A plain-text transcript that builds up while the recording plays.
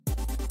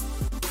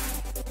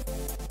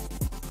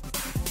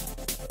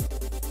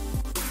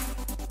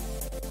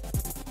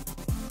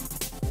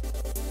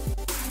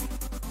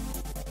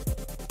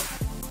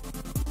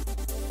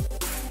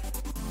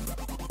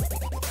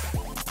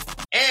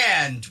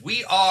And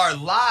we are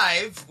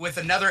live with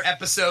another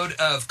episode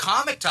of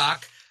Comic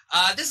Talk.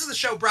 This is a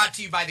show brought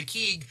to you by The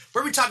Keeg,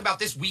 where we talk about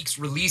this week's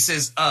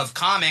releases of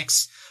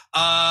comics.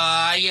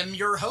 I am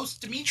your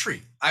host,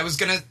 Dimithri.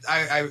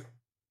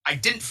 I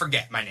didn't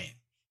forget my name.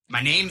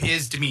 My name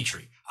is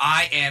Dimithri.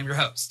 I am your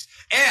host.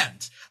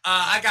 And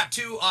I got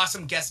two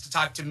awesome guests to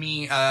talk to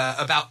me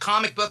about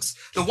comic books,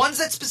 the ones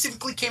that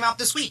specifically came out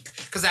this week,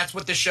 because that's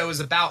what this show is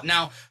about.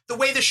 Now, the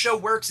way the show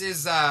works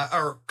is,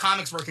 or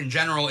comics work in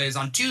general, is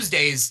on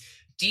Tuesdays,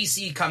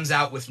 DC comes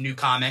out with new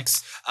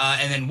comics,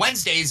 and then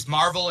Wednesdays,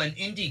 Marvel and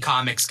indie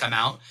comics come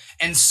out.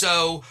 And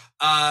so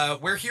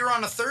we're here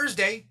on a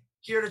Thursday,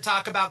 here to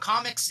talk about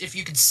comics. If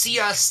you could see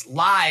us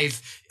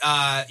live,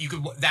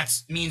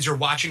 that means you're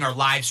watching our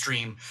live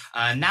stream,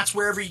 and that's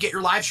wherever you get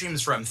your live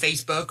streams from,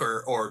 Facebook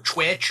or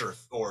Twitch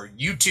or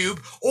YouTube,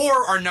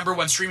 or our number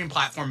one streaming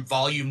platform,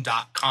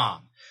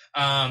 volume.com.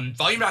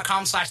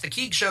 Volume.com/The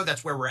Keeg Show.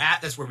 That's where we're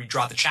at. That's where we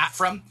draw the chat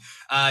from.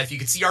 If you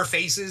could see our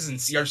faces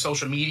and see our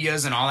social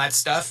medias and all that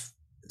stuff,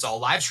 it's all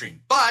live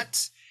stream.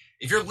 But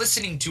if you're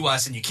listening to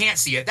us and you can't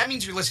see it, that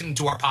means you're listening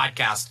to our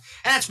podcast,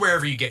 and that's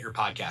wherever you get your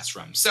podcast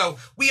from. So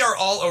we are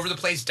all over the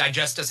place.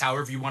 Digest us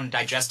however you want to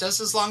digest us,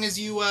 as long as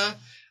you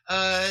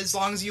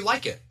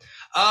like it.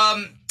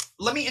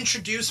 Let me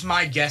introduce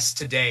my guest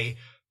today.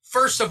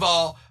 First of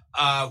all,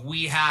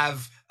 we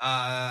have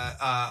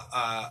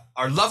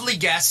our lovely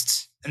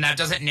guest, and that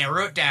doesn't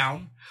narrow it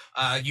down.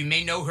 You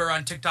may know her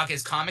on TikTok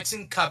as Comics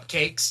and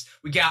Cupcakes.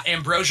 We got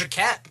Ambrosha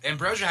Koepp.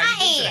 Ambrosia, how are you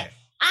doing today?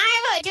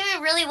 I'm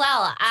doing really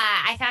well.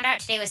 I found out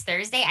today was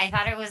Thursday. I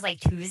thought it was like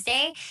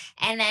Tuesday.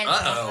 And then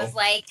someone was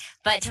like,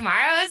 but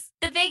tomorrow's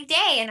the big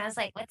day. And I was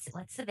like,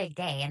 what's the big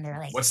day? And they're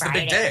like, what's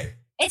Friday. The big day?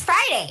 It's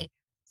Friday.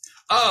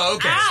 Oh,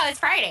 okay. Oh, it's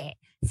Friday.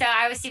 So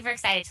I was super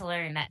excited to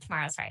learn that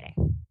tomorrow's Friday.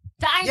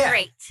 So I'm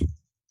great.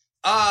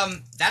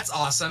 That's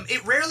awesome.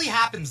 It rarely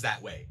happens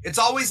that way. It's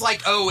always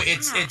like,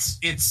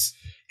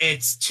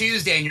 it's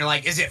Tuesday, and you're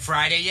like, is it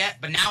Friday yet?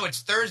 But now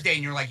it's Thursday,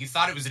 and you're like, you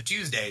thought it was a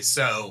Tuesday,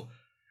 so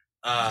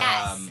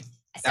yes.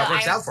 That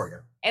works out for you.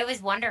 It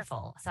was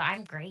wonderful. So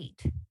I'm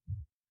great.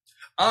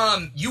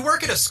 You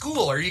work at a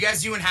school. Are you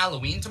guys doing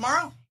Halloween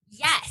tomorrow?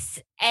 Yes.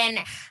 And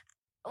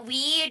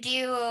we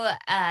do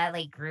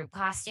like group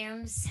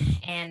costumes,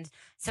 and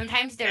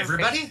sometimes they're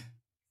everybody?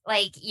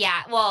 Like the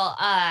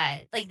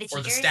teachers.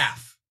 Or the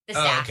staff. The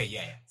staff. Oh, okay,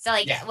 yeah. So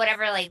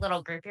whatever like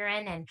little group you're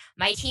in, and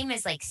my team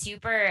is like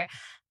super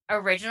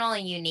original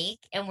and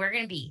unique, and we're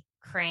gonna be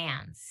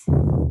crayons.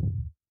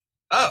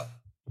 Oh.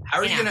 How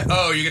are you gonna?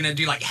 Oh, you're gonna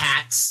do like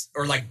hats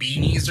or like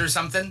beanies or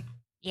something?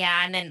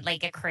 Yeah, and then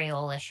like a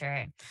Crayola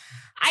shirt.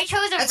 I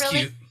chose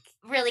a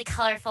really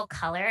colorful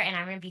color, and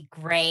I'm gonna be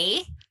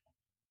gray.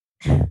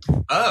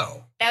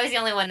 Oh, that was the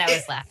only one that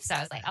was left, so I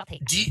was like, I'll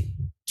take that.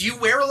 Do you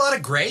wear a lot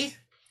of gray?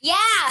 Yeah,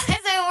 so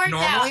it worked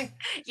normally? out.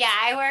 Yeah,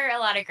 I wear a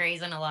lot of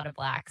grays and a lot of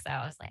blacks, so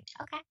I was like,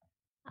 okay.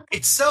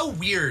 It's so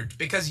weird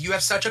because you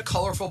have such a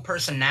colorful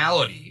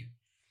personality.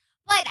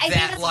 But I think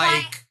that's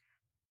why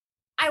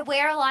I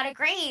wear a lot of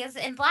grays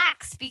and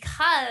blacks,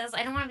 because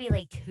I don't want to be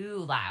like too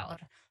loud.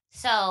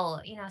 So,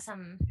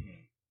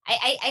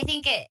 I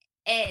think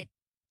it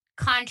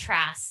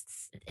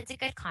contrasts. It's a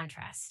good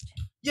contrast.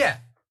 Yeah,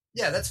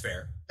 that's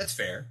fair.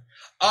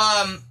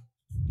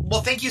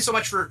 Well, thank you so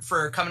much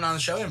for coming on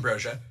the show,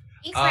 Ambrosia.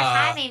 Thanks for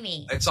having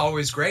me. It's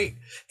always great.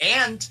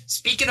 And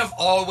speaking of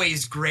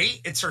always great,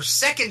 it's her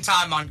second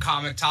time on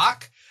Comic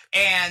Talk.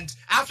 And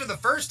after the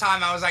first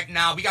time, I was like,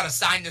 no, we got to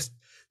sign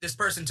this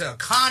person to a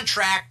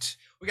contract.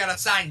 We got to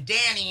sign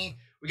Danny.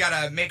 We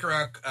got to make her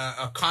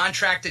a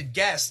contracted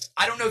guest.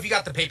 I don't know if you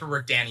got the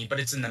paperwork, Danny, but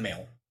it's in the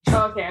mail.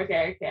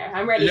 Okay.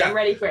 I'm ready. Yeah. I'm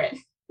ready for it.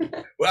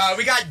 Well,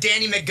 we got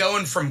Danni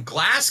McGowan from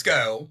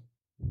Glasgow.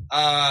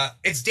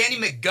 It's Danni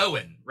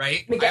McGowan,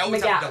 right?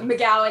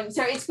 McGowan.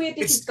 So it's weird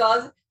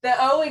because the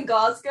O in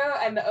Glasgow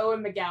and the O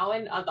in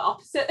McGowan are the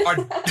opposite.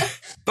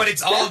 But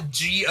it's all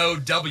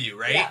GOW,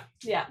 right?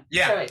 Yeah.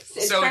 So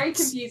it's very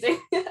confusing.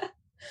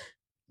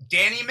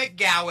 Danni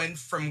McGowan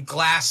from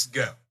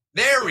Glasgow.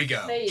 There we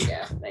go. There you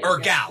go. Or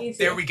gal.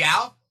 Easier. There we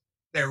go.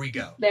 There we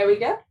go.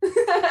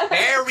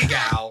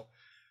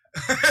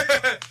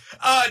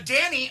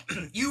 Danny,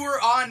 you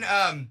were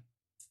on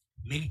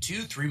maybe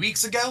 2-3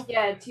 weeks ago?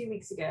 Yeah, 2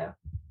 weeks ago.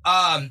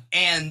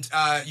 And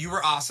you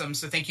were awesome,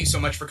 so thank you so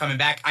much for coming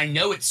back. I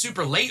know it's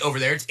super late over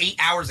there. It's 8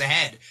 hours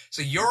ahead.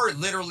 So you're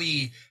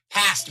literally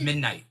past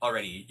midnight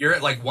already. You're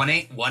at like 1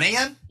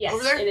 a.m. Yes,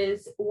 over there? It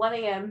is 1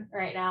 a.m.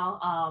 right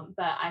now.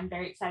 But I'm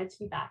very excited to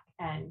be back,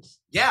 and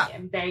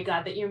I'm very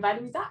glad that you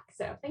invited me back.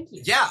 So thank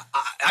you. Yeah,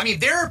 I mean,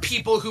 there are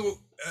people who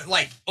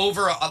like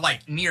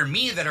near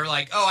me that are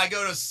like, oh, I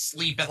go to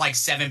sleep at like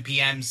 7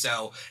 p.m.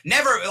 So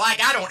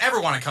I don't ever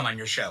want to come on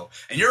your show.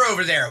 And you're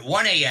over there at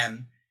 1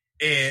 a.m.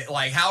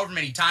 Like however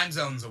many time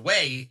zones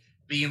away,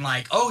 being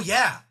like, oh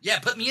yeah,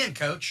 put me in,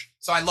 coach.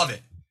 So I love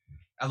it.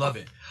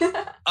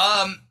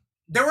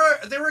 There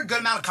were a good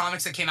amount of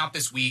comics that came out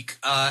this week,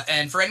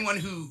 and for anyone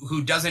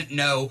who doesn't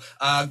know,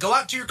 go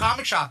out to your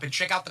comic shop and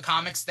check out the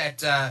comics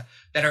that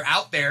are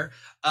out there.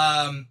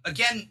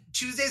 Again,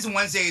 Tuesdays and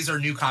Wednesdays are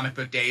new comic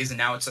book days, and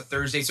now it's a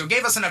Thursday, so it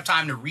gave us enough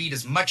time to read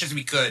as much as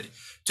we could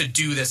to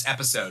do this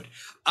episode.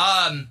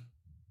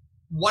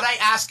 What I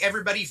ask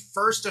everybody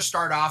first to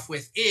start off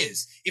with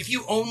is, if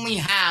you only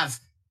have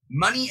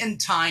money and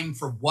time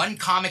for one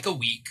comic a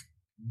week,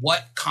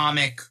 what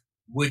comic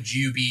would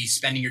you be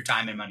spending your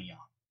time and money on?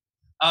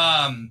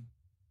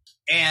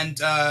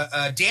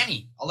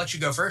 Danny, I'll let you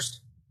go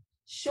first.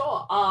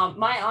 Sure.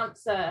 My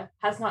answer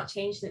has not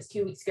changed since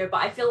 2 weeks ago,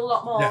 but I feel a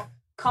lot more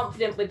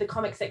confident with the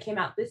comics that came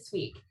out this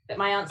week that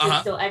my answer is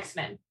still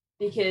X-Men,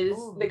 because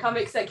the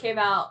comics that came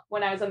out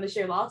when I was on the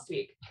show last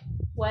week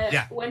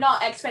were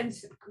not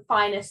X-Men's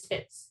finest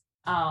hits.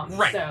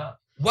 Right. So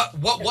what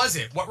was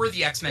it? What were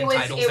the X-Men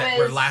titles that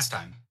were last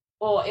time?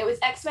 Or it was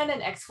X-Men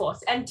and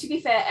X-Force. And to be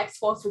fair,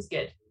 X-Force was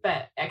good,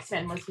 but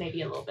X-Men was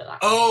maybe a little bit like...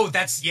 Oh,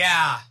 that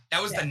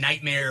was the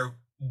Nightmare...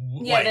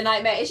 Yeah, the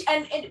Nightmare issue.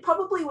 And it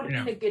probably would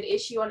have been a good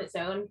issue on its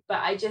own,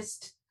 but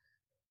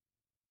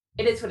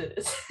it is what it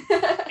is.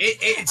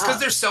 It's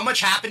because there's so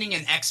much happening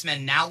in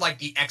X-Men now, like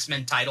the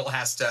X-Men title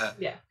has to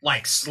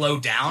slow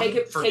down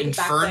for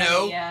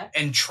Inferno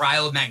and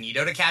Trial of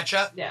Magneto to catch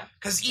up. Yeah.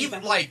 Because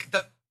even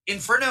the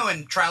Inferno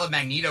and Trial of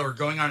Magneto are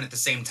going on at the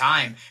same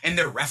time, and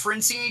they're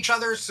referencing each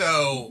other,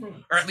 so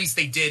or at least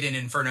they did in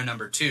Inferno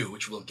 #2,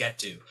 which we'll get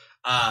to.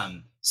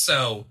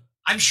 So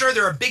I'm sure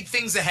there are big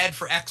things ahead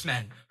for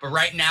X-Men, but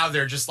right now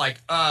they're just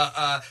like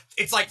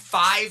it's like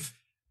five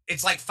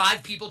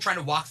people trying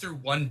to walk through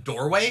one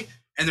doorway,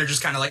 and they're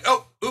just kind of like,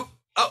 oh,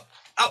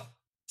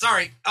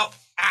 sorry,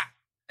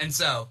 and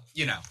so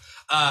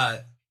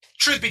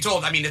truth be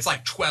told, I mean, it's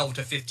like 12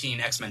 to 15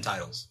 X-Men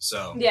titles.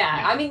 So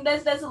I mean,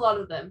 there's a lot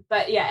of them,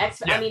 but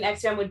I mean,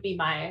 X-Men would be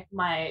my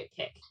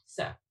pick.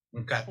 So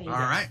okay, all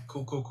right,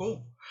 cool.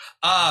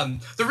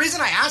 The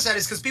reason I ask that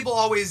is because people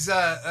always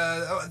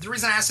the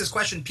reason I ask this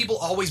question, people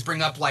always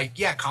bring up like,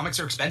 comics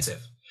are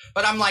expensive,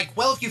 but I'm like,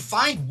 well, if you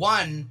find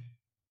one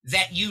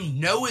that you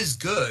know is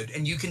good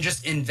and you can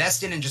just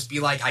invest in and just be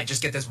like, I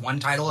just get this one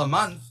title a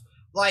month,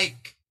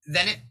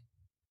 then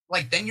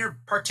you're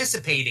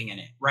participating in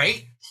it,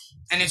 right?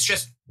 And it's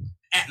just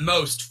at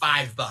most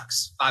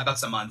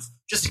 $5 a month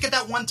just to get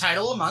that one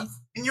title a month,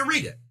 and you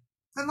read it.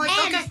 I'm like,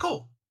 okay,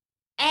 cool.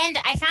 And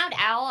I found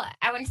out,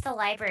 I went to the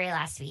library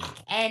last week,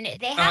 and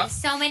they have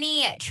so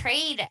many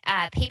trade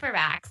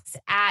paperbacks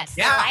at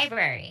the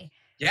library.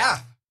 Yeah.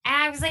 And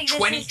I was like,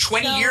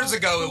 20 years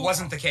ago, it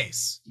wasn't the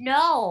case.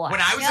 No.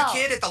 When I was a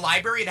kid at the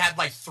library, it had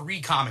like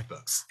 3 comic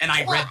books, and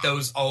I read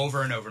those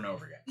over and over and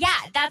over again. Yeah,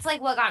 that's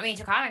like what got me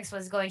into comics,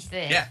 was going to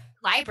the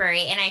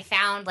library, and I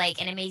found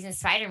like an Amazing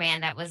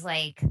Spider-Man that was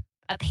like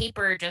a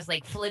paper just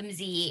like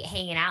flimsy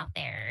hanging out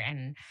there.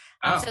 And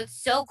so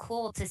it's so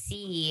cool to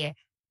see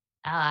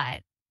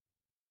like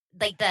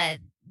the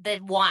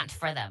want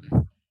for them.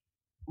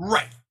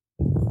 Right.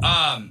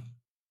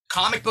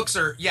 Comic books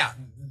are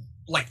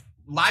like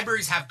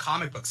libraries have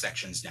comic book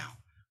sections now,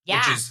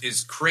 which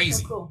is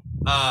crazy. So cool.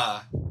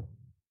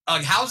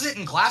 How's it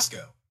in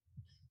Glasgow?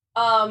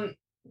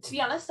 To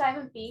be honest, I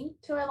haven't been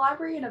to a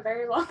library in a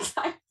very long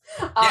time.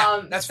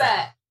 That's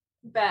fair.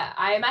 But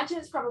I imagine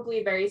it's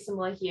probably very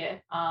similar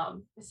here.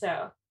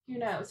 So who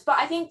knows? But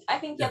I think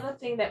the other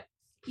thing that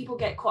people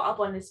get caught up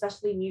on,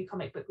 especially new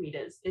comic book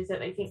readers, is that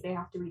they think they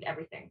have to read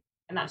everything,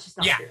 and that's just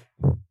not true.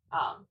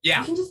 You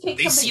can just pick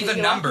something that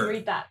you like and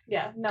read that.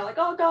 Yeah, no, like,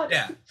 oh god,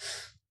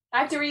 I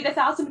have to read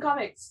 1,000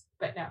 comics,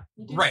 but no,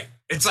 you do. Right.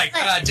 It's like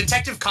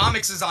Detective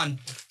Comics is on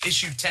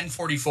issue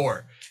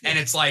 1044, and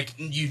it's like,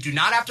 you do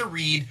not have to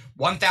read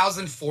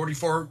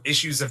 1,044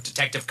 issues of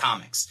Detective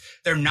Comics.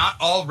 They're not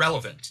all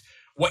relevant.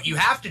 What you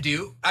have to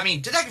do, I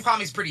mean, Detective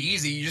Comics is pretty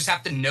easy. You just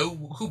have to know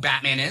who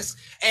Batman is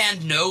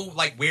and know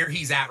like where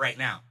he's at right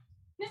now.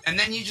 Yeah. And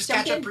then you just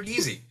catch up pretty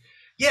easy.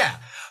 Yeah.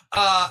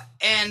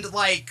 And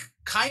like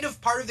kind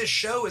of part of this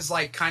show is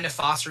like kind of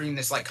fostering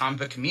this like comic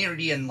book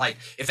community. And like,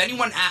 if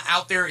anyone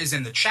out there is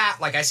in the chat,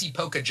 like I see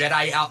Polka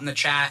Jedi out in the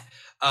chat.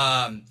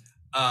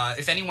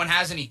 If anyone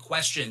has any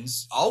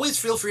questions, always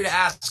feel free to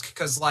ask,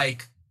 because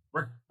like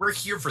we're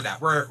here for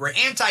that. We're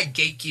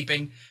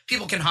anti-gatekeeping.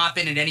 People can hop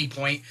in at any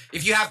point.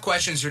 If you have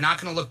questions, you're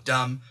not going to look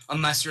dumb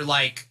unless you're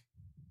like,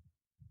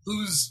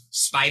 who's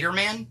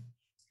Spider-Man?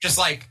 Just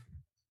like,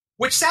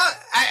 which sound.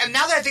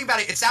 Now that I think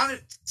about it,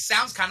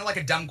 sounds kind of like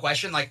a dumb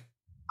question. Like,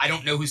 I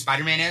don't know who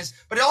Spider-Man is,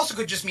 but it also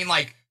could just mean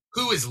like,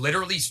 who is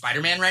literally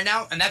Spider-Man right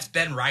now, and that's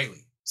Ben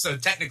Reilly. So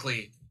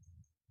technically,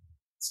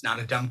 it's not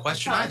a dumb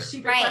question either.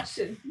 Right.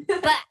 Question.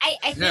 But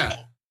I think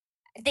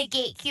the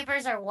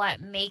gatekeepers are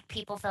what make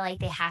people feel like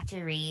they have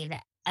to read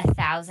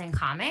 1,000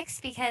 comics,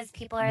 because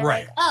people are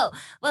like, oh,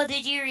 well,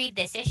 did you read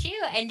this issue?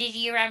 And did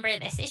you remember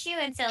this issue?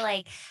 And so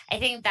like, I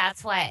think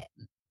that's why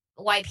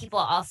people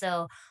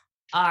also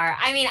are,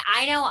 I mean,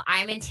 I know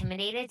I'm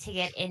intimidated to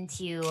get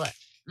into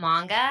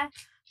manga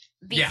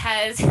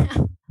because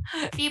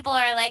people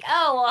are like,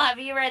 oh, well, have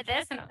you read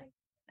this? And I'm like,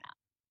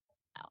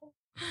 no.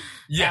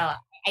 Yeah. So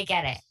I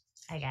get it.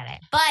 I get it.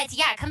 But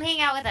yeah, come hang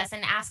out with us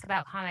and ask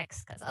about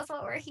comics because that's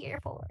what we're here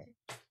for.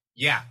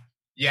 Yeah.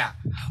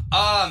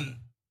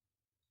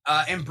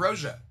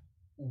 Ambrosia,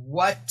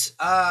 what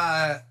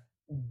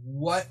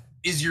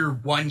is your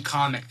one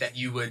comic that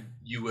you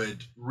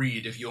would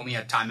read if you only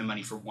had time and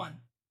money for one?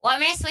 Well, I'm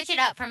going to switch it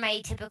up from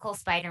my typical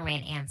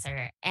Spider-Man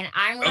answer, and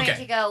I'm going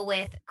to go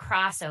with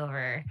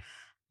Crossover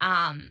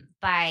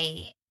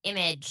by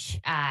Image.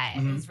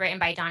 It's written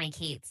by Donny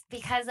Cates,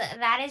 because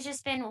that has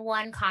just been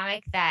one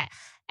comic that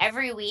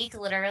every week,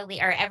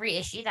 literally, or every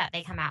issue that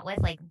they come out with,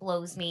 like,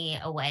 blows me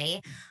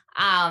away.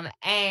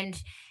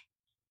 And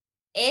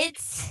it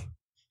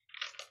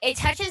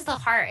touches the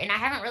heart, and I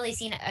haven't really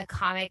seen a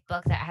comic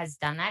book that has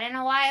done that in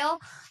a while.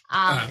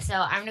 So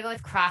I'm going to go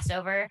with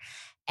Crossover.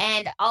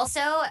 And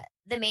also,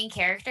 the main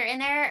character in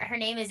there, her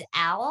name is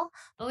Owl,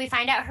 but we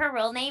find out her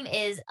real name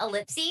is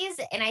Ellipses,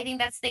 and I think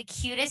that's the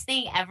cutest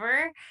thing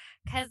ever,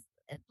 because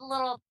it's a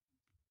little...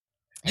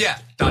 Yeah, ...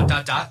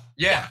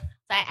 Yeah. So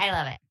I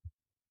love it.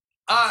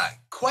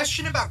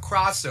 Question about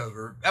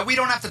Crossover. We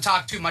don't have to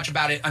talk too much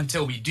about it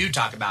until we do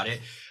talk about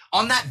it.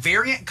 On that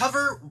variant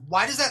cover,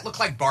 why does that look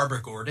like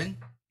Barbara Gordon?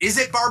 Is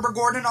it Barbara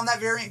Gordon on that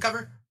variant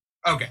cover?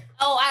 Okay.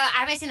 Oh,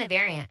 I haven't seen the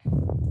variant.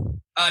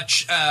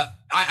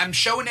 I'm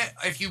showing it.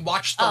 If you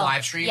watch the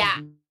live stream,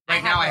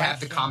 right now I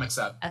have the comics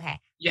up. Okay.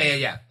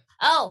 Yeah.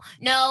 Oh,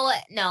 no.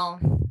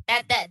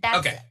 That's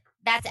okay.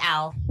 That's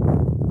Al.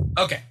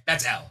 Okay,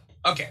 that's Al.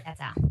 Okay.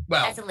 That's Al.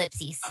 Well, that's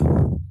Ellipses.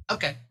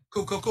 Okay.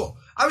 Cool.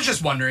 I was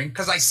just wondering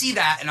because I see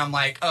that and I'm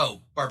like,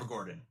 oh, Barbara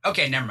Gordon.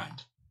 Okay, never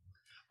mind.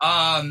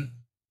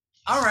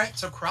 All right.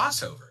 So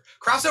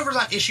Crossover's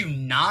on issue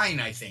 9,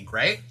 I think,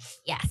 right?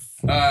 Yes.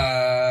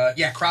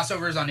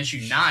 Crossover is on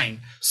issue 9.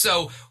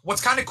 So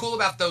what's kind of cool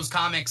about those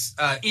comics,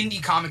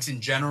 indie comics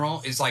in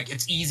general, is like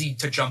it's easy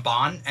to jump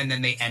on and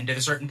then they end at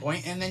a certain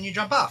point and then you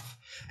jump off.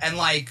 And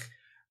like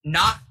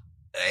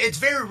it's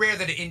very rare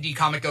that an indie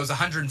comic goes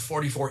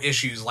 144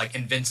 issues like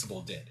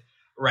Invincible did,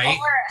 right?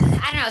 Or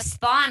I don't know,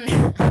 Spawn.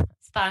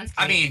 Spawn's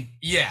great. I mean,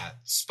 yeah,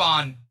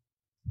 Spawn.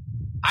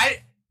 I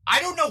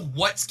don't know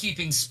what's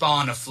keeping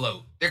Spawn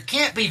afloat. There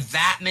can't be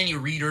that many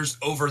readers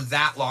over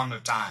that long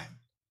of time.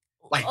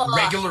 Like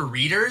regular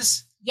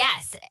readers?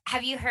 Yes.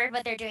 Have you heard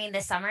what they're doing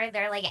this summer?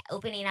 They're like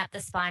opening up the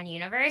Spawn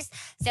universe.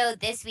 So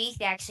this week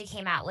they actually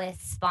came out with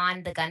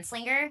Spawn the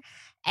Gunslinger.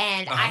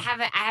 And I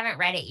haven't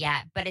read it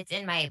yet, but it's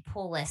in my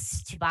pull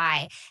list to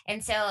buy.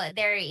 And so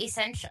they're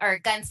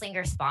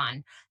Gunslinger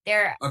Spawn.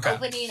 They're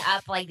opening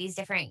up like these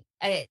different.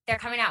 They're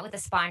coming out with the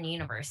Spawn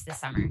universe this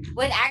summer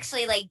with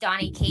actually like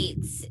Donny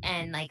Cates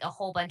and like a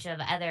whole bunch of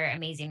other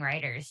amazing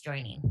writers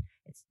joining.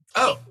 It's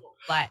cool,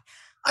 but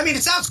I mean,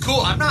 it sounds cool.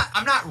 I'm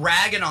not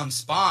ragging on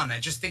Spawn. I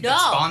just think that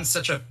Spawn's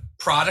such a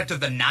product of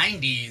the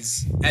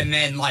 90s, and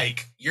then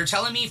like you're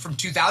telling me from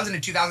 2000 to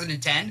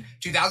 2010,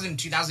 2000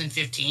 to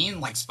 2015,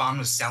 like Spawn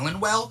was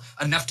selling well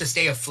enough to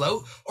stay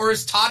afloat, or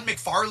is Todd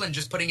McFarlane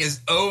just putting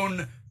his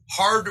own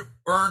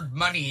hard-earned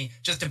money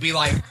just to be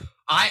like,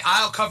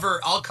 I'll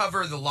cover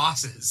the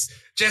losses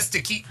just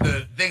to keep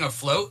the thing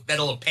afloat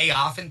that'll pay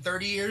off in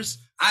 30 years?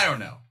 I don't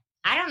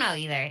know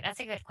either. That's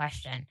a good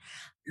question.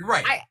 You're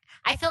right.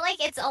 I feel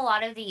like it's a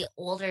lot of the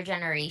older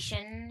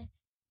generation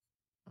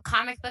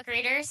comic book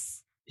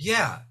readers.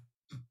 Yeah.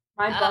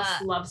 My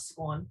boss loves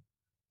Spawn.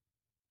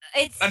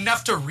 It's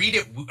enough to read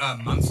it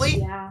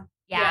monthly?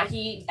 Yeah.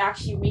 He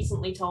actually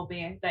recently told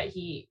me that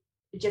he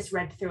just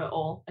read through it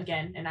all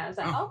again. And I was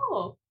like,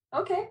 oh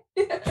okay.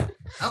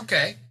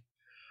 Okay.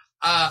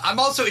 I'm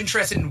also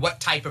interested in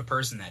what type of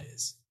person that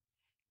is.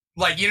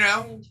 Like, you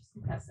know?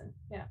 Interesting person.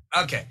 Yeah.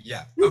 Okay,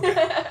 yeah. Okay.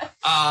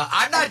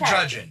 I'm not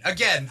judging.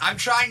 Again, I'm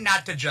trying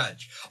not to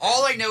judge.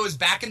 All I know is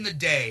back in the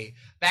day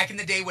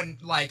when,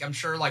 like, I'm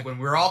sure, like, when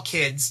we were all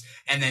kids,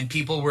 and then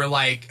people were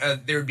like,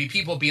 there would be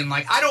people being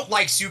like, I don't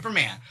like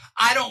Superman.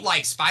 I don't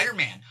like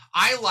Spider-Man.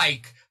 I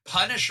like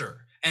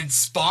Punisher and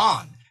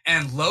Spawn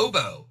and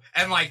Lobo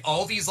and, like,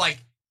 all these, like,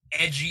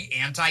 edgy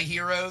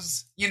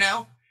anti-heroes, you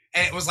know?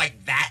 And it was,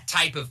 like, that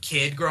type of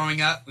kid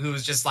growing up who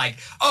was just like,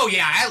 oh,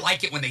 yeah, I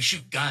like it when they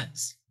shoot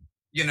guns,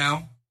 you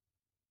know?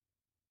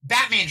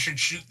 Batman should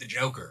shoot the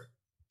Joker.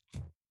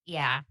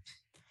 Yeah.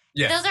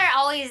 Yeah. Those are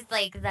always,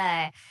 like,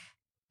 the...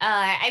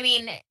 I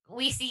mean,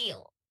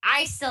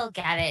 I still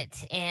get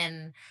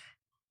it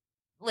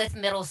with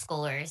middle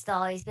schoolers. They'll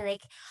always be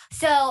like,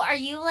 so are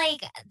you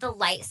like the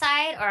light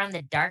side or on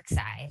the dark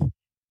side?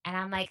 And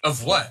I'm like,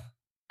 of what?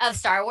 Of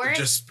Star Wars?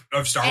 Just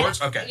of Star Wars?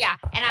 Okay. Yeah.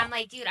 And I'm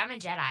like, dude, I'm a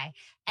Jedi.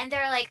 And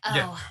they're like,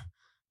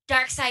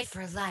 dark side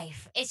for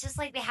life. It's just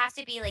like they have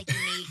to be like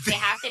unique. They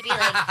have to be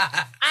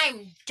like,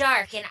 I'm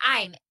dark and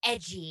I'm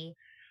edgy.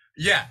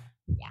 Yeah.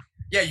 Yeah.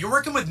 Yeah, you're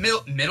working with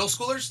middle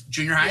schoolers,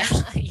 junior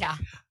hires? Yeah.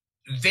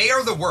 They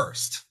are the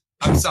worst.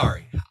 I'm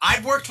sorry.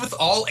 I've worked with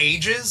all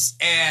ages,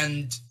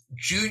 and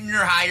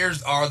junior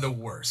hires are the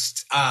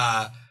worst.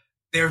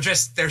 They're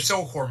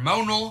so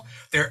hormonal.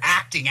 They're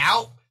acting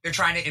out. They're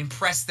trying to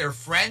impress their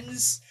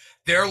friends.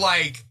 They're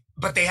like,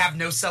 but they have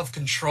no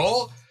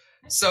self-control.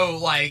 So,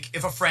 like,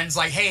 if a friend's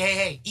like,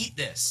 hey, eat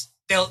this,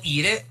 they'll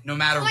eat it no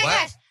matter what.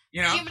 Gosh.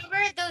 You know? Do you remember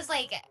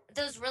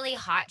those really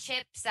hot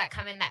chips that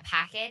come in that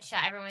package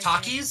that everyone's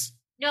Takis?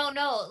 No,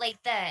 like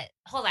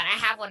hold on, I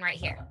have one right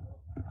here.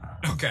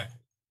 Okay.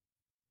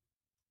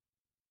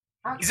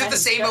 Is it the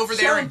same over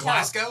there in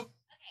Glasgow?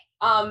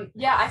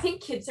 Yeah, I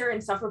think kids are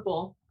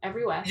insufferable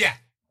everywhere. Yeah.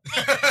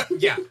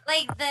 Yeah.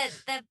 Like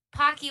the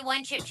Pocky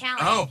one chip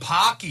challenge. Oh,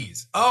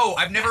 Pockies. Oh,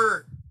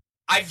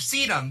 I've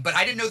seen them, but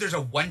I didn't know there's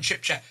a one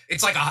chip challenge.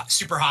 It's like a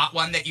super hot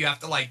one that you have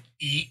to like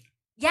eat.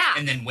 Yeah.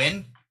 And then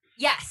win.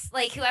 Yes,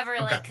 like whoever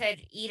like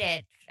could eat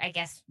it, I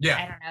guess. Yeah.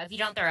 I don't know. If you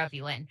don't throw up,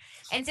 you win.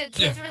 And so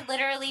kids were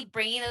literally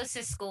bringing those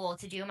to school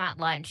to do them at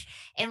lunch,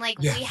 and like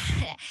we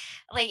had,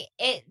 like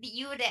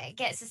you would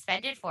get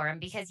suspended for them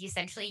because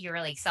essentially you were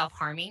like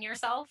self-harming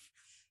yourself.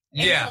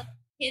 And so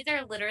kids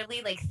are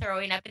literally like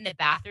throwing up in the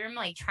bathroom,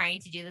 like trying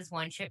to do this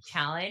one chip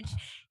challenge.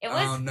 It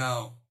was Oh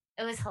no.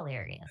 It was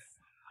hilarious.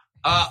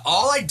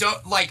 All I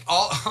don't like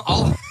all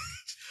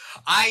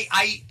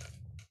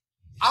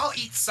I'll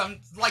eat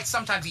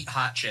sometimes eat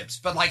hot chips,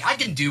 but like I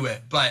can do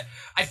it, but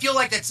I feel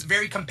like that's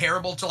very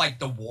comparable to like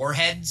the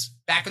Warheads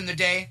back in the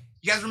day.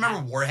 You guys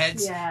remember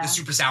Warheads? Yeah. The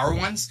super sour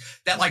ones?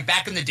 That like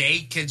back in the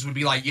day, kids would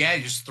be like, yeah,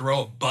 you just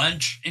throw a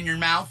bunch in your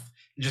mouth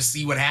and just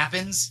see what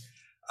happens.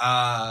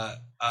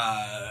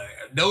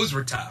 Those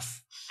were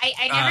tough.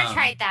 I never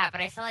tried that,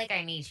 but I feel like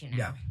I need to now.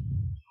 Yeah.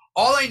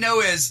 All I know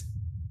is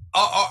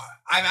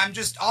I'm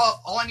just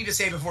all I need to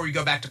say before we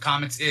go back to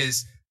comments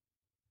is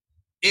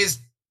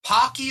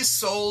Pocky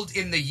sold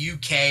in the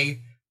UK?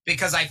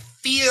 Because I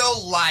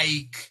feel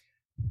like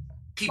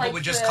people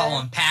would just call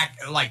them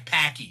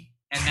Packy,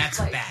 and that's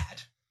like,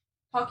 bad.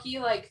 Pocky,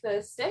 like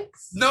the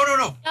sticks? No,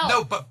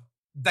 but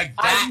like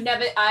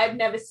that. I've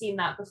never seen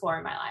that before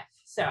in my life,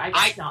 so I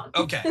guess not.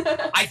 Okay,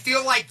 I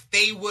feel like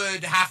they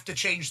would have to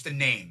change the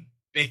name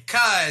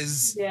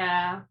because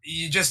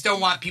you just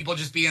don't want people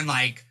just being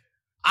like,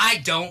 I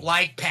don't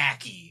like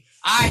Packy.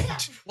 I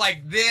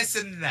like this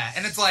and that,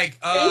 and it's like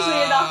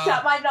strangely enough,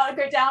 that might not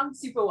go down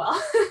super well.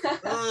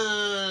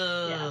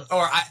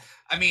 Or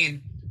I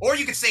mean, or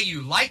you could say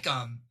you like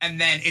them,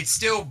 and then it's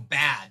still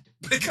bad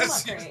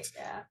because great.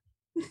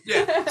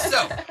 Yeah.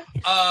 So,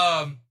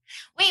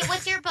 wait,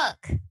 what's your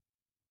book?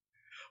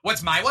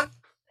 What's my one?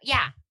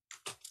 Yeah.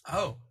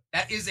 Oh,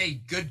 that is a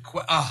good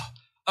question.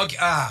 Okay.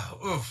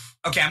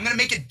 Okay, I'm gonna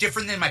make it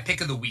different than my pick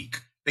of the week.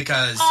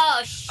 Because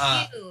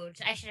shoot,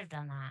 I should have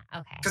done that.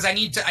 Okay. Because I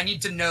need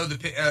to know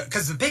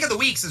because the pick of the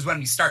weeks is when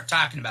we start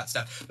talking about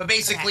stuff. But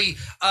basically,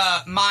 if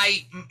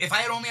I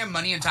had only have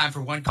money and time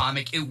for one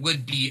comic, it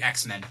would be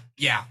X-Men.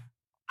 Yeah,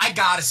 I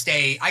gotta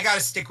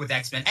stick with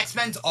X-Men.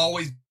 X-Men's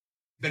always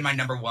been my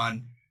number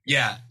one.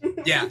 Yeah.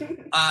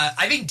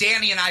 I think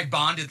Danny and I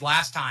bonded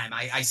last time.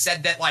 I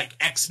said that like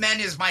X-Men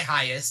is my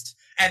highest,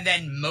 and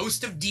then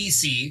most of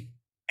DC,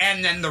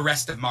 and then the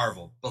rest of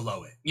Marvel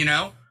below it. You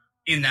know,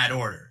 in that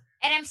order.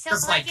 And I'm so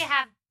glad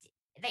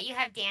you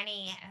have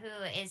Danny,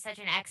 who is such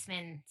an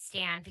X-Men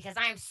stan, because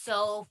I'm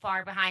so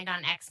far behind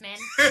on X-Men.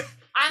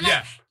 I'm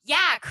like,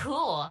 yeah,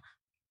 cool.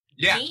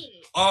 Yeah.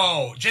 Neat.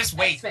 Oh, just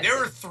wait. X-Men. There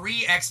were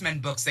 3 X-Men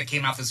books that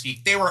came out this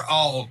week. They were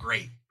all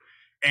great.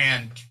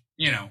 And,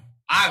 you know,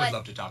 I would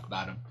love to talk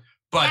about them.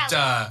 But,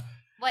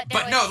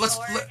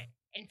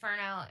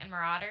 Inferno and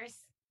Marauders?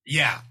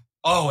 Yeah.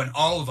 Oh, and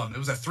all of them. It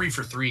was a 3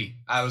 for 3.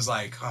 I was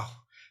like, oh,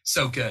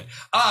 so good.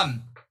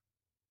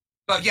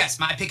 But yes,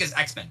 my pick is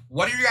X-Men.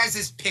 What are your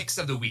guys' picks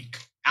of the week?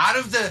 Out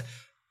of the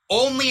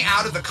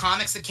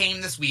comics that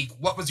came this week,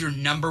 what was your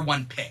number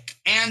one pick?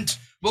 And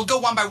we'll go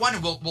one by one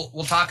and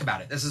we'll talk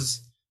about it. This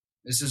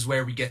is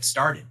where we get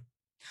started.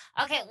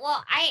 Okay,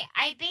 well,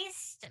 I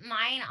based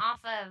mine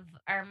off of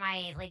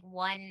my like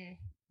one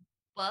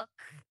book,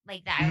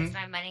 like that was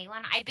my money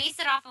one. I based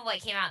it off of what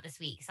came out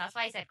this week, so that's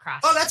why I said crossover.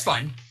 Oh, that's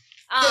fine.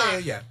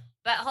 Yeah.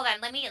 But hold on,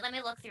 let me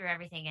look through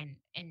everything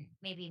and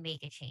maybe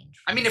make a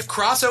change. I mean, if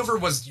crossover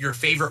was your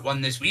favorite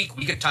one this week,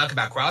 we could talk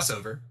about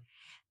crossover.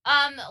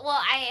 Well,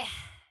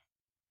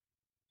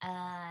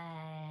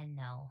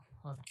 no.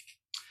 Hold on.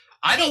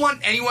 I don't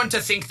want anyone to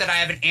think that I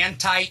have an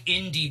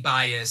anti-indie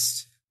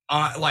bias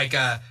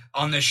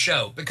on this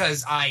show,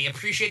 because I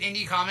appreciate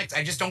indie comics.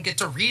 I just don't get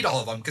to read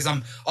all of them because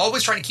I'm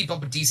always trying to keep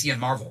up with DC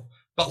and Marvel.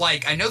 But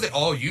like, I know that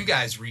all you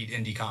guys read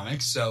indie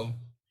comics, so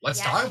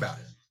let's talk about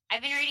it.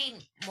 I've been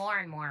reading more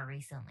and more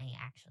recently,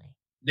 actually.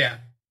 Yeah.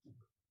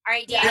 All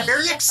right, Danny. They're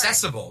very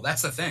accessible.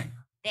 That's the thing.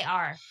 They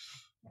are.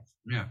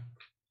 Yeah.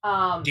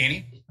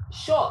 Danny?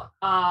 Sure.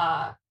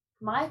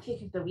 My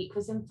pick of the week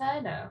was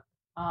Inferno.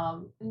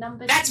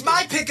 That's 2.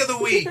 My pick of the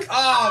week.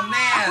 Oh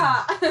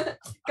man.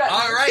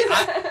 All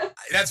right.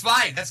 That's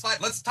fine.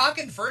 Let's talk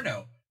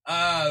Inferno.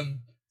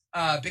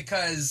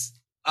 Because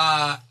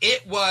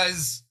it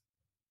was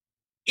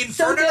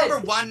Inferno number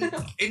 1.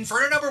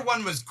 Inferno number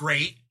 1 was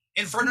great.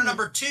 Inferno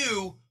number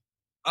 2,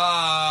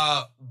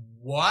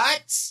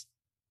 what?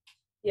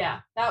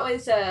 Yeah, that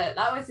was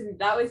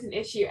an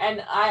issue,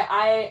 and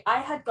I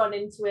had gone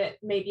into it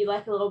maybe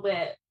like a little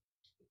bit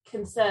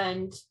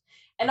concerned,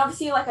 and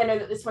obviously like I know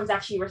that this one's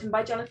actually written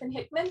by Jonathan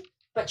Hickman,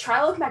 but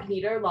Trial of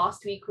Magneto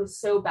last week was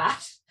so bad.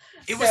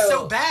 It was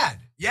so bad.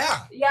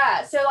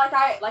 Yeah, so I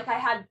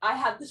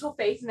had little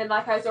faith, and then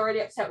I was already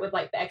upset with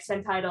the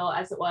X-Men title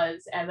as it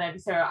was, and then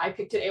so I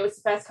picked it. It was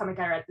the first comic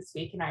I read this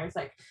week, and I was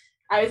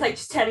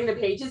just turning the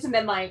pages, and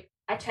then I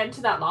turned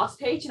to that last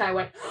page, and I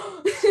went,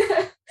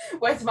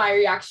 "Where's my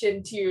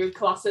reaction to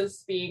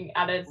Colossus being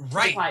added to the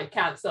Pride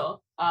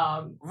Council?"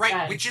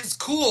 Which is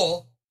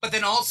cool. But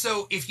then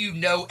also, if you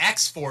know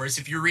X-Force,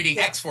 if you're reading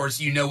X-Force,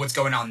 you know what's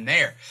going on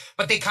there.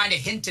 But they kind of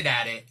hinted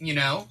at it, you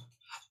know.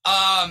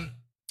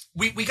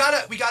 We got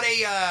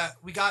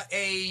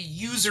a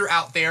user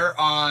out there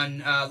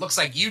on looks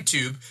like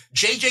YouTube,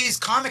 JJ's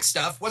Comic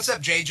Stuff. What's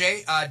up,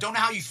 JJ? Don't know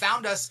how you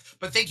found us,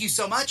 but thank you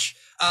so much.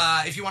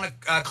 If you want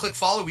to click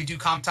follow, we do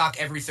Comic Talk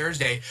every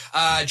Thursday.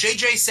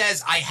 JJ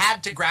says I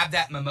had to grab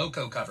that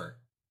Momoko cover.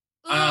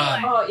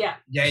 Oh yeah.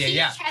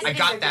 I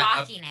got that.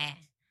 Blocking it.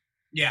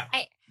 Yeah.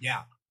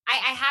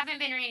 I haven't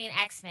been reading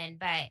X-Men,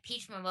 but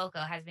Peach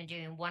Momoko has been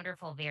doing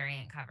wonderful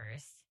variant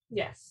covers.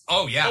 Yes.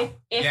 Oh, yeah.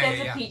 If there's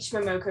a Peach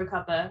Momoko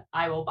cover,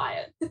 I will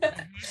buy it.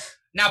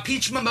 Now,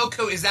 Peach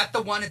Momoko, is that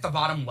the one at the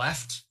bottom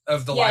left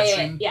of the live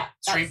stream? Yeah,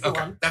 stream? That's okay,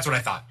 one. That's what I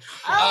thought.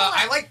 Oh,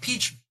 I like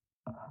Peach.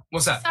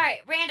 What's that?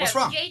 Sorry, random. What's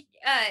wrong?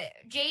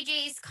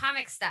 JJ's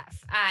Comic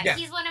Stuff. Yeah.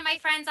 He's one of my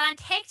friends on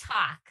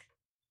TikTok.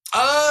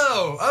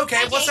 Oh, okay.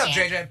 Hi, What's JJ.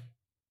 up,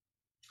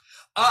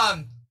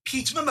 JJ?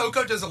 Peach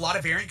Momoko does a lot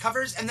of variant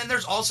covers, and then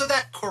there's also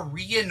that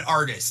Korean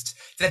artist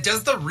that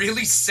does the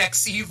really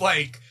sexy,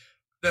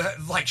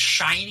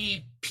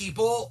 shiny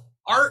people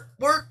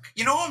artwork.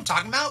 You know what I'm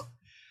talking about?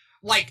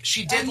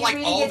 She did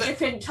all the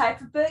different type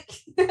of book.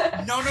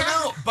 No.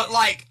 But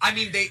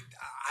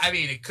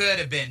it could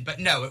have been, but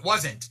no, it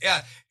wasn't.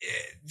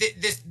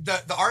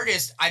 The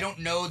artist, I don't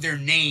know their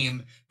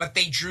name, but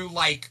they drew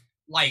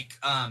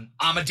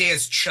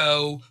Amadeus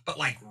Cho, but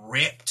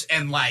ripped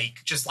and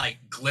just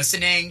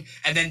glistening,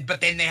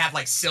 but then they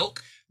have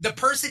silk. The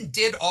person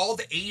did all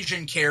the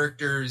Asian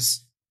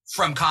characters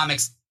from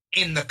comics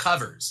in the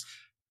covers.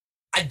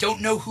 I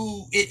don't know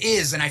who it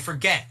is, and I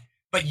forget.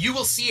 But you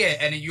will see it,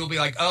 and you'll be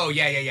like, "Oh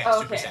yeah."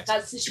 Oh, super okay, sexy,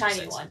 that's the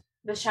shiny one.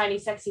 The shiny,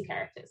 sexy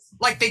characters.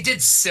 They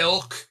did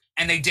Silk,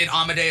 and they did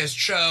Amadeus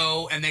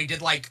Cho, and they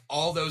did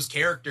all those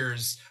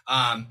characters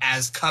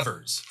as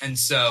covers. And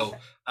so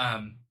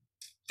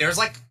there's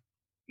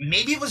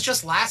maybe it was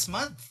just last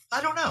month. I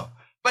don't know.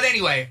 But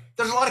anyway,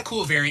 there's a lot of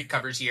cool variant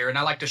covers here, and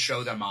I like to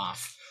show them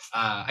off.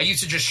 I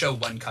used to just show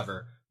one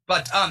cover.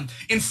 But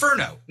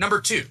Inferno, number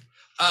 2.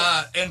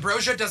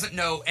 Ambrosia doesn't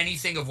know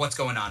anything of what's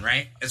going on,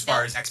 right? As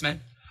far as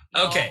X-Men?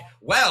 No. Okay,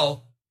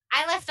 well...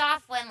 I left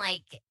off when,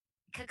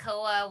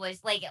 Krakoa was,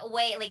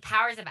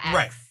 Powers of X.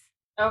 Right.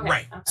 Okay.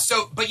 Right. Okay.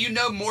 So, but you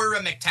know Moira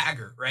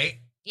McTaggart, right?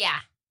 Yeah.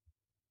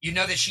 You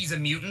know that she's a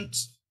mutant?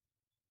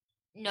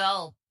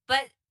 No,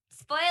 but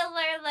spoiler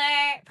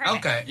alert.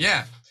 Perfect. Okay,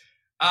 yeah.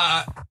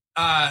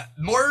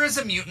 Moira's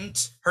a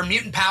mutant. Her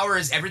mutant power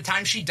is every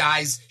time she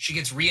dies, she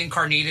gets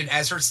reincarnated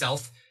as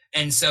herself.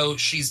 And so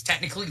she's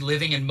technically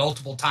living in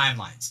multiple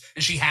timelines.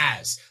 And she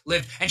has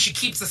lived, and she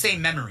keeps the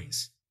same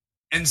memories.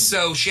 And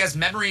so she has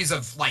memories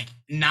of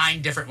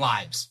 9 different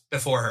lives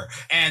before her.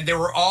 And they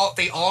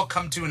all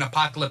come to an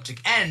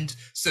apocalyptic end.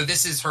 So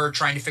this is her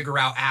trying to figure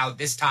out how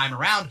this time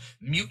around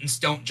mutants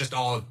don't just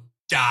all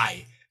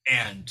die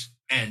and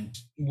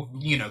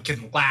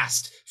can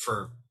last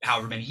for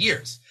however many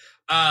years.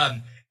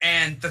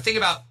 And the thing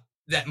about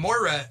that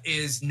Moira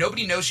is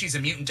nobody knows she's a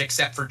mutant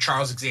except for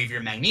Charles Xavier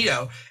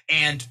Magneto.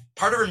 And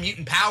part of her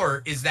mutant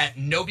power is that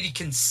nobody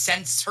can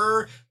sense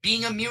her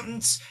being a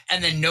mutant.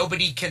 And then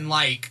nobody can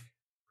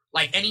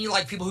any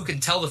people who can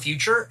tell the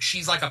future,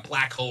 she's like a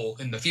black hole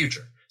in the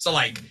future. So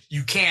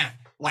you can't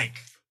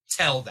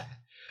tell that.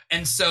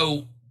 And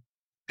so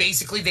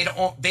basically they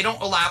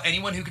don't allow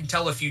anyone who can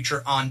tell the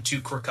future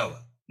onto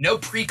Krakoa. No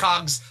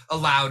precogs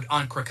allowed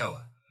on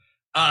Krakoa.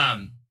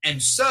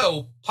 And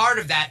so part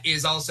of that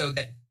is also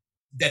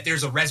that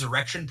there's a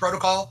resurrection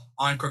protocol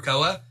on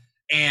Krakoa,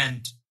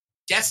 and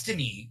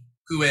Destiny,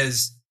 who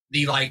is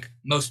the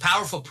most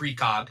powerful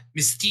precog,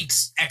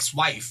 Mystique's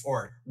ex-wife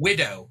or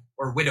widow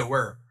or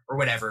widower or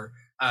whatever,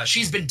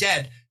 she's been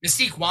dead.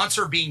 Mystique wants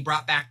her being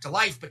brought back to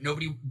life, but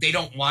they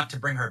don't want to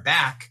bring her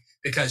back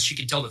because she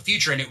can tell the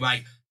future and it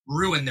might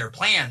ruin their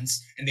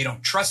plans, and they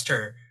don't trust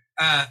her.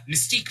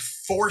 Mystique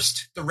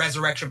forced the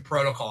resurrection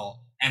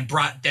protocol and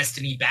brought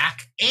Destiny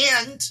back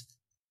and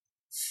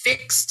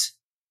fixed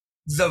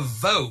the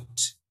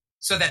vote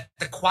so that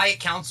the Quiet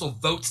Council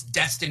votes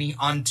Destiny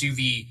onto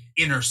the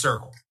inner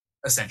circle,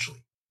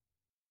 essentially.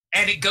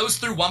 And it goes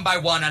through one by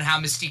one on how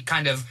Mystique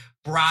kind of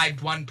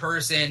bribed one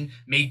person,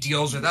 made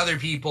deals with other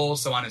people,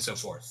 so on and so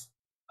forth.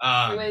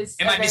 Am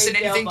I missing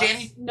anything,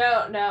 Danny?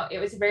 No, it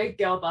was a very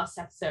girl boss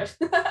episode.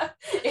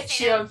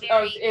 Issue of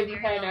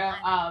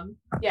Inferno.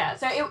 Yeah,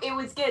 so it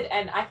was good,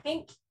 and I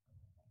think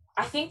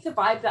the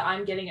vibe that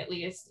I'm getting at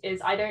least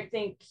is I don't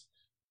think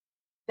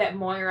that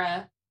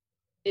Moira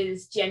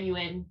is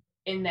genuine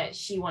in that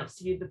she wants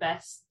to do the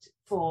best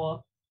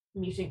for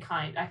mutant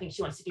kind. I think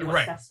she wants to do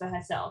what's best for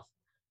herself.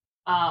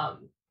 I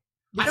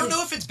don't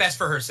know if it's best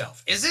for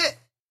herself. Is it?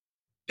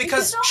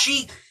 Because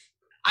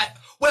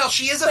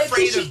She is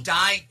afraid of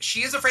dying.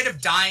 She is afraid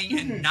of dying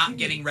and not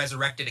getting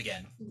resurrected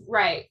again.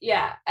 Right.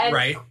 Yeah.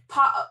 And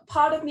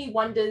part of me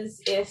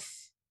wonders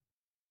if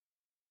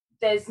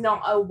there's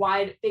not a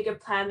bigger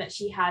plan that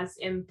she has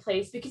in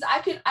place, because I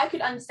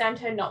could understand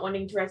her not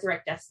wanting to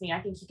resurrect Destiny.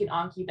 I think you can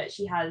argue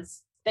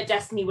that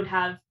Destiny would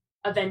have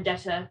a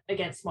vendetta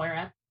against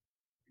Moira.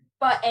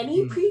 But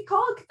any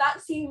precog,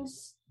 that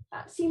seems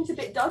a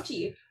bit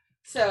dodgy.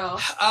 So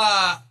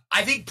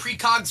I think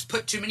precogs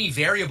put too many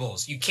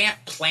variables. You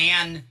can't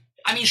plan.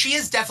 I mean, she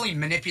is definitely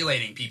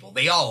manipulating people.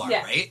 They all are,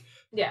 right?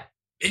 Yeah.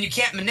 And you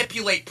can't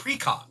manipulate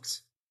precogs.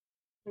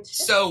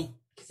 So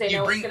they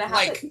know what's gonna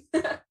happen.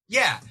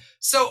 Yeah.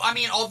 So I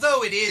mean,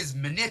 although it is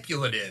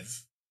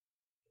manipulative,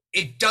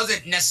 it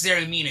doesn't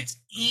necessarily mean it's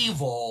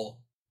evil.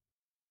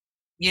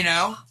 You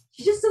know?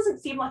 She just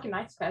doesn't seem like a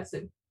nice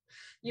person.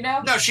 You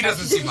know? No, she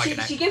doesn't seem like a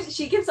nice.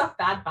 She gives off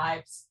bad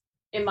vibes.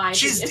 In my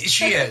opinion.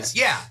 She is,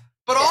 yeah.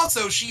 But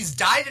also, she's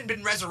died and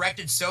been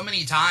resurrected so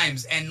many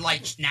times, and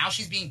like now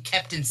she's being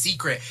kept in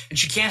secret, and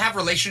she can't have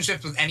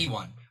relationships with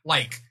anyone.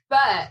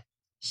 But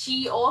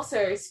she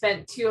also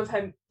spent 2 of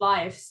her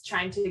lives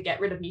trying to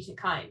get rid of mutant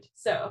kind.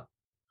 So,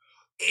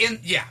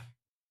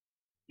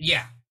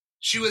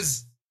 she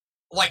was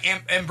like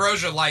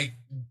Ambrosia,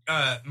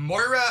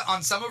 Moira.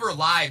 On some of her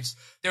lives,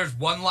 there's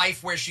one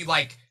life where she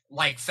like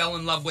fell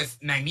in love with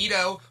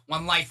Magneto.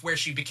 One life where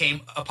she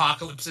became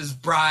Apocalypse's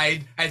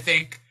bride, I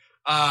think.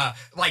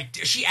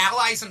 She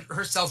allies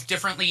herself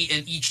differently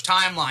in each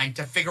timeline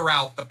to figure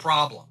out the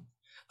problem,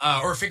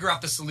 or figure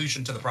out the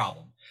solution to the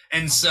problem.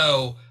 And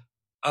so,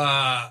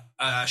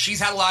 she's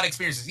had a lot of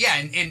experiences. Yeah,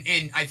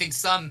 and I think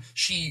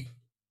she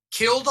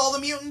killed all the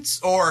mutants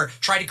or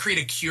tried to create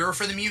a cure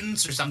for the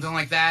mutants or something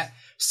like that.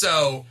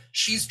 So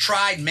she's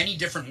tried many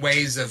different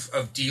ways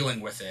of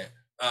dealing with it,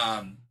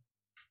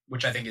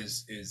 which I think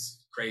is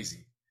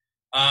crazy.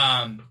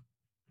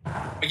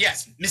 But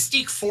yes,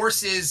 Mystique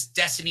forces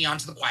Destiny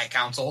onto the Quiet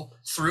Council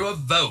through a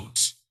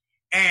vote.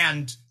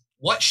 And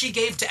what she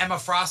gave to Emma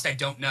Frost, I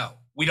don't know.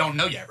 We don't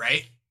know yet,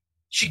 right?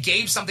 She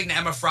gave something to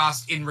Emma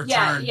Frost in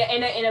return. Yeah,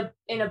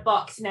 in a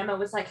box. And Emma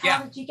was like,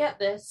 how did you get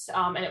this?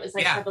 And it was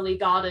heavily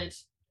guarded,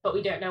 but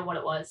we don't know what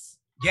it was.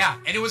 Yeah,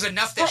 and it was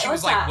enough that she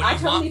was like, what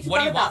do you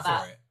want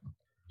for it?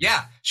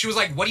 Yeah, she was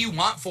like, what do you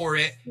want for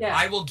it? Yeah.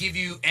 I will give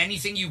you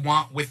anything you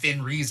want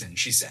within reason,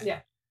 she said. Yeah.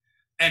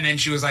 And then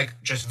she was like,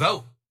 just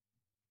vote.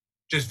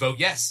 Just vote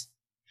yes.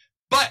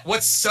 But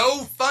what's so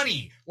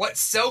funny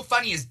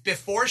is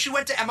before she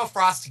went to Emma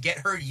Frost to get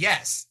her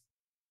yes,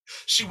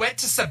 she went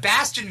to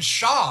Sebastian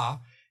Shaw,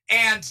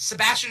 and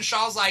Sebastian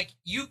Shaw's like,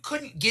 you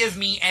couldn't give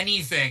me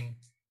anything,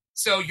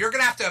 so you're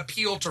gonna have to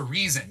appeal to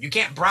reason. You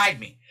can't bribe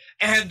me.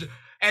 And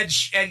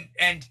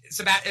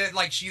Sebastian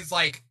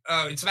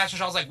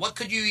Shaw's like, what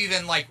could you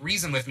even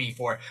reason with me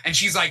for? And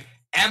she's like,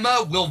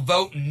 Emma will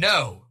vote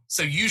no,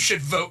 so you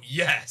should vote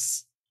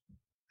yes.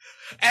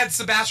 And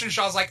Sebastian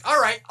Shaw's like, all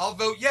right, I'll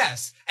vote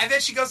yes. And then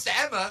she goes to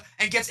Emma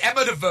and gets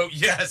Emma to vote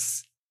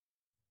yes.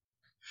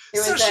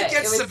 So she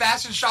gets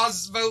Sebastian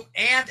Shaw's vote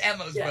and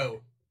Emma's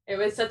vote. It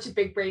was such a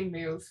big brain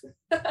move.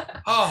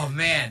 Oh,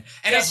 man.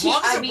 And as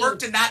long as it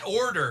worked in that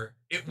order,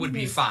 it would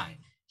be fine.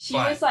 She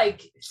was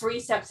 3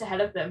 steps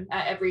ahead of them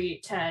at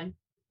every turn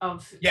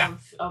of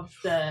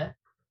the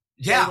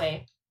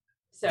way.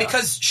 So.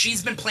 Because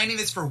she's been planning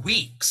this for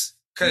weeks.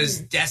 Because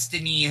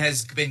Destiny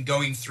has been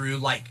going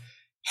through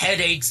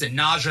headaches and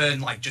nausea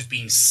and just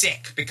being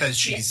sick because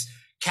she's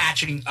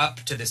catching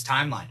up to this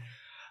timeline.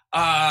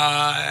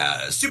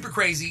 Super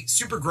crazy,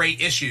 super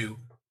great issue.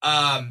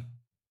 And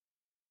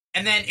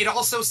then it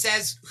also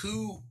says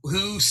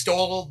who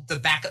stole the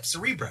backup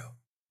Cerebro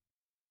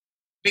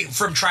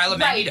from Trial of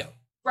Magneto.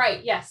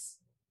 Right, yes.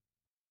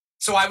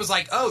 So I was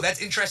like, oh,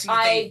 that's interesting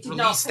that they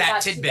released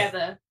that tidbit.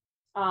 Together,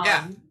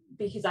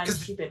 because I'm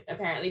stupid,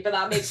 apparently, but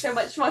that makes so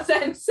much more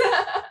sense.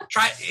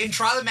 In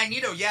Trial of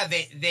Magneto,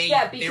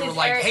 they were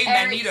like, hey,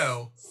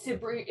 Magneto.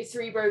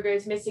 Cerebro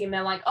goes missing, and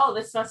they're like, oh,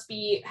 this must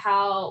be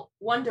how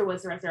Wonder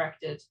was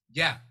resurrected.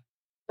 Yeah.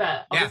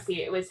 But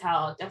obviously it was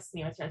how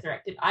Destiny was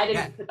resurrected. I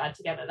didn't put that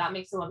together. That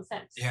makes a lot of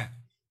sense. Yeah.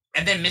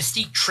 And then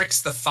Mystique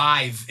tricks the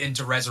 5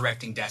 into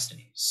resurrecting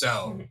Destiny.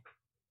 So...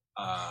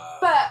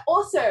 But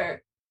also,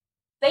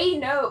 they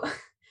know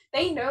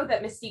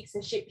that Mystique's a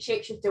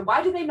shapeshifter.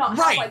 Why do they not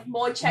have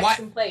more checks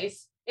in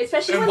place?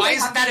 Especially when why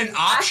isn't that an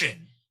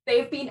option?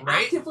 They've been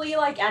actively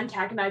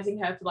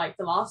antagonizing her for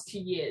the last 2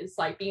 years,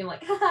 being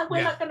like,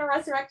 we're not gonna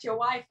resurrect your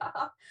wife.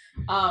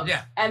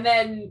 And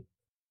then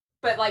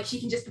but she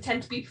can just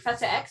pretend to be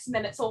Professor X and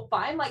then it's all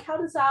fine. How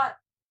does that?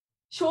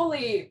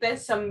 Surely there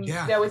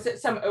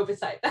was some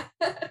oversight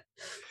there.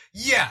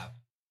 Yeah.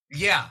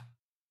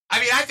 I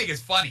mean, I think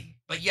it's funny.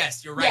 But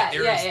yes, you're right.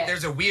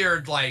 There's a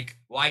weird,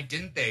 why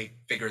didn't they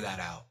figure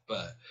that out?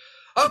 But,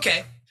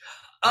 okay.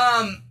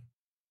 And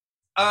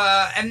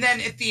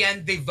then at the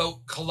end, they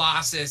vote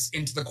Colossus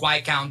into the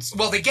Quiet Council.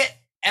 Well, they get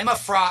Emma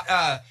Frost,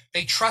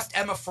 they trust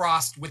Emma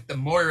Frost with the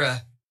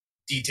Moira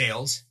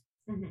details.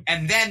 Mm-hmm.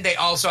 And then they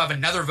also have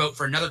another vote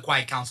for another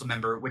Quiet Council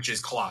member, which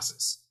is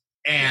Colossus.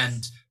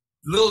 And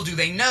little do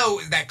they know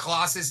that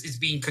Colossus is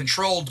being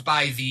controlled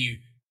by the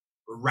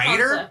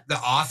writer, the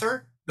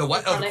author, the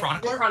what? The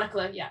chronicler? The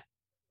chronicler, yeah.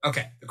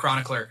 Okay, the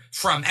chronicler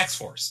from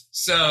X-Force.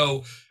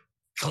 So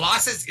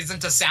Colossus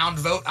isn't a sound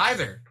vote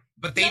either,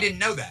 but they didn't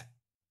know that.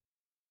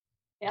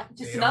 Yeah,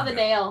 just another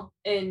nail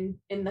in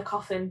the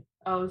coffin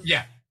of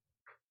the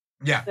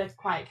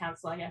Quiet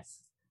Council, I guess.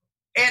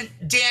 And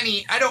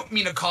Danny, I don't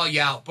mean to call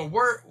you out, but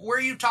were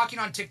you talking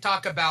on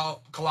TikTok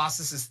about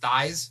Colossus's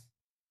thighs?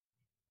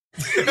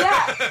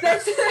 Yeah,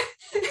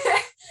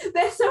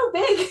 they're so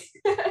big.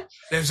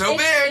 They're so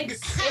big.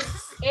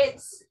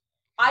 It's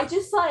I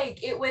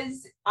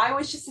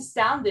was just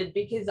astounded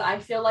because I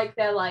feel like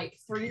they're like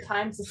 3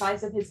 times the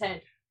size of his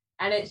head,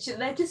 and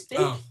they're just big,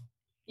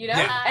 you know.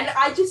 Yeah. And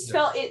I just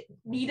felt it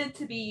needed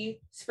to be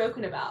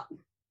spoken about.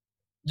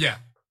 Yeah,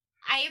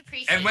 I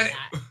appreciate that.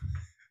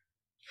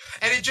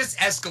 And it just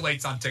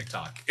escalates on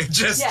TikTok. It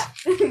just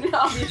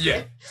obviously.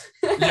 Yeah.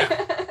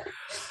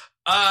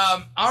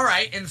 All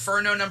right,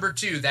 Inferno number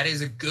 2. That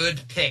is a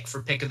good pick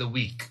for pick of the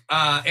week.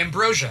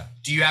 Ambrosia,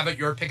 do you have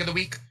your pick of the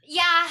week?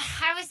 Yeah,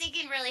 I was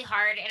thinking really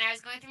hard, and I was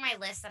going through my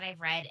list that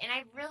I've read, and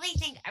I really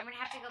think I'm gonna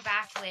have to go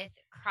back with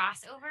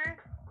crossover.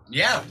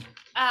 Yeah.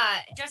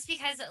 Just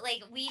because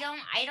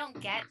I don't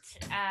get.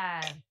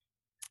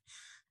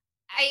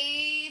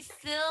 I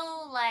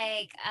feel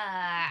like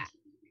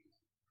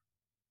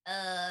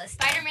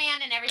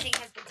Spider-Man and everything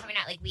has been coming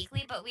out like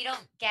weekly, but we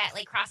don't get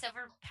like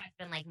crossover has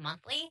been like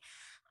monthly.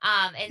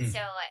 And so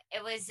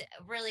it was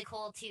really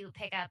cool to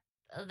pick up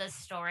the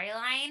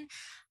storyline.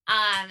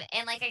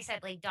 And like I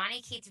said, like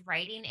Donny Cates'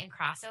 writing in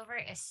crossover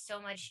is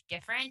so much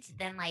different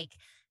than like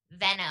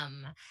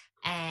Venom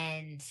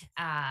and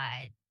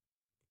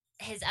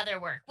his other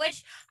work,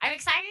 which I'm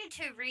excited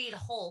to read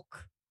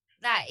Hulk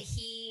that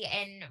he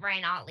and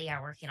Ryan Otley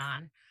are working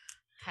on.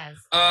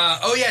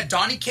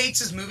 Donny Cates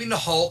is moving to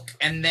Hulk,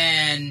 and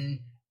then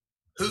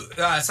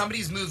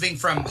somebody's moving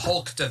from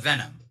Hulk to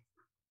Venom.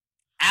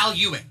 Al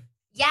Ewing.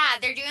 Yeah,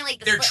 they're doing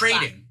like they're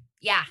trading.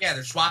 Swap. Yeah,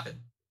 they're swapping.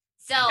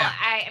 So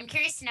I'm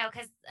curious to know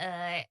because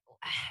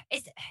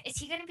is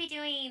he going to be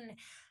doing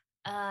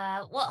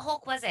what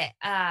Hulk was it?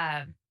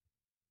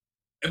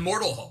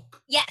 Immortal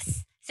Hulk.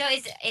 Yes. So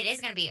it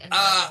is going to be.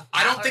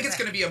 I don't think it's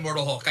going to be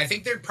Immortal Hulk. I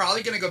think they're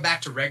probably going to go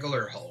back to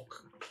regular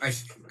Hulk. I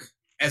think.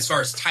 As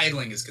far as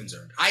titling is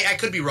concerned. I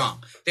could be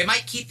wrong. They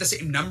might keep the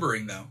same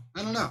numbering, though.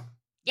 I don't know.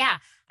 Yeah,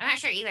 I'm not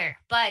sure either.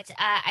 But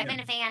I've been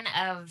a fan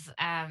of,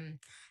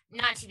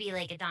 not to be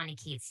like a Donny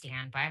Cates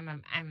stan, but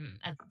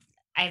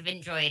I've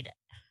enjoyed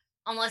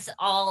almost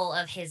all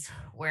of his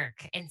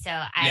work. And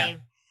so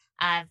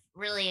I've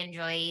really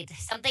enjoyed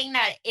something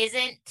that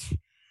isn't,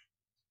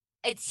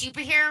 it's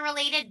superhero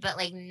related, but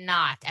like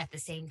not at the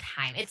same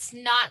time. It's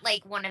not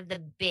like one of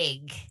the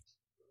big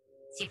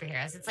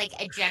superheroes. It's like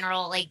a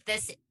general, like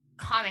this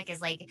comic is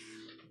like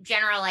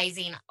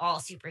generalizing all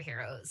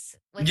superheroes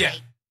with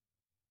like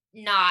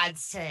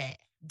nods to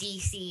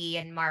DC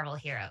and Marvel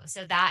heroes.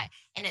 So that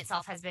in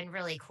itself has been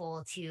really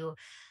cool to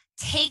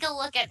take a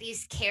look at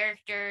these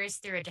characters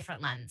through a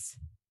different lens.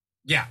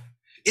 Yeah.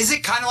 Is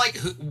it kind of like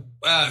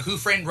Who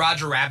Framed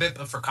Roger Rabbit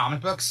but for comic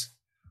books?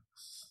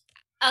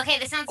 Okay,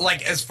 this sounds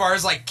like as far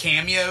as like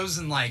cameos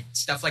and like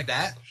stuff like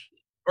that?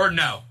 Or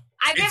no?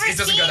 It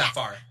doesn't go that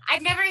far.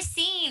 I've never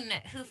seen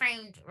Who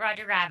Framed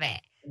Roger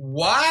Rabbit.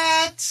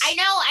 What? I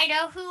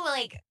know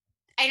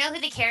who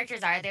the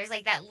characters are. There's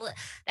like that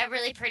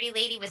really pretty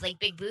lady with like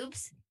big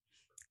boobs,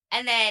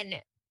 and then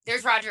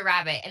there's Roger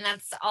Rabbit, and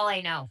that's all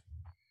I know.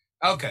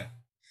 Okay,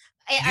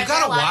 you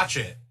gotta watch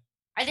it.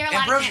 Are there a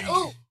lot of?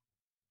 Oh,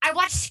 I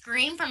watched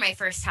Scream for my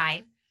first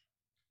time.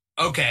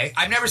 Okay,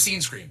 I've never seen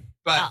Scream,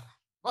 but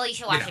well, you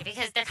should watch it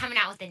because they're coming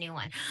out with a new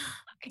one.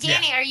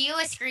 Danny, are you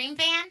a Scream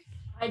fan?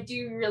 I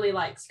do really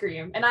like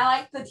Scream, and I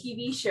like the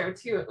TV show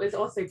too. It was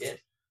also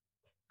good.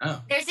 Oh.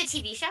 There's a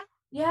TV show?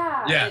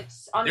 Yeah.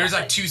 It's on There's Netflix.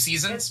 Like 2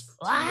 seasons.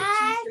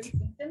 What? 2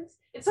 seasons.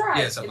 It's all right.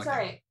 Yeah, it's all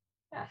right.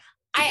 Yeah.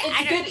 It's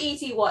a good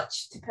easy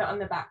watch to put on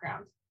the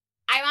background.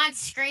 I'm on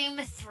Scream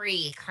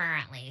 3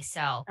 currently,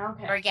 so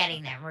we're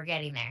getting there.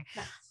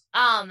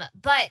 Nice.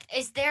 But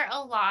is there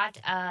a lot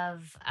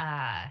of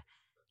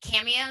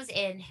cameos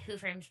in Who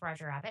Framed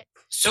Roger Rabbit?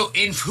 So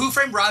in Who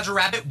Framed Roger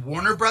Rabbit,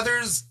 Warner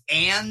Brothers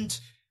and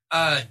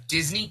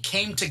Disney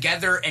came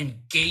together and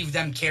gave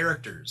them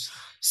characters.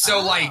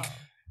 So like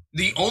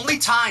the only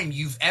time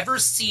you've ever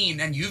seen,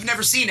 and you've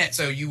never seen it,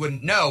 so you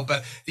wouldn't know,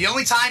 but the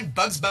only time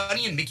Bugs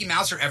Bunny and Mickey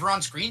Mouse are ever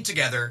on screen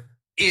together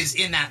is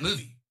in that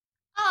movie.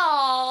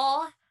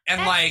 Oh.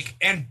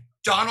 And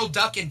Donald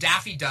Duck and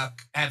Daffy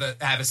Duck have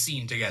a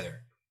scene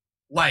together.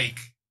 Like.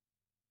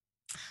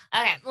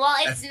 Okay, well,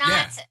 it's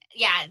not.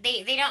 Yeah,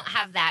 they don't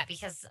have that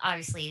because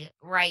obviously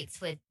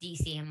rights with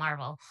DC and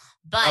Marvel,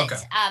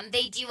 but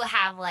they do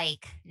have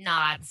like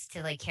nods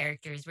to like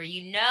characters where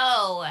you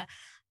know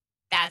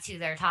that's who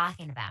they're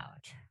talking about.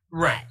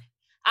 Right.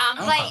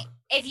 But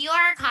if you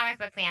are a comic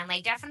book fan,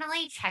 like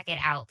definitely check it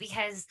out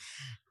because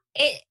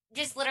it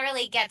just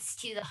literally gets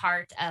to the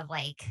heart of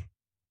like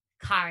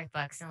comic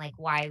books and like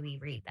why we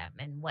read them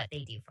and what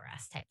they do for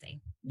us type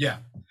thing. Yeah.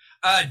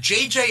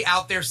 JJ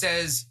out there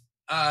says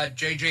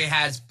JJ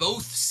has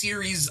both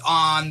series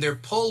on their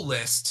pull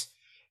list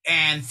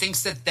and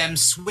thinks that them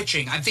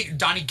switching, I think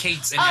Donnie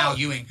Cates and Al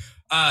Ewing,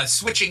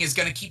 switching is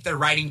going to keep their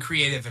writing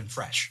creative and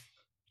fresh.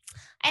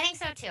 I think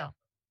so too.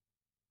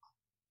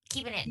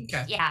 Keeping it.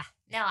 Okay. Yeah.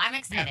 No, I'm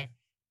excited.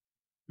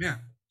 Yeah.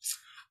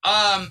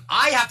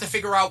 I have to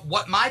figure out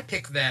what my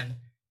pick then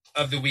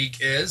of the week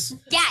is.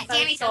 Yeah,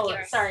 Danny took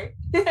yours. Sorry.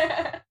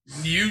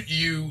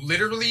 You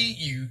literally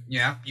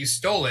you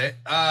stole it.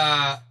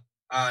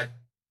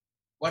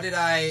 What did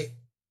I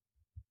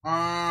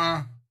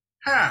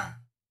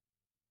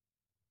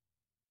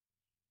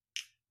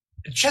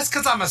just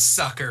because I'm a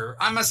sucker.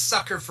 I'm a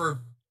sucker for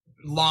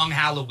Long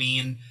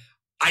Halloween.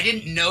 I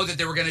didn't know that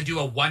they were going to do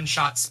a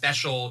one-shot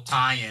special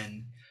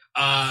tie-in.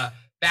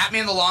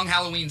 Batman the Long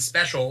Halloween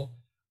special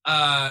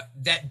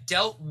that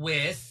dealt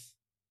with,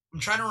 I'm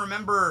trying to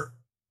remember.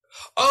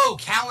 Oh,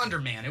 Calendar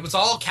Man. It was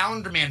all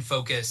Calendar Man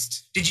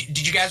focused.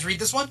 Did you guys read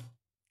this one?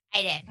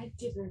 I did. I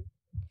didn't.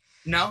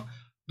 No?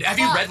 Have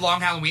you read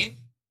Long Halloween?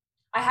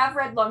 I have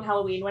read Long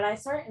Halloween. When I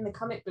saw it in the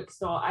comic book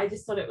store, I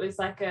just thought it was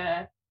like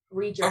a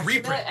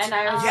reprint. And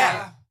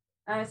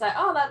I was like,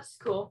 oh, that's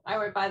cool. I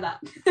won't buy that.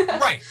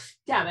 Right.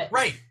 Damn it.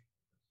 Right.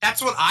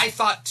 That's what I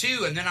thought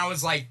too. And then I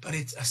was like, but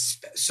it's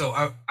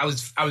so I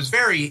was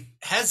very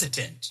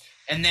hesitant.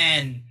 And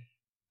then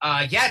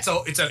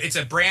it's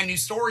a brand new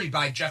story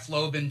by Jeff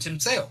Loeb and Tim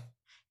Sale.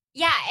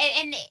 Yeah,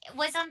 and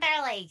wasn't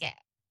there like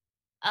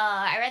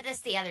I read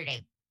this the other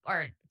day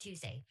or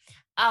Tuesday.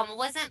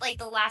 Wasn't like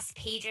the last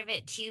page of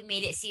it too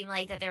made it seem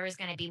like that there was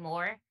going to be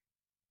more?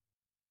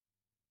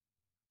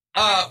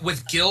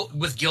 With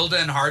Gilda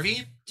and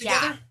Harvey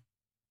together?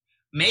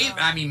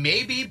 Yeah.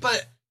 Maybe,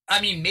 but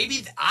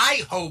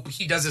I hope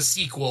he does a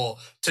sequel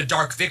to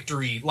Dark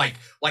Victory, like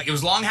it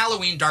was Long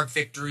Halloween, Dark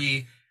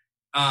Victory,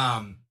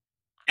 and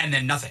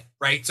then nothing,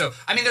 right? So,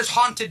 there's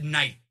Haunted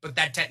Night, but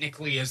that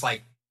technically is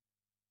like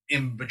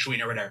in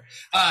between or whatever.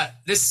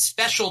 This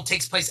special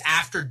takes place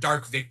after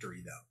Dark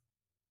Victory, though.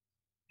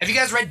 Have you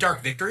guys read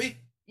Dark Victory?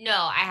 No,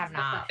 I have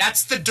not.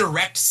 That's the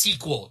direct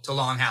sequel to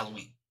Long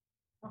Halloween.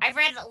 I've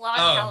read Long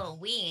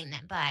Halloween,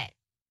 but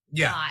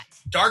not.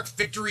 Dark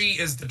Victory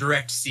is the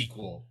direct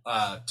sequel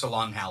to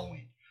Long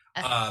Halloween.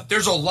 Okay.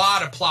 There's a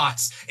lot of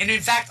plots. And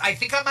in fact, I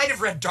think I might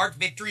have read Dark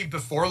Victory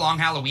before Long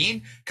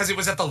Halloween because it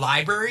was at the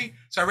library.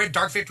 So I read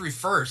Dark Victory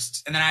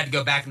first, and then I had to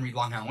go back and read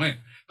Long Halloween.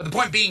 But the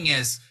point being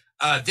is,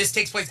 this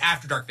takes place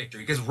after Dark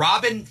Victory because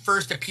Robin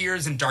first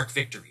appears in Dark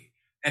Victory.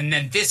 And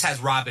then this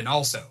has Robin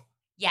also.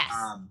 Yes.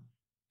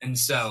 And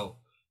so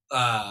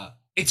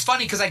it's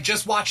funny because I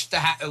just watched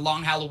the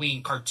Long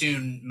Halloween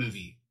cartoon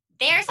movie.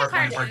 There's a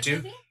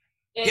cartoon movie?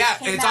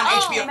 It's on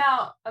HBO. It came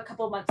out a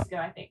couple of months ago,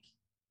 I think.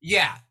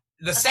 Yeah.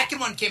 The second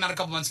one came out a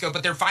couple months ago,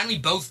 but they're finally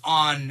both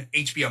on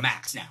HBO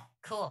Max now.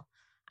 Cool.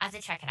 I have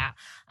to check it out.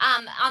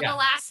 On the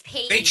last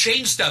page. They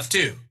changed stuff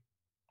too.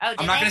 Oh,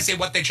 I'm not going to say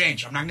what they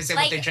changed. I'm not going to say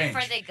what they changed.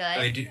 For the good?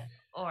 They do.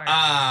 Or...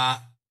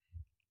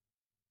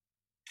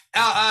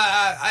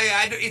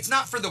 it's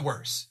not for the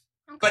worse.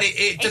 Okay. But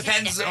it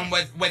depends on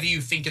whether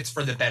you think it's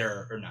for the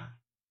better or not.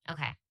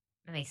 Okay.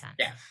 That makes sense.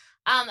 Yeah.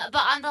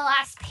 But on the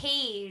last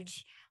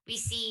page, we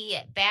see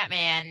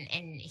Batman,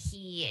 and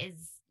he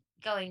is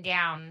going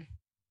down,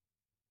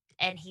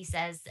 and he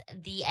says,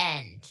 "The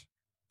end.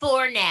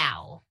 For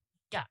now. ...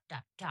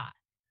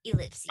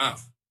 Ellipses." Oh.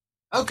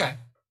 Okay.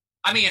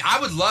 I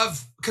would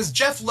love, because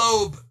Jeff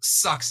Loeb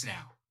sucks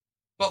now.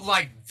 But,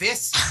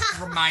 this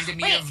reminded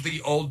me of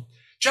the old...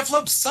 Jeff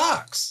Loeb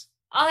sucks.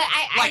 Oh,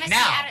 I must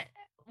now.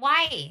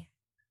 Why?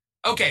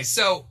 Okay,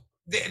 so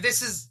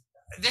this is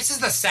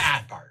the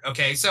sad part,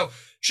 okay? So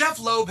Jeff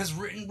Loeb has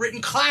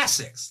written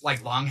classics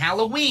like Long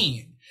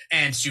Halloween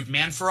and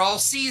Superman for All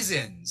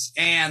Seasons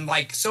and,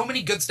 so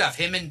many good stuff.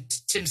 Him and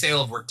Tim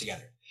Sale have worked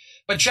together.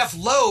 But Jeff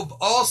Loeb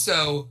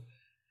also...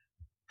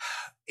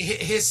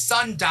 His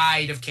son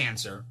died of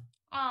cancer.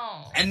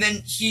 Oh. And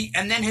then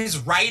his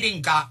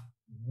writing got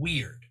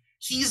weird.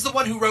 He's the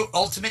one who wrote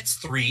Ultimates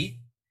 3.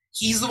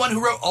 He's the one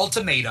who wrote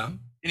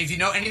Ultimatum. And if you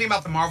know anything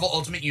about the Marvel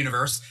Ultimate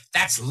Universe,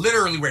 that's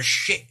literally where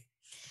shit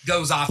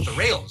goes off the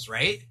rails,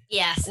 right?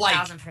 Yes,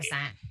 1,000%.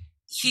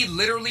 He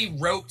literally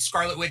wrote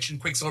Scarlet Witch and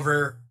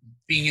Quicksilver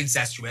being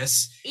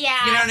incestuous.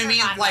 Yeah. You know what I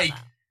mean?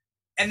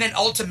 And then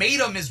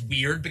Ultimatum is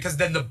weird because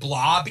then the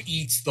Blob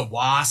eats the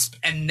Wasp,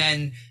 and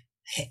then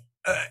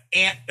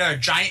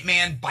Giant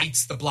Man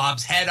bites the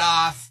Blob's head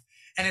off,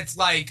 and it's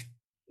like,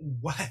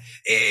 what?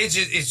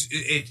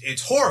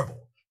 It's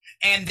horrible.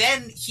 And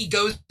then he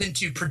goes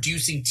into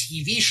producing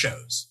TV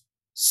shows.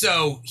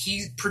 So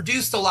he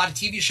produced a lot of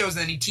TV shows,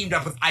 and then he teamed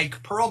up with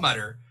Ike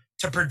Perlmutter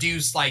to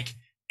produce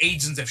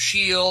Agents of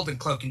S.H.I.E.L.D. and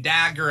Cloak and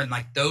Dagger and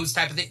those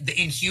type of things. The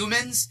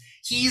Inhumans,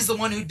 he's the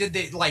one who did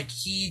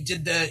he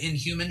did the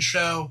Inhuman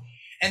show.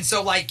 And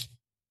so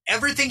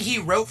everything he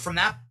wrote from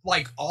that,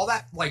 all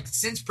that,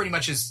 since pretty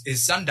much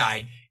his son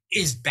died,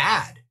 is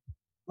bad.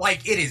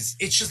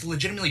 It's just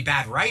legitimately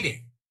bad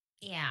writing.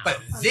 Yeah. But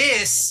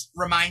this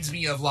reminds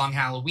me of Long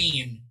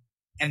Halloween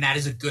and that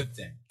is a good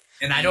thing.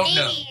 And I don't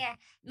know.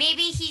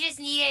 Maybe he just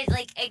needed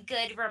like a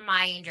good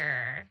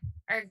reminder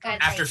or good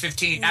after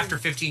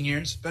 15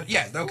 years. But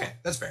yeah, okay,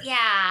 that's fair. Yeah.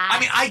 I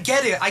mean, I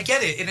get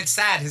it, and it's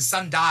sad his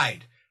son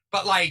died,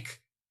 but like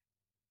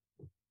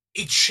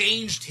it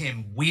changed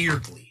him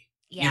weirdly.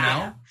 Yeah. You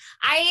know?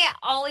 I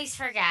always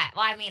forget.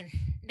 Well, I mean,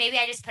 maybe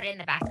I just put it in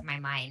the back of my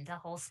mind, the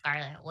whole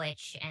Scarlet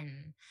Witch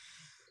and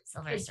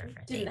Silver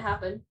Surfer didn't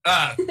happen.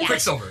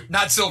 Quicksilver,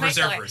 not Silver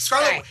Surfer.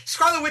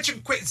 Scarlet Witch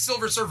and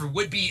Silver Surfer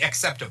would be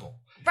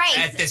acceptable. Right.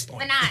 At this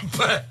point.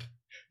 But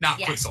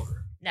not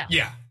Quicksilver. No.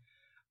 Yeah.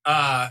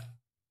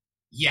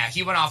 Yeah,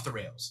 he went off the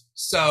rails.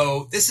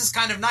 So this is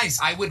kind of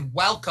nice. I would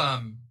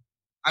welcome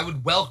a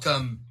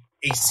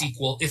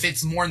sequel if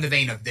it's more in the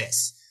vein of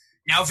this.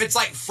 Now, if it's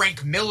like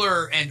Frank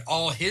Miller and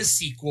all his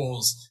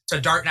sequels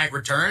to Dark Knight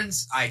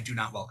Returns, I do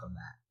not welcome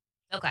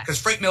that. Okay. Because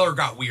Frank Miller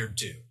got weird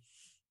too.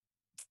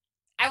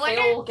 I wonder.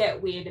 They all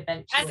get weird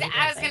eventually.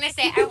 I was gonna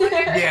say, I wonder.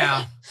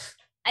 Yeah.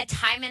 A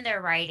time in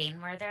their writing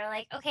where they're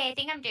like, okay, I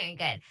think I'm doing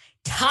good.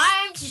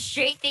 Time to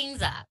shake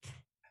things up.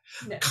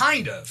 No.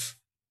 Kind of.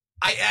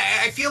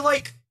 I feel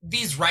like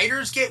these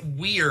writers get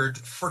weird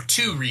for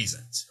two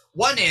reasons.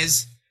 One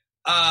is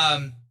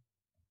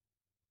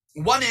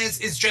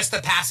just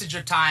the passage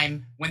of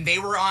time. When they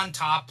were on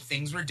top,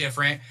 things were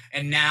different,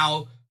 and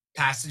now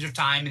passage of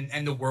time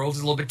and the world is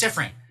a little bit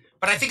different.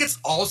 But I think it's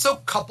also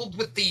coupled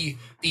with the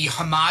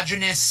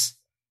homogenous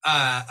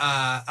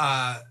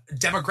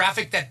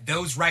demographic that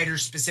those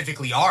writers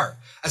specifically are.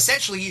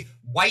 Essentially,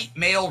 white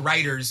male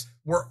writers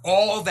were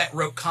all that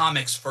wrote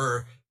comics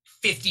for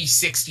 50,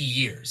 60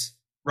 years,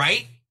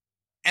 right?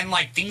 And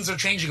like things are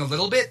changing a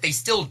little bit. They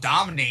still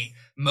dominate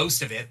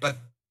most of it, but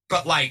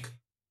like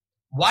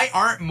why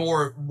aren't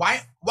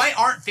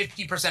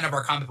 50% of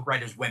our comic book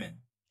writers women?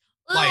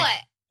 Ooh,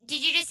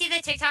 did you just see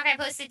the TikTok I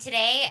posted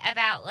today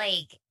about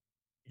like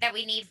that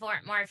we need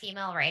more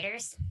female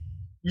writers?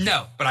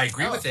 No, but I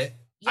agree with it.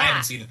 Yeah. I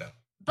haven't seen it though.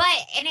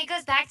 And it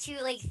goes back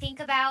to like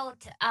think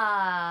about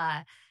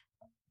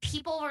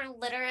people were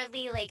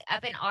literally like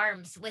up in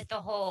arms with the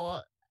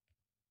whole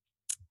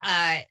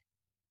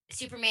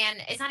Superman.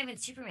 It's not even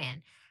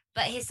Superman,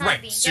 but his son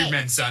being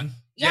Superman's gay. son.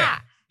 Yeah.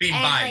 Being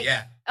and bi, like,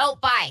 yeah. Oh,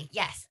 bi,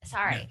 yes.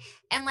 Sorry. Yeah.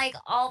 And like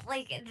all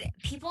like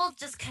people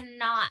just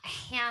cannot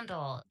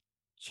handle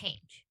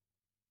change.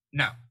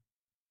 No.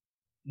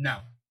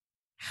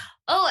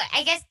 Oh,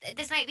 I guess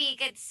this might be a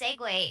good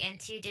segue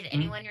into. Did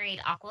anyone read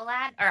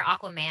Aqualad or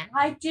Aquaman?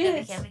 I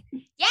did.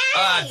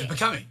 Yay! The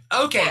Becoming.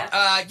 Okay.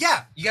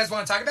 Yeah. You guys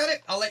want to talk about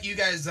it? I'll let you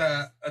guys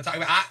talk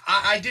about it.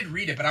 I did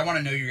read it, but I want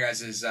to know your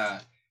guys'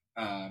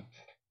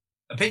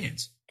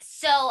 opinions.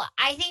 So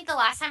I think the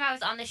last time I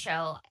was on the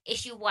show,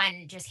 issue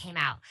 1 just came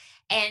out,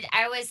 and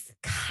I was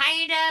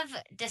kind of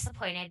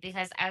disappointed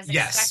because I was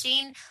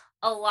expecting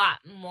a lot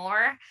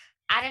more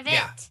out of it.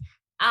 Yeah.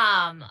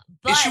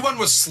 But issue 1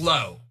 was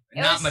slow.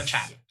 Not much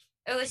happened.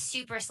 It was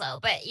super slow,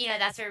 but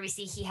that's where we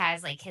see he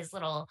has like his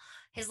little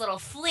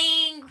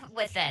fling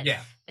with the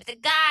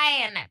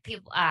guy, and that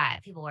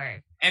people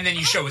were. And then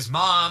you show his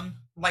mom,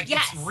 like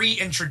it's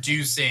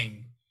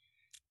reintroducing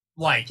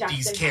like Jackson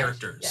these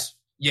characters.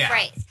 Yeah.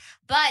 Right.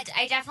 But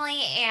I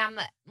definitely am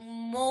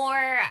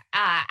more.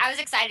 I was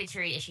excited to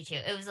read issue 2.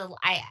 It was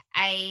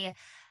I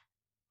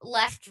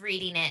left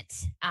reading it.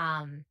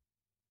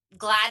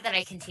 Glad that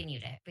I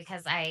continued it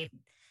because it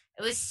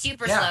was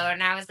super slow,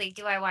 and I was like,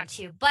 do I want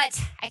to?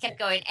 But I kept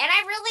going, and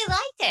I really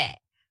liked it.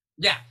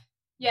 Yeah.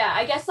 Yeah,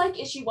 I guess like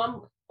issue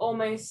 1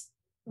 almost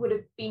would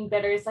have been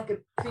better as like a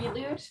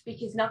prelude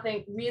because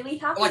nothing really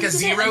happened. Like a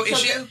zero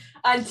issue?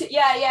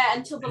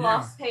 Until the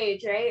last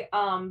page, right?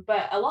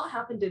 But a lot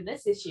happened in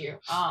this issue.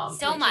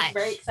 So much. Is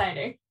very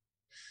exciting.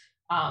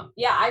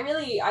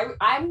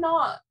 I'm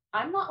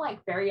not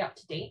like very up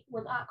to date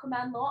with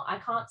Aquaman lore. I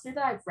can't say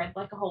that I've read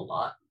like a whole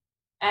lot.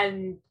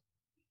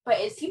 But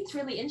it seems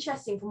really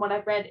interesting from what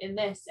I've read in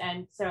this,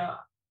 and so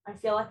I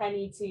feel like I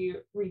need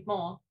to read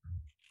more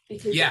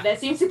because there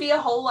seems to be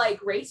a whole like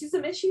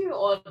racism issue,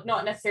 or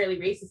not necessarily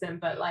racism,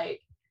 but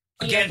like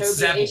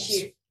against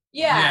issue.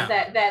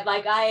 That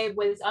like I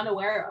was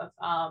unaware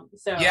of.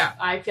 So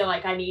I feel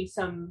like I need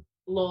some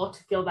lore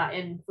to fill that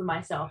in for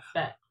myself.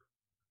 But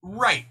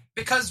right,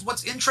 because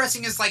what's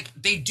interesting is like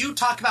they do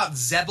talk about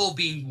Zebul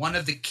being one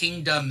of the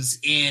kingdoms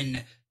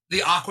in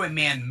the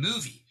Aquaman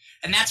movie.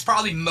 And that's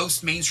probably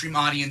most mainstream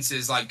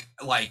audiences like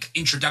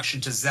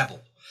introduction to Zebul.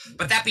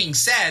 But that being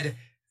said,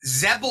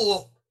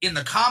 Zebul in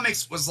the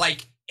comics was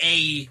like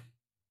I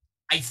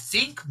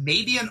think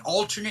maybe an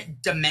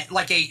alternate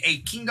like a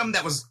kingdom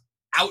that was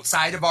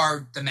outside of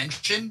our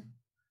dimension,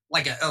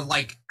 like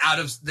out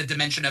of the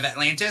dimension of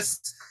Atlantis,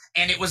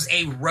 and it was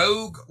a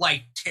rogue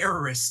like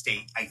terrorist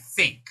state, I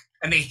think,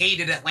 and they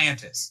hated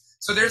Atlantis.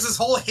 So there's this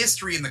whole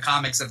history in the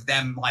comics of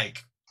them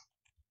like.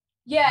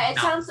 Yeah, it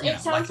sounds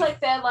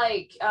like they're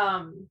like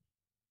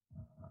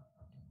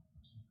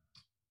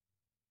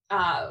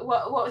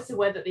what was the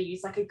word that they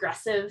used, like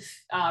aggressive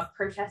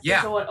protesters,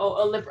 Yeah. what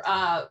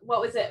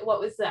was it, what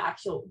was the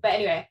actual, but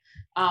anyway,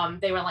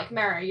 they were like,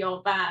 Mara,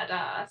 you're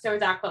bad, so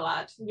is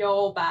Aqualad, you're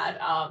all bad,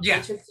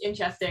 which was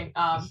interesting,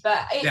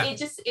 but it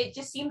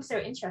just seems so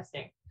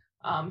interesting,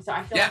 so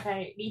I feel like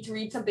I need to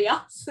read something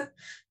else.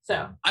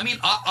 So I mean,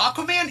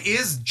 Aquaman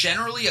is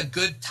generally a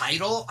good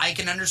title. I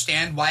can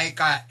understand why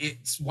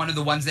it's one of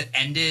the ones that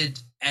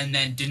ended and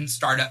then didn't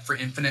start up for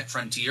Infinite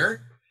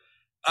Frontier.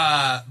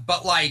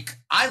 But like,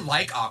 I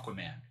like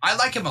Aquaman. I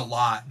like him a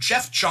lot.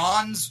 Jeff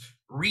Johns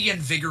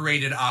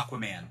reinvigorated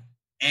Aquaman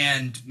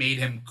and made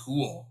him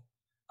cool,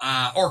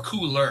 or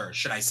cooler,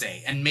 should I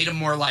say, and made him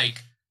more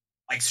like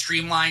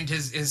streamlined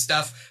his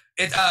stuff.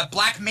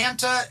 Black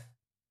Manta,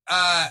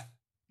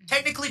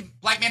 technically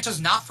Black Manta's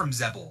not from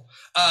Zebul.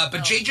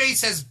 But JJ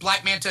says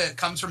Black Manta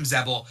comes from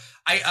Zebul.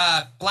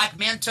 Black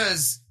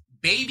Manta's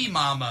baby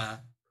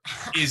mama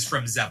is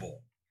from Zebul.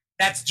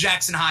 That's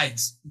Jackson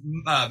Hyde's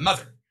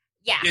mother.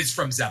 Yeah, is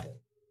from Zebul.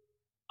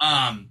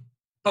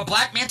 But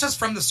Black Manta's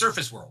from the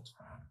surface world.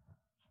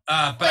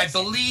 But I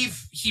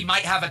believe he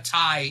might have a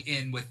tie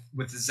in with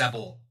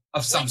Zebul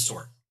of some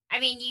sort. I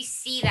mean, you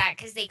see that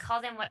because they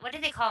called him, what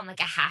did they call him? Like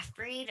a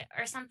half-breed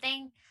or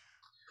something?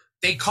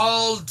 They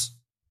called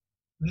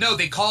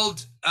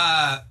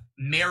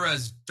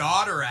Mara's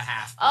daughter a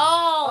half-breed.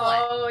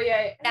 Oh,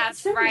 yeah.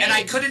 That's right. And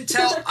I couldn't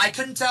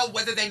tell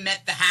whether they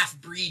meant the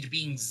half-breed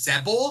being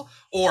Zebul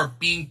or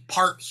being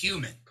part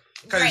human.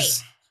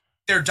 Because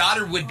their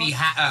daughter would be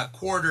a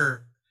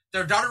quarter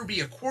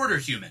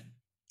human.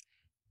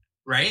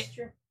 Right?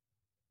 Sure.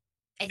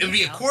 It would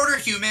be a quarter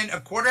human, a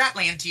quarter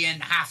Atlantean,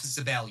 half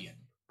Zebelian,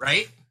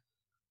 right?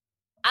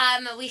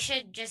 We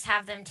should just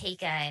have them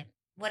take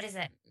what is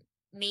it?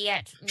 Me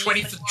at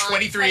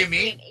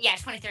 23andMe? Yeah,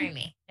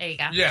 23andMe. There you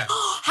go. Yeah.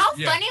 How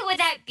funny would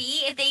that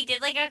be if they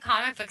did like a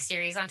comic book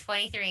series on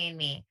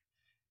 23andMe?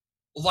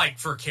 Like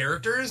for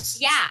characters?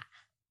 Yeah.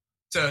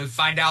 To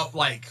find out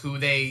like who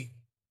they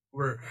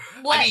were.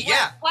 What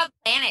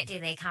planet do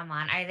they come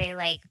on? Are they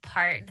like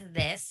part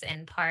this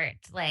and part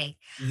like?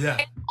 Yeah.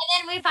 And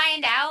then we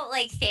find out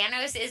like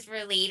Thanos is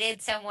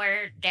related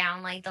somewhere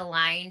down like the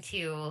line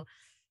to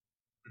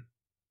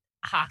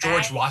Hawkeye.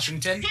 George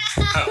Washington?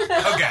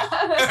 Oh, okay.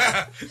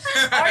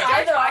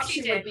 George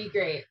Washington would be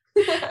great.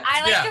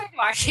 I like George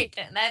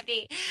Washington. That'd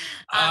be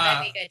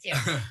good too.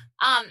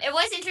 It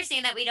was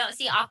interesting that we don't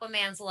see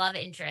Aquaman's love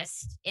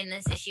interest in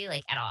this issue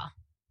like at all.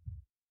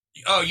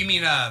 Oh, you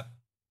mean at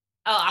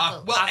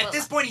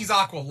this point he's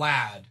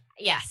Aqualad.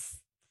 Yes.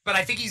 But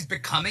I think he's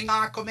becoming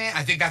Aquaman.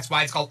 I think that's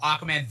why it's called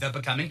Aquaman the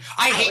Becoming.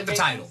 I hate the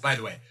title, by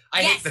the way.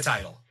 I hate the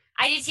title.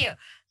 I do too.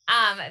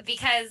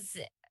 Because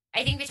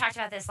I think we talked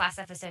about this last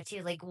episode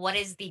too. Like, what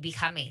is the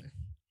becoming?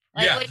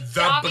 Like,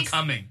 the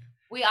becoming.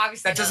 We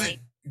obviously that doesn't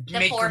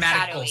make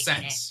grammatical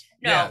sense.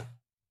 No.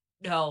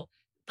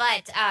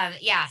 But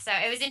so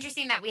it was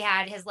interesting that we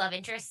had his love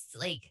interests,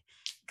 like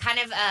kind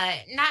of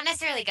not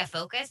necessarily like a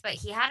focus, but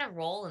he had a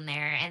role in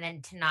there, and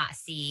then to not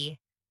see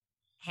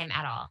him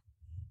at all.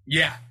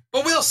 Yeah,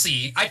 but we'll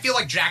see. I feel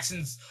like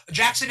Jackson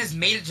has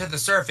made it to the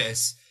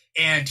surface,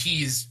 and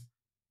he's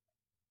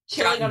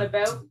chilling on a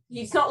boat.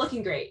 He's not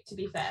looking great, to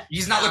be fair.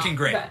 He's not looking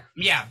great. Okay.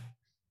 Yeah.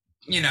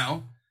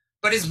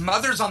 But his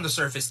mother's on the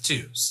surface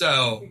too.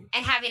 So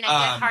and having a good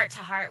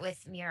heart-to-heart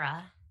with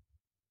Mira.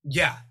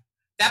 Yeah.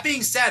 That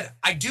being said,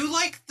 I do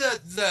like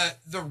the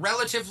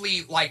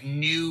relatively like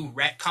new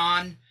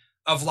retcon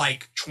of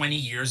like 20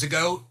 years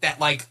ago that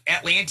like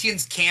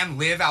Atlanteans can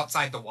live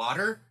outside the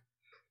water,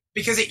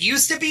 because it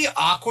used to be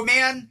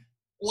Aquaman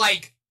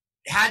like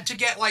had to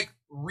get like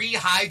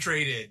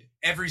rehydrated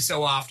every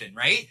so often,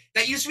 right?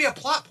 That used to be a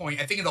plot point,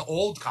 I think, in the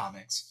old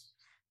comics.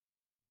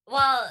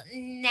 Well,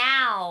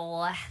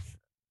 now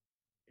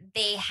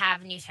they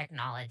have new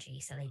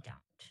technology, so they don't.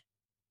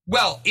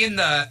 Well, in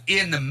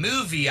the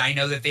movie, I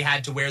know that they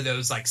had to wear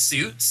those like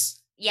suits.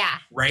 Yeah.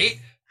 Right?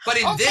 But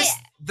in this,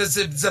 the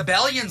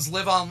Zebelians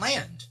live on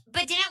land.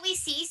 But didn't we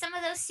see some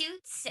of those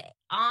suits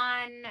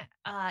on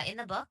in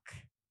the book?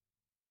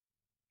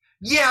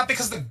 Yeah,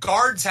 because the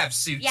guards have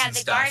suits and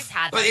stuff. Yeah, the guards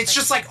had them. But it's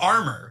just like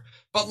armor.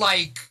 But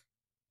like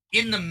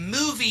in the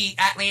movie,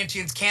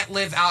 Atlanteans can't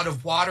live out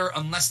of water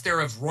unless they're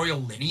of royal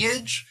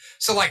lineage.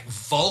 So like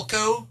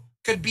Vulko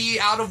could be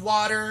out of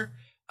water.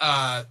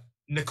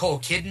 Nicole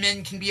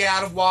Kidman can be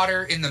out of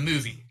water in the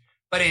movie.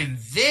 But in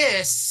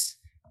this,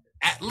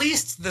 at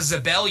least the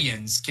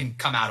Zebelians can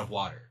come out of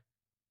water.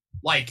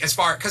 Like,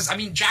 because, I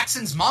mean,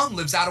 Jackson's mom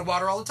lives out of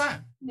water all the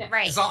time. Yeah.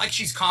 Right. It's not like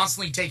she's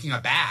constantly taking a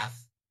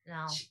bath.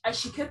 No.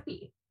 She could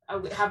be.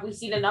 Have we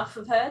seen enough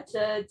of her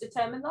to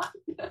determine that?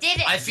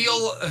 I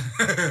feel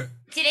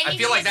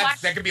like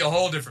that could be a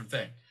whole different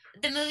thing.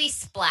 The movie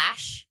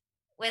Splash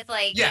with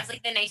it's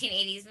like the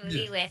 1980s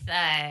movie with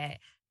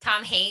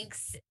Tom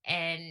Hanks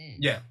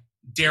and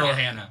Daryl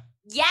Hannah.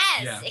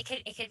 Yes, it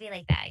could be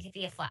like that. It could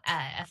be a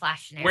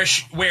Flash scenario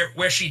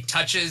where she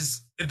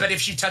touches, but if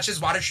she touches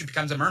water, she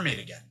becomes a mermaid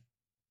again.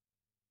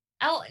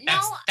 Oh no,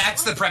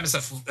 that's the premise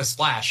of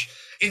Splash.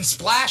 In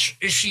Splash,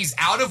 she's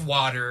out of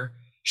water,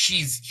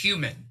 she's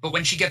human. But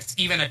when she gets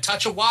even a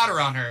touch of water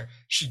on her,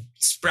 she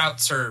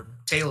sprouts her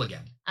tail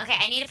again. Okay,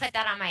 I need to put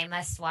that on my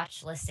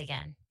must-watch list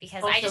again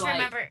because Also, I just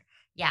remember.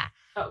 Yeah.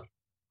 Oh.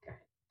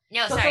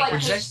 No, so sorry. Like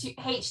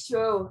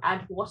H2O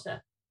add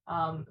water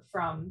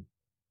from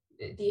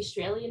the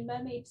Australian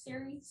Mermaid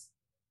series.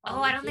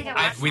 I don't think I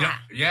watched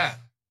that. Yeah.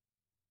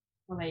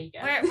 Well, there you go.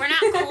 We're not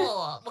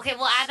cool. Okay,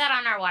 we'll add that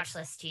on our watch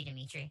list too,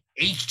 Dimithri.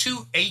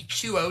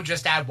 H2O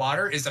Just Add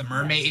Water is a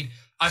mermaid,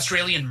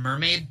 Australian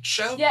mermaid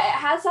show. Yeah, it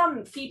has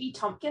Phoebe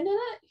Tompkin in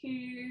it,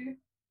 who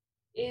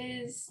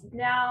is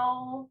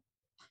now,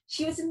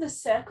 she was in The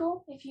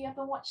Circle, if you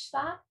ever watched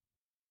that.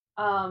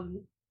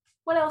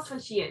 What else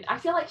was she in? I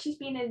feel like she's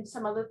been in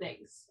some other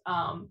things,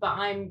 but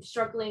I'm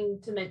struggling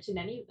to mention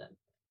any of them.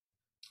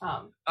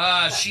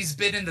 She's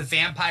been in the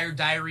Vampire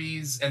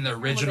Diaries and the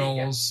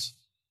originals.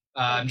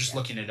 I'm just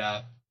looking it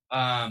up.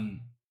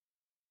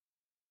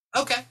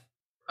 Okay.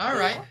 All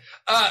right.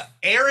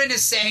 Aaron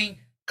is saying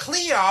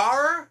clear.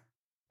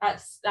 That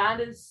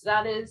is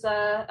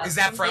is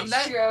that from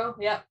that? H2O.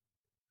 Yep.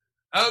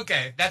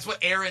 Okay, that's what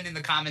Aaron in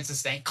the comments is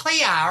saying.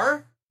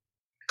 Clear.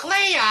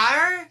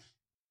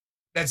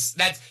 That's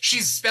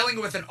she's spelling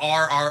it with an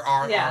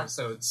R,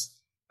 so it's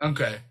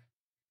okay.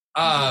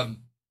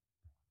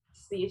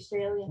 It's the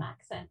Australian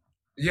accent.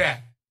 Yeah.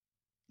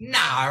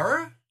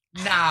 Nar.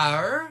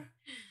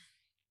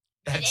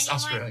 That's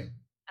Australian.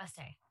 Oh,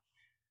 sorry.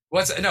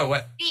 What?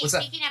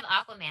 Speaking of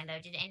Aquaman, though,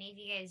 did any of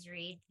you guys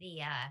read the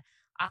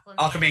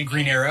Aquaman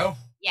Green Arrow?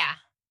 Yeah.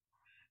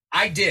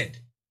 I did.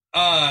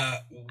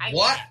 I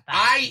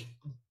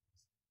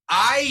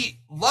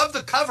love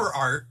the cover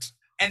art,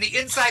 and the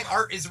inside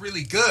art is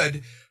really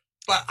good,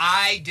 but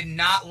I did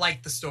not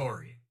like the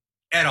story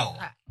at all.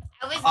 I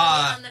was really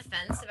on the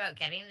fence about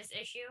getting this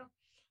issue.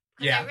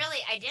 Yeah.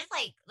 I did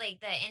like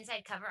the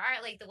inside cover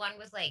art, like the one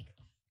with like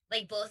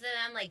both of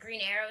them, like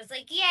Green Arrow was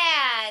like,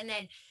 yeah, and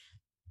then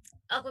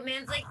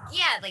Aquaman's like,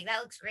 yeah, like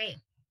that looks great.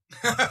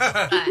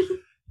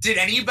 Did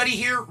anybody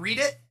here read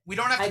it? We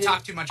don't have to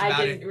talk too much about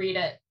it. I didn't read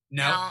it.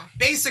 No.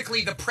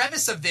 Basically, the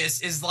premise of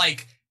this is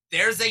like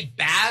there's a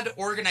bad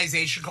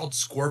organization called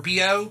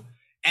Scorpio,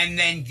 and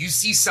then you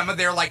see some of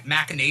their like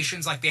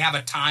machinations, like they have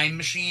a time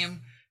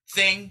machine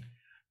thing.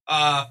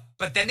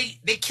 But then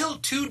they kill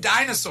 2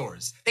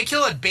 dinosaurs. They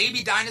kill a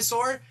baby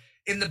dinosaur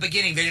in the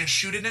beginning. They just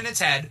shoot it in its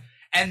head,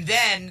 and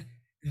then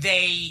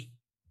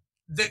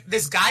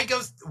this guy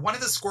one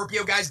of the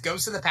Scorpio guys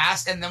goes to the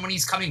past, and then when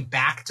he's coming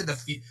back to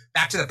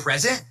the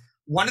present,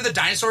 one of the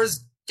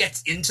dinosaurs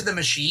gets into the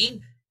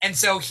machine, and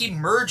so he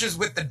merges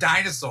with the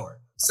dinosaur.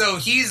 So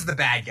he's the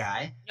bad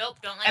guy. Nope,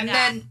 don't like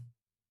that.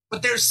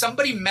 But there's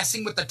somebody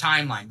messing with the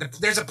timeline.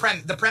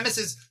 The premise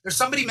is there's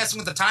somebody messing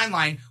with the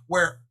timeline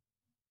where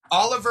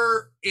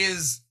Oliver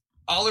is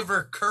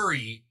Oliver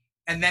Curry,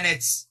 and then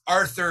it's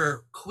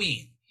Arthur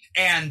Queen.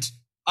 And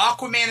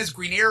Aquaman is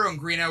Green Arrow, and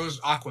Green Arrow is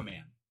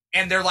Aquaman.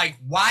 And they're like,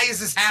 why is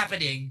this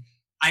happening?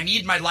 I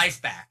need my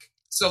life back.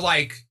 So,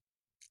 like,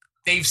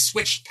 they've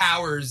switched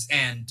powers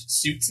and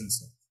suits and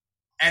stuff.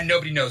 And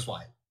nobody knows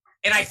why.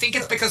 And I think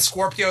it's because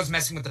Scorpio is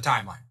messing with the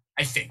timeline.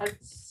 I think.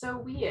 That's so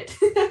weird.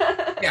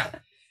 Yeah.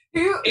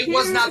 It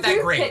was not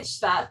that great. Who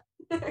pitched that?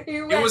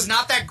 It was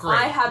not that great.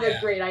 I have a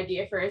great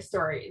idea for a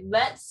story.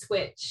 Let's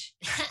switch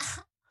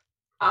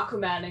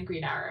Aquaman and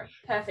Green Arrow.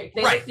 Perfect.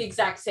 They look the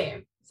exact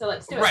same. So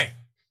let's do it.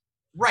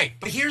 Right.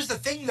 But here's the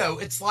thing, though.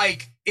 It's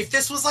like, if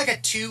this was like a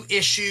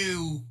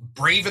 2-issue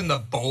Brave and the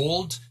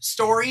Bold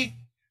story,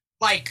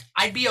 like,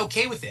 I'd be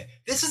okay with it.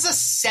 This is a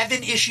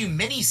 7-issue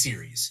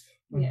miniseries.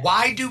 Yeah.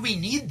 Why do we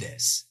need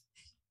this?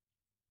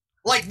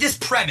 Like, this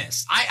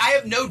premise. I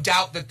have no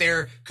doubt that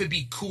there could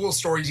be cool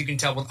stories you can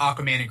tell with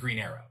Aquaman and Green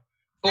Arrow.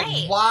 But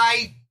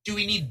why do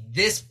we need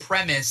this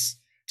premise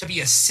to be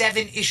a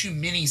 7-issue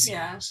miniseries?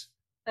 Yeah.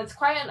 That's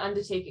quite an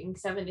undertaking,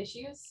 7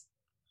 issues.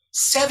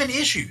 7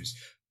 issues.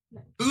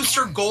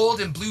 Booster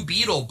Gold and Blue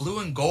Beetle. Blue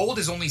and Gold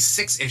is only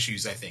 6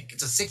 issues, I think.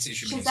 It's a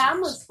 6-issue miniseries.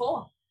 Shazam was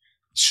 4.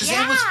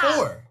 Shazam was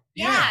 4.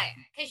 Yeah,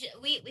 because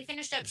we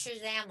finished up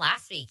Shazam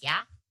last week,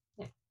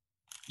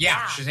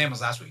 Yeah, Shazam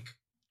was last week.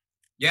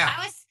 Yeah.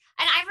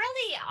 I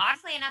really,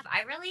 oddly enough,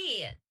 I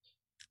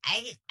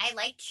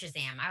liked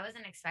Shazam. I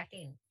wasn't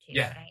expecting to.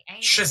 Yeah. But I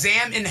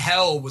Shazam in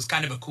Hell was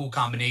kind of a cool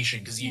combination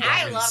because you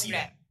don't really see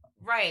that.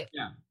 Right.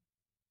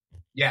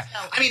 Yeah. So,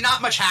 I mean,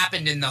 not much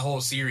happened in the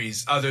whole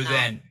series other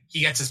than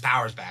he gets his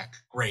powers back.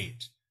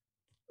 Great.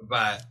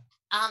 But,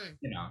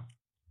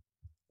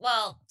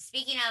 Well,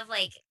 speaking of,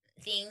 like,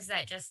 things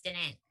that just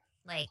didn't,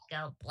 like,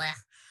 go bleh.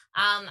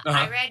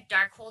 I read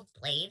Darkhold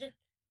Blade.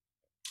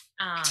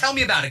 Tell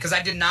me about it, because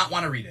I did not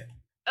want to read it.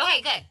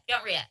 Okay, good.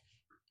 Don't read it.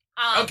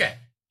 Okay.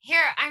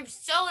 Here, I'm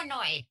so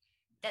annoyed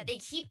that they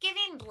keep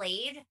giving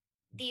Blade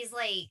these,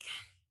 like,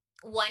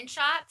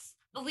 one-shots,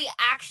 but we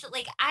actually,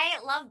 like, I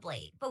love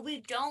Blade, but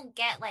we don't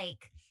get,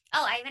 like,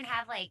 I even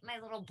have, like, my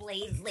little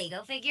Blade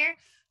Lego figure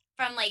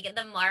from, like,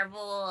 the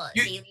Marvel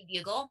Daily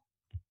Bugle.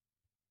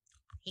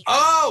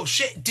 Oh,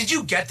 shit. Did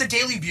you get the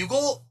Daily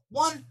Bugle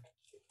one?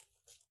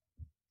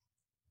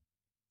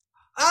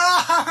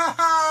 Oh!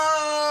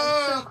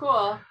 That's so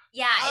cool.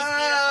 Yeah, it's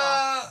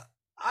beautiful.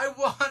 I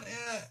want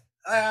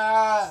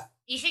it.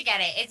 You should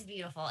get it. It's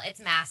beautiful. It's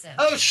massive.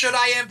 Oh, should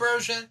I,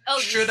 Ambrosia? Oh,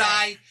 should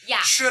I? Yeah.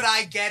 Should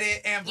I get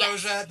it,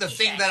 Ambrosia? Yes, the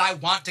thing that I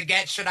want to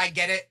get, should I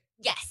get it?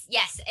 Yes.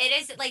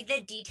 It is like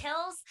the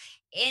details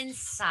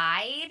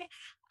inside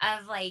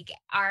of like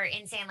are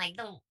insane. Like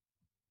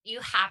you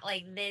have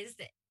like this.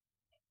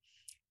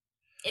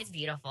 It's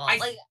beautiful.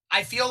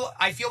 I feel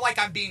like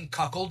I'm being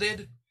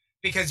cuckolded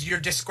because you're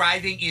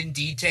describing in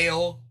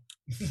detail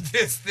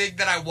this thing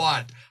that I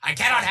want. I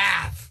cannot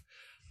have.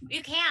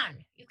 You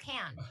can.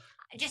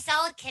 Just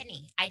sell a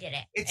kidney. I did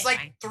it. It's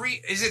like fine.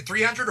 Is it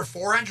 $300 or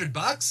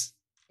 $400?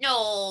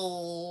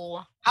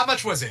 No. How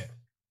much was it?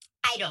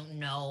 I don't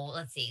know.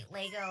 Let's see.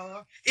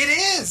 Lego. It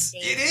is.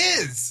 Daily. It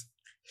is.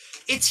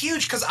 It's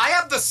huge because I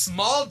have the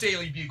small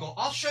Daily Bugle.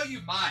 I'll show you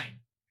mine.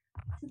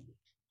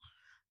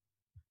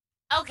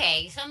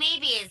 Okay, so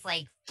maybe it's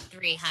like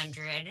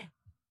 $300.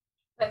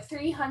 But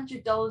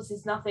 $300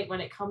 is nothing when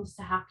it comes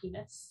to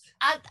happiness.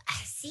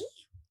 See?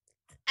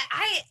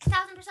 I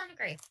 1,000%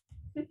 agree.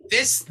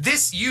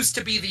 This used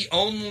to be the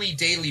only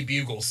Daily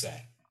Bugle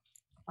set.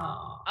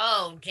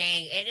 Oh,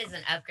 dang. It is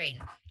an upgrade.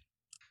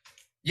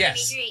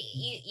 Yes. Dimitri,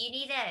 you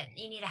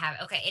need to have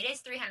it. Okay, it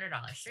is $300.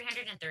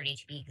 $330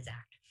 to be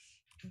exact.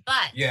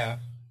 But yeah.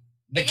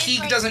 The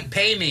Keeg doesn't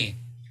pay me.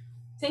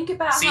 Think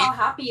about how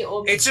happy it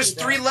all makes. It's just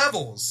 3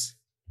 levels.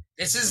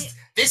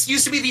 This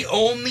used to be the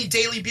only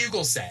Daily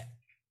Bugle set.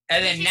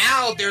 And then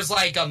now there's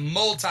like a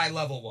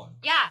multi-level one.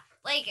 Yeah,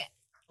 like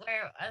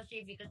I'll see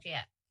if you can see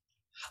it.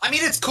 I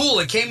mean, it's cool.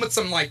 It came with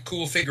some like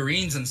cool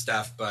figurines and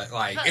stuff, but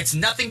like it's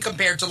nothing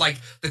compared to like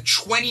the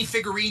 20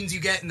 figurines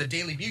you get in the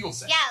Daily Bugle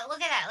set. Yeah,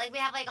 look at that. Like we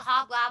have like a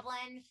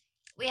Hobgoblin.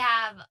 We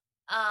have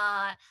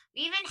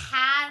we even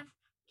have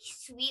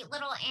sweet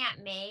little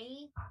Aunt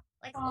May.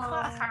 Like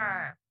look at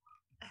her.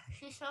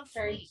 She's so sweet.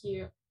 Very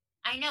cute.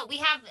 I know. We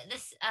have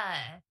this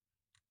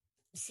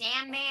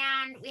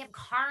Sandman. We have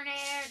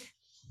Carnage.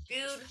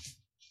 Dude.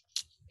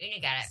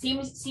 You got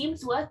it.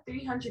 Seems worth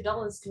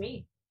 $300 to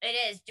me. It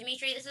is.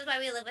 Dimitri, this is why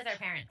we live with our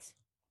parents.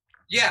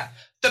 Yeah.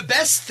 The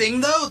best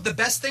thing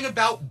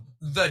about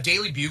the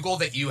Daily Bugle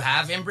that you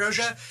have,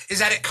 Ambrosia, is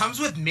that it comes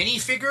with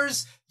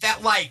minifigures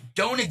that like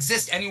don't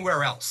exist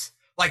anywhere else.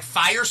 Like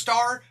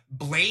Firestar,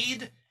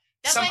 Blade,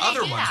 some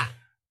other ones.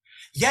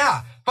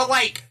 Yeah, but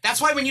like that's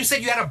why when you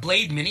said you had a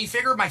Blade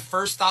minifigure, my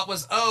first thought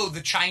was, oh,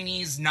 the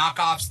Chinese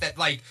knockoffs that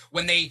like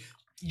when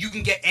you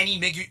can get any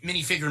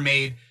minifigure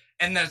made,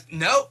 and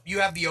nope, you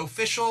have the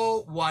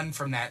official one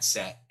from that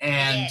set.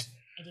 And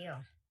I do.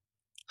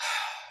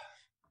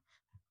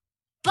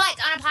 But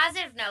on a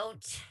positive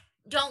note,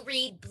 don't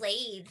read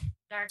Blade.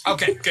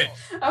 Okay, good.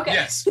 Okay.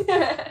 Yes.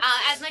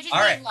 As much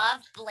as we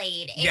love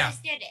Blade,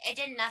 it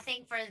did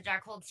nothing for the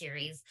Darkhold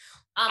series.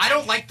 I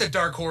don't like the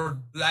Darkhold.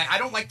 I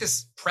don't like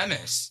this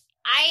premise.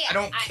 I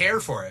don't care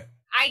for it.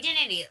 I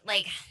didn't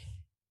like.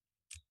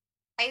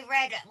 I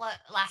read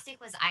last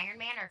week was Iron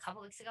Man, or a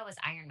couple weeks ago was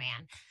Iron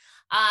Man.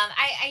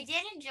 I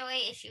did enjoy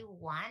issue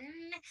 1,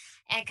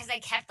 and because I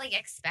kept like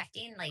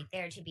expecting like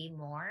there to be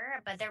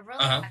more, but there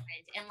really wasn't,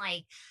 and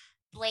like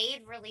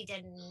Blade really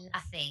did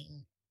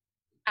nothing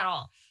at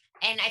all.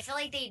 And I feel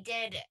like they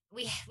did.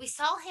 We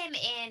saw him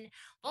in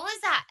what was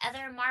that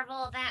other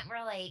Marvel event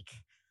where like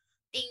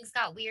things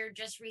got weird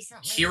just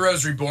recently?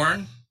 Heroes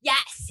Reborn.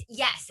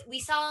 Yes. We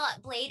saw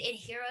Blade in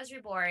Heroes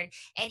Reborn,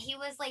 and he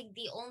was like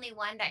the only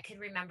one that could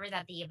remember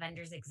that the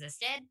Avengers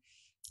existed,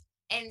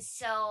 and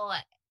so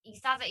you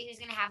thought that he was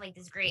gonna have like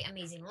this great,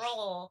 amazing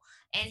role,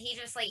 and he's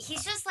just like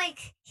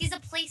he's a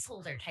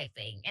placeholder type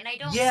thing, and I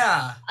don't.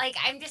 Yeah. Like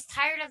I'm just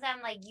tired of them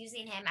like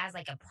using him as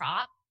like a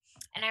prop.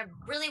 And I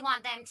really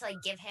want them to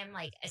like give him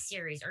like a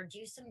series or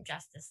do some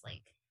justice.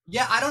 Like,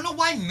 yeah, I don't know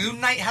why Moon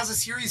Knight has a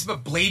series,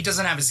 but Blade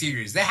doesn't have a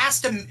series. There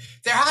has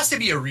to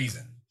be a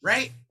reason,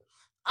 right?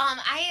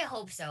 I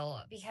hope so,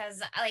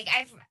 because like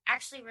I've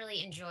actually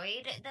really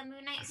enjoyed the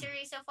Moon Knight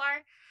series so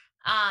far.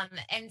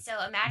 And so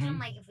imagine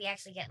like if we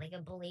actually get like a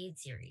Blade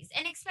series,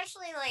 and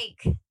especially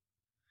like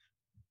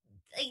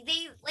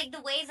they like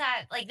the way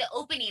that like the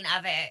opening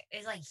of it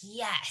is like,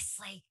 yes,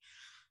 like.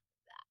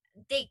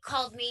 They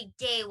called me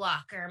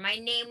Daywalker. My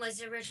name was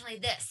originally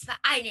this, but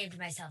I named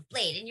myself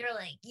Blade. And you're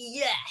like,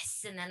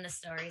 yes. And then the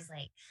story's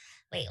like,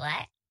 wait,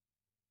 what?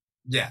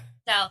 Yeah.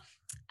 So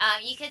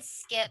you could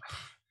skip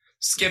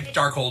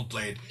Darkhold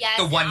Blade. Yes,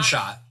 the one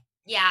shot.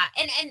 Yeah.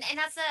 And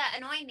that's the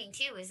annoying thing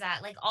too, is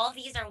that like all of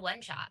these are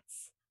one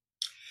shots.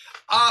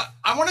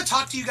 I want to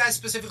talk to you guys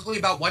specifically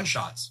about one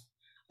shots.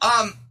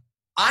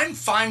 I'm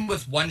fine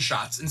with one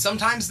shots, and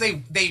sometimes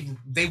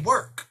they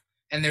work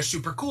and they're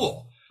super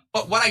cool.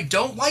 But what I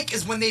don't like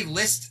is when they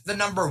list the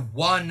number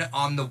 1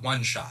 on the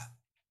one shot.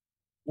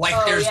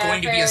 Like there's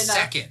going to be a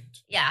second.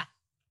 Yeah.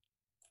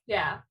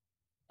 Yeah.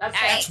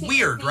 That's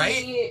weird,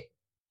 right?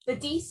 The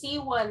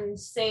DC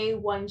ones say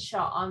one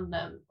shot on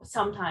them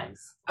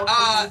sometimes.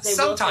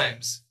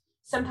 Sometimes.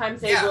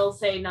 Sometimes they will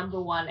say number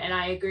 1, and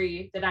I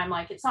agree that I'm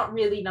like, it's not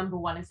really number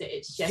 1, is it?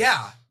 It's just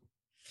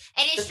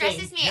And it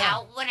stresses me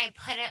out when I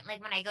put it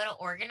like when I go to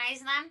organize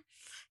them,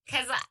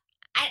 because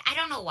I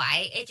don't know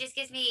why. It just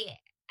gives me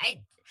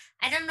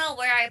I don't know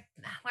where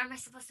am I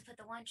supposed to put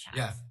the one shot?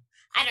 Yeah.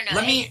 I don't know.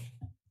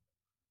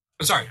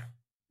 I'm sorry.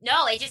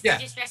 No, it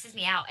just stresses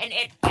me out, and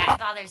it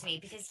bothers me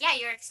because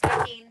you're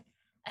expecting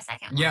a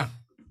second one.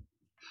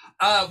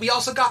 Yeah. We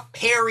also got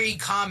Perry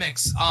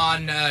Comics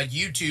on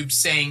YouTube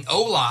saying,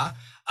 "Hola,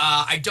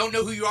 I don't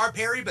know who you are,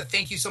 Perry, but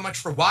thank you so much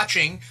for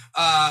watching.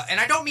 And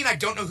I don't mean I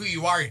don't know who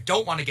you are, I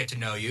don't want to get to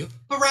know you,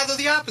 but rather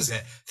the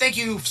opposite. Thank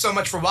you so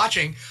much for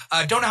watching.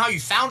 Don't know how you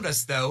found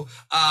us, though,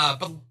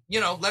 but,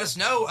 let us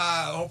know.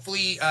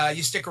 Hopefully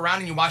you stick around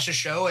and you watch the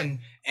show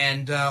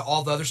and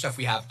all the other stuff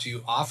we have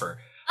to offer."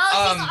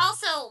 Oh, he's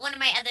also one of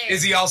my other...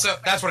 Is he also?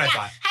 That's what I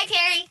thought. Hi,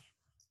 Perry.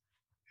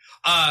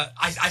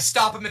 I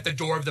stop him at the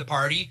door of the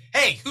party.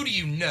 Hey, who do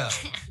you know?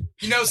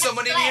 You know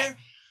someone in here?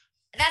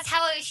 That's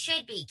how it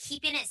should be,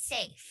 keeping it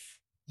safe.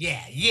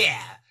 Yeah.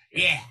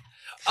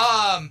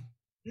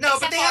 No,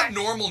 but they have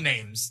normal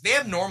names. They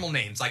have normal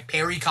names, like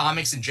Perry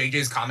Comics and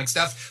JJ's comic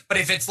stuff. But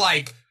if it's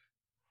like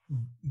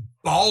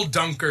Ball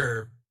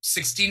Dunker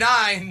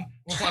 69,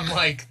 I'm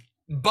like,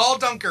 Ball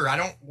Dunker,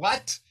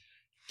 what?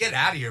 Get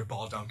out of here,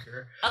 Ball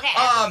Dunker. Okay,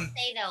 I will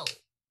say though,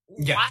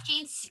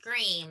 watching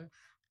Scream,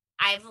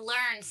 I've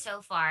learned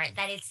so far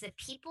that it's the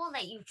people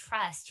that you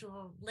trust who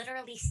will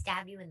literally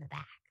stab you in the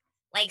back.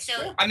 Like,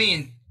 so... I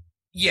mean,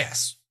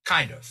 yes,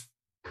 kind of.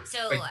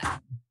 So, it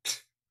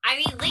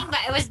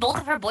was both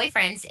of her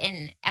boyfriends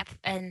in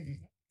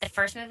the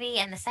first movie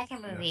and the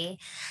second movie.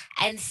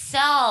 Yeah. And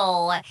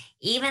so,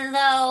 even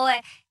though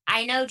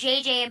I know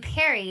JJ and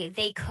Perry,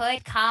 they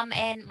could come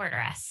and murder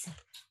us.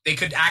 They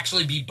could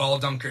actually be Ball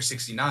Dunker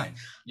 69.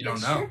 You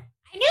don't know.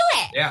 I knew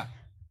it.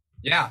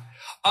 Yeah.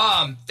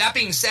 That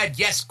being said,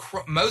 yes,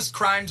 most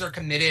crimes are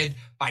committed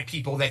by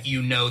people that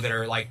you know that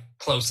are like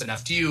close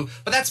enough to you,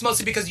 but that's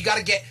mostly because you got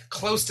to get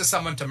close to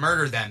someone to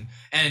murder them,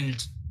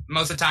 and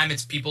most of the time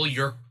it's people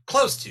you're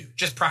close to,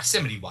 just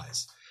proximity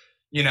wise,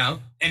 and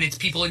it's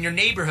people in your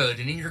neighborhood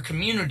and in your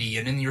community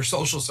and in your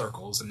social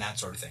circles and that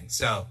sort of thing.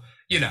 So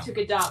took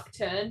a dark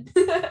turn.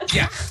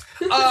 Yeah.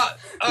 Be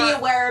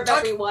aware of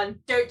everyone.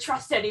 Don't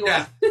trust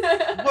anyone.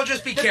 Yeah. Well,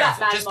 just be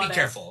careful. Just be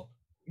careful.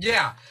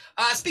 Yeah.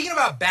 Speaking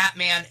about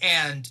Batman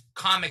and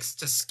comics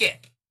to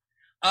skip,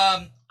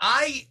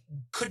 I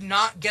could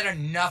not get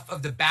enough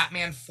of the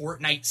Batman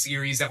Fortnite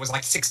series that was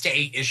like 6 to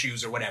 8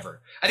 issues or whatever.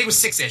 I think it was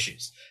 6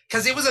 issues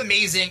because it was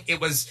amazing. It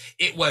was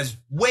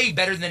way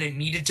better than it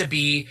needed to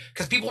be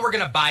because people were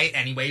going to buy it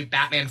anyway,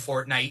 Batman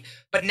Fortnite.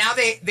 But now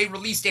they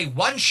released a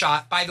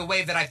one-shot, by the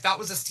way, that I thought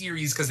was a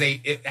series because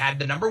it had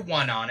the number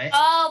 1 on it.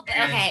 Oh,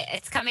 okay.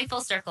 It's coming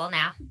full circle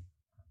now.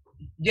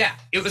 Yeah.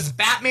 It was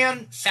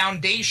Batman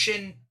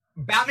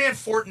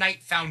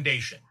Fortnite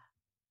Foundation.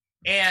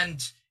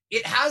 And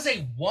it has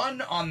a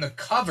 1 on the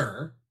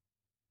cover,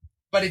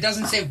 but it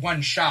doesn't say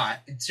one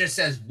shot. It just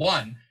says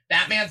 1.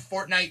 Batman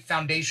Fortnite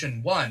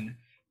Foundation 1,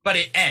 but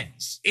it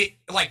ends. It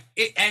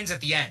ends at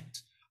the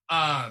end.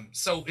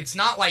 So it's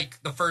not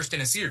like the first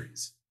in a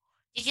series.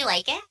 Did you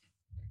like it?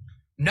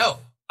 No.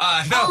 No.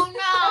 Oh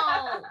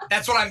no.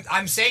 That's what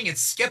I'm saying.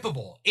 It's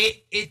skippable.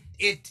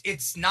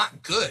 It's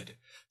not good.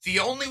 The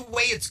only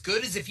way it's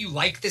good is if you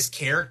like this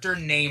character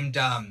named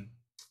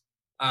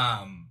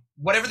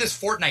whatever this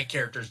Fortnite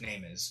character's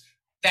name is,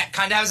 that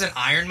kind of has an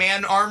Iron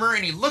Man armor,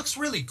 and he looks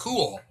really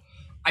cool.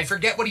 I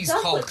forget what he's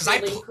called because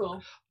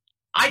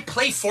I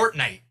play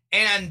Fortnite,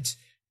 and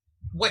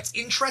what's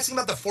interesting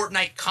about the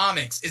Fortnite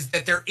comics is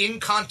that they're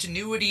in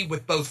continuity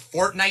with both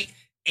Fortnite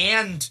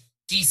and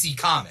DC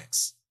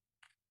Comics.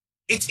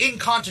 It's in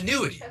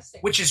continuity,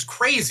 which is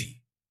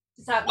crazy.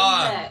 Does that mean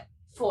that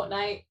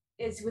Fortnite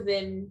is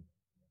within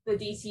the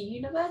DC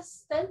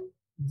universe then?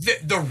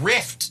 The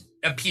Rift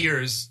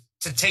appears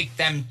to take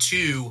them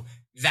to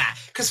that.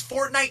 Because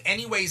Fortnite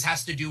anyways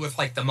has to do with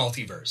like the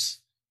multiverse.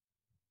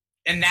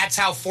 And that's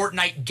how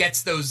Fortnite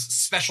gets those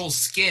special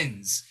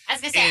skins. I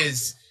was gonna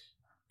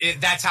say.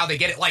 That's how they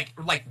get it. Like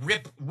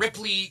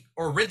Ripley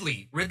or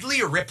Ridley.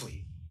 Ridley or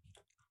Ripley?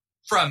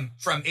 From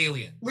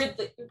Alien.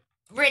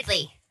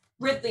 Ripley,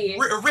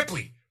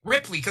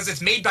 because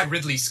it's made by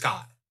Ridley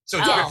Scott. So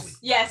it's Ripley.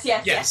 Yes.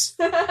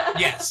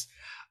 Yes.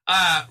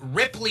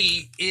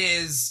 Ripley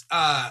is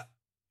a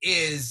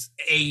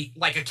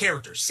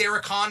character.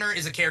 Sarah Connor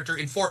is a character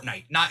in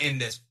Fortnite, not in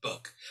this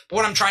book. But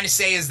what I'm trying to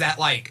say is that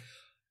like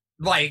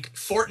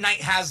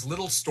Fortnite has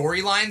little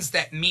storylines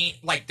that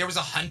like there was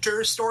a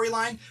hunter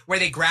storyline where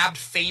they grabbed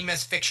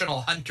famous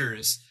fictional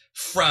hunters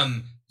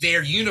from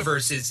their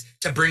universes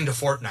to bring to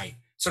Fortnite.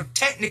 So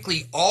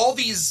technically all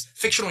these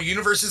fictional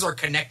universes are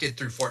connected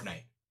through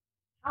Fortnite.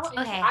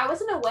 Okay. I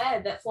wasn't aware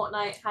that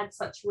Fortnite had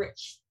such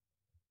rich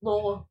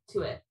lore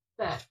to it.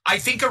 But I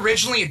think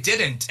originally it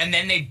didn't, and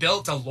then they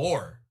built a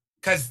lore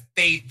because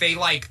they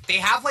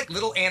have like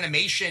little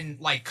animation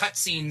like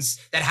cutscenes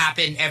that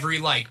happen every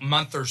like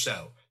month or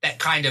so that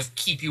kind of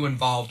keep you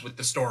involved with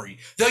the story.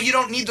 Though you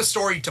don't need the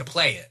story to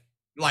play it.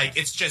 Like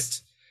it's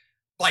just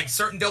like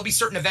there'll be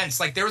certain events.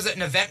 Like there was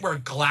an event where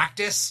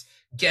Galactus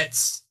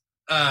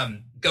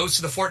goes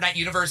to the Fortnite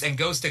universe and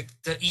goes to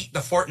eat the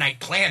Fortnite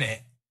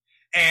planet.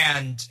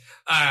 And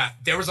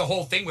there was a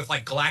whole thing with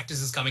like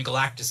Galactus is coming,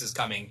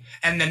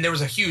 and then there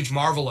was a huge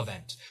Marvel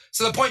event.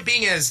 So the point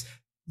being is,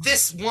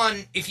 this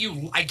one, if you're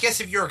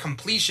a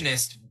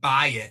completionist,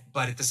 buy it,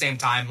 but at the same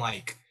time,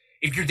 like,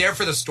 if you're there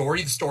for the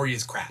story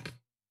is crap.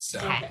 So,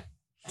 okay.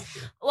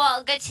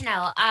 Well, good to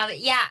know.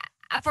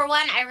 For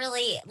one, I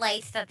really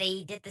liked that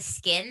they did the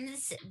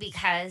skins,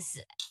 because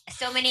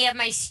so many of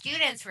my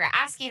students were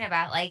asking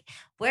about, like,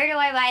 where do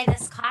I buy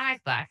this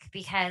comic book?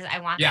 Because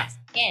I want that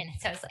skin.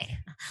 So it's like,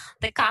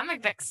 the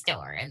comic book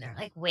store. And they're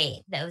like,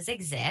 wait, those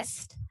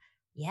exist?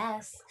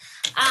 Yes.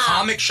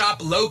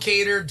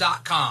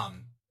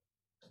 Comicshoplocator.com.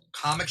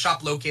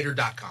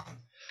 Comicshoplocator.com.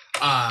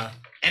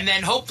 And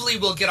then hopefully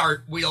we'll get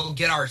our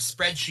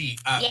spreadsheet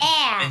up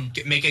and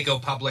make it go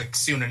public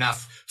soon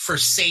enough for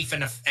safe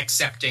and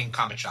accepting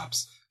comic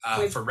shops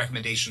for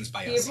recommendations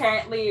by us.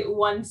 Apparently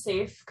one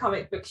safe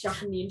comic book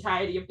shop in the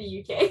entirety of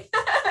the UK.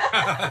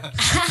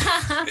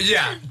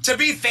 Yeah. To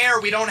be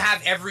fair, we don't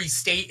have every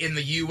state in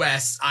the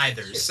US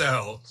either. True.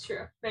 So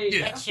True. There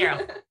you go. True.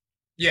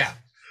 Yeah.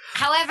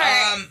 However,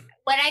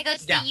 when I go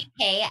to the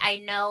UK,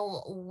 I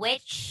know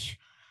which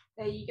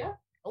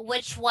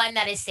one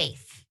that is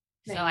safe.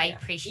 So I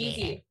appreciate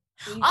it.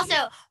 Easy. Also,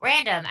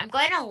 random, I'm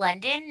going to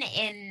London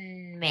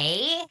in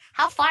May.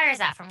 How far is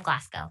that from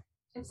Glasgow?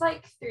 It's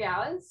like 3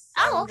 hours.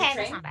 Oh, okay.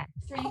 That's not bad.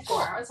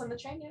 4 hours on the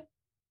train, yeah.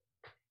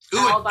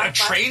 Ooh, a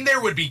train there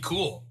would be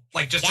cool.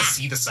 Like, just to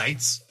see the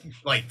sights.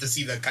 Like, to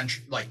see the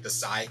country, like,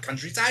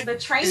 countryside? The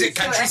trains is it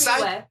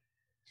countryside? Everywhere.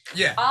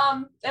 Yeah.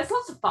 There's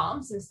lots of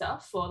farms and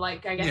stuff, or,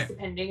 like, I guess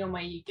depending on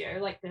where you go.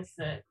 Like, there's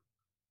the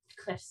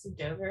cliffs of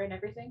Dover and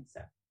everything,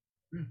 so...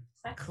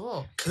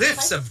 Cool.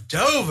 Cliffs of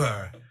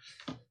Dover.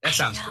 That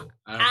sounds cool.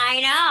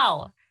 I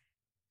know.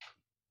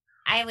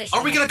 I wish.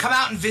 Are we going to come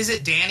out and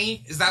visit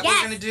Danny? Is that what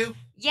we're going to do?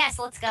 Yes,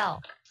 let's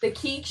go. The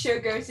Keek Show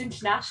goes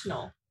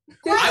international.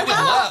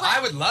 I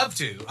would love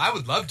to.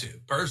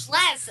 Personally.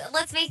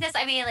 Let's make this.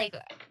 I mean, like,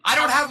 I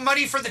don't have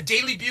money for the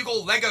Daily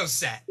Bugle Lego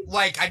set.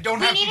 Like, I don't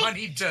have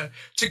money to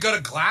go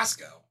to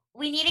Glasgow.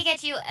 We need to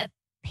get you a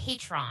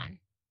Patreon.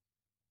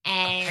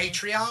 And a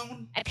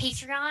Patreon? A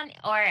Patreon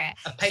or a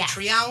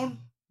Patreon?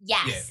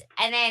 Yes.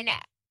 Yeah. And then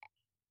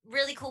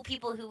really cool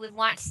people who would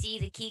want to see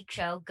the Keek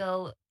Show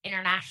go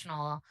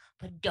international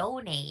but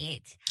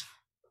donate.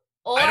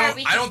 Or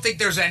I don't think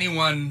there's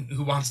anyone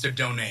who wants to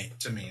donate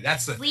to me.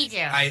 That's the we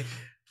do.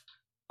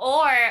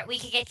 Or we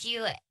could get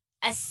you a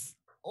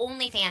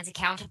OnlyFans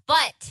account,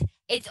 but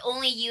it's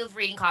only you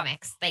reading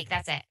comics. Like,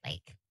 that's it.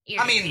 Like,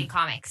 you're reading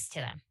comics to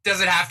them.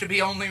 Does it have to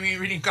be only me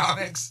reading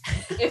comics?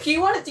 If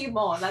you want to do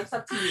more, that's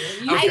up to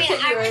you.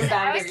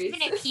 I was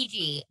keeping it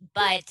PG,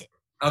 but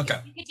you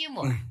could do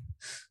more.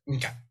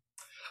 Okay.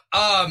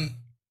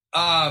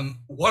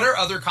 What are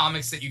other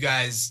comics that you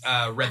guys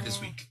read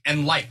this week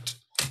and liked?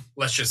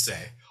 Let's just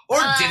say, or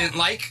didn't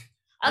like.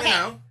 Okay. You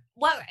know.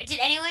 What did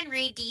anyone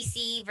read?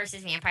 DC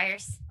versus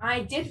Vampires?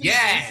 I did read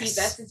DC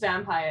versus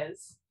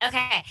Vampires.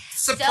 Okay.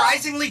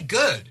 Surprisingly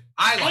good.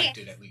 I liked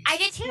it, at least. I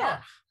did too.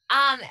 Yeah.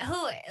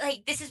 Who,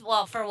 like, this is,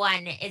 well, for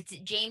one, it's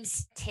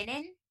James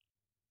Tynion.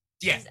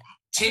 Yeah.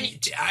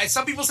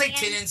 Some people say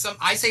Tynion,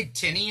 I say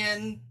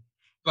Tynion,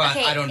 but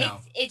I don't know.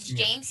 It's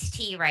James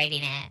T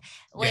writing it,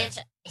 which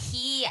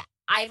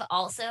I've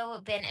also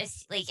been,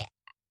 like,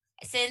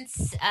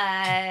 since,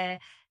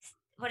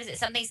 what is it?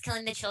 Something's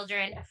Killing the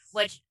Children,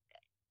 which,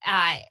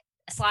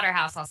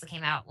 Slaughterhouse also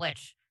came out,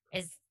 which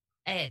is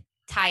a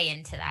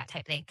tie-in to that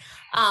type thing.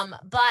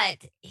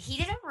 But he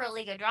did a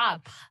really good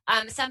job.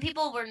 Some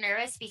people were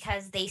nervous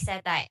because they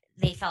said that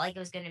they felt like it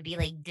was going to be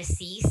like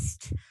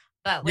Deceased,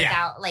 but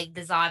without like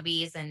the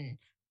zombies and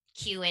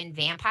Q and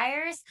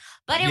vampires.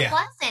 But it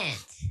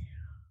wasn't.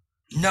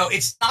 No,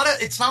 it's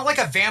not like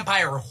a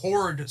vampire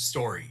horde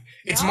story.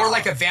 It's more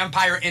like a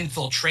vampire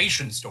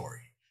infiltration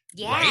story.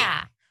 Yeah.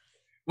 Right?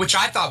 Which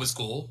I thought was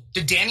cool.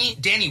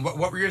 Danny, what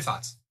were your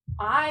thoughts?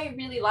 I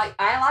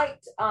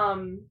liked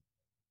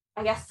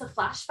I guess the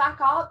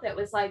flashback art that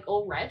was like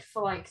all red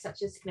for like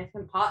such a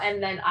significant part,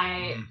 and then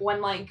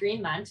when like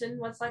Green Lantern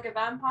was like a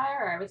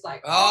vampire, I was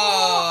like,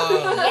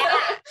 oh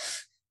yeah.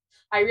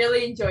 I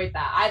really enjoyed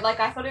that. I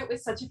thought it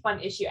was such a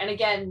fun issue, and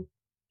again,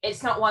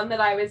 it's not one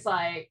that I was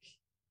like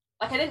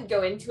I didn't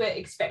go into it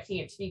expecting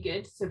it to be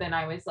good, so then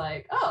I was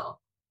like, oh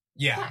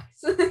yeah,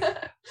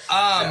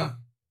 nice.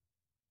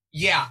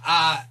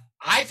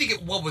 I think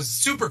what was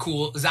super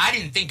cool is I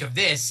didn't think of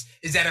this,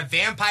 is that a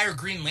vampire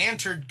Green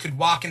Lantern could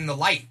walk in the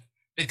light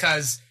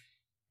because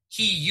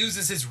he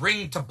uses his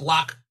ring to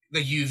block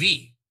the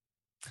UV.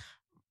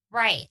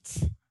 Right.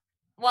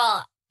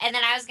 Well, and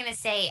then I was going to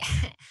say,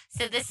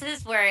 so this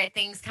is where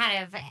things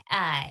kind of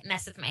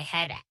mess with my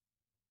head.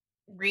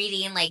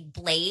 Reading like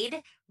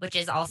Blade, which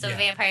is also a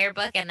vampire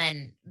book, and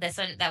then this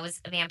one that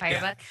was a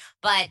vampire book.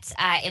 But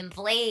in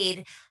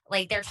Blade,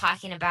 like they're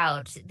talking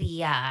about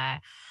the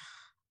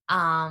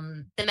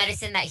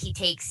medicine that he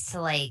takes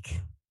to like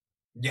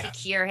to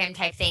cure him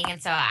type thing,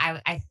 and so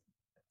I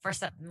for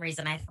some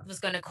reason I was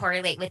going to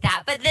correlate with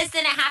that, but this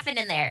didn't happen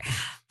in there.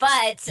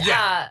 But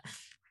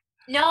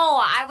No,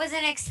 I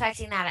wasn't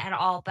expecting that at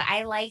all, but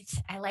I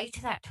liked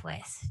that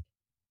twist.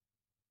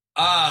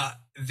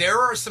 There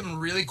are some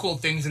really cool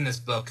things in this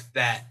book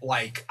that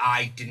like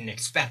I didn't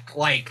expect.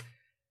 Like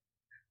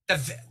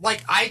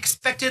I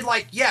expected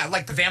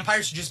the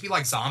vampires to just be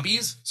like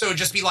zombies. So it'd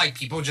just be like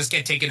people just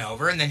get taken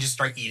over and then just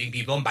start eating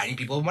people and biting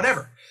people and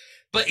whatever.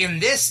 But in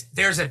this,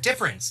 there's a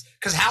difference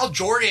because Hal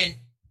Jordan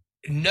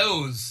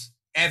knows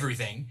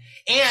everything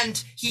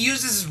and he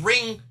uses his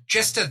ring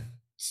just to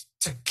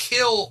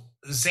kill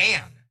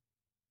Zan.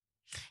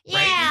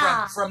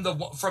 Yeah. Right? From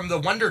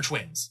the Wonder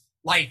Twins.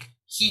 Like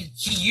he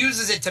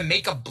uses it to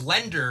make a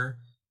blender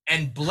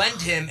and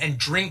blend him and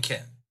drink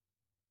him.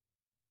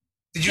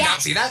 Did you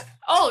not see that?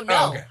 Oh no.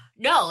 Oh, okay.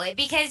 No,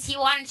 because he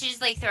wanted to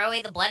just like throw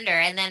away the blender,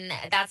 and then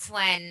that's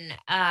when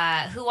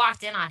who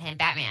walked in on him?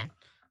 Batman.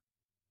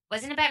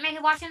 Wasn't it Batman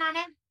who walked in on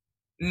him?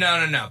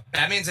 No.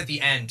 Batman's at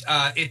the end.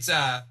 It's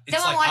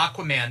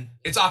Aquaman.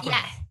 It's Aquaman,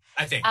 yeah.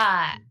 I think.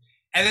 And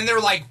then they were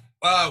like,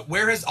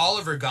 where has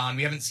Oliver gone?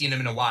 We haven't seen him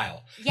in a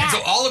while. Yeah. And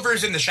so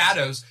Oliver's in the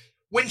shadows.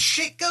 When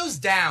shit goes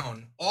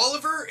down,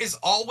 Oliver is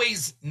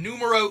always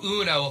numero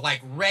uno,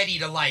 like ready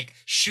to like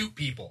shoot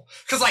people.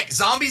 Cause like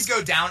zombies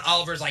go down,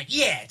 Oliver's like,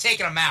 yeah,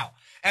 taking them out.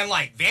 And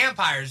like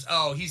vampires,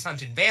 oh, he's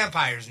hunting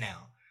vampires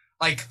now.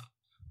 Like,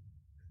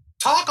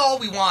 talk all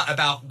we want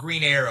about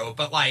Green Arrow,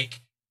 but like,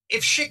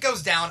 if shit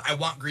goes down, I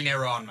want Green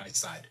Arrow on my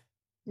side.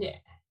 Yeah.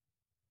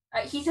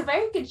 He's a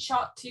very good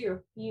shot too.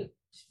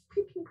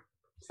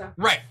 So.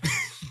 Right.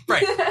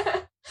 Right.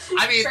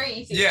 I mean, very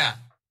easy.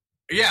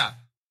 Yeah.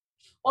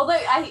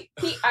 Although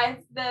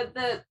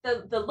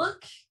the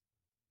look,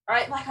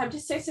 right? Like I'm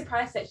just so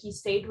surprised that he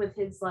stayed with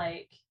his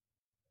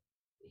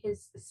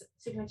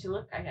signature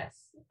look. I guess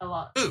a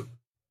lot. Ooh,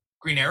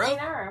 Green Arrow. Green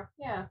Arrow,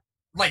 yeah.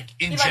 Like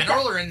in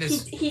general, or in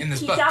this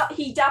book?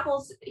 He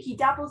dabbles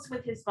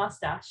with his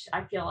mustache.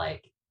 I feel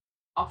like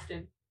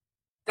often.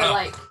 They're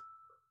like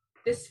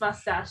this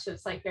mustache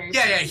that's like very.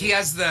 Yeah, funny. He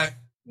has the.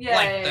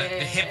 Yeah,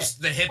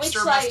 the hipster which,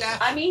 mustache.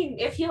 I mean,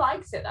 if he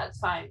likes it, that's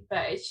fine.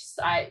 But it's just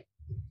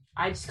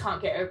I just can't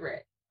get over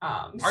it.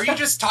 Are you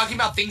just talking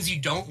about things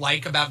you don't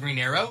like about Green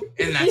Arrow,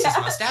 and that's his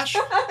mustache?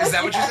 Is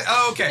that what you're saying?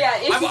 Oh, okay.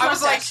 Yeah, I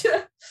was like,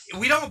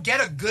 we don't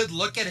get a good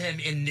look at him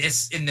in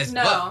this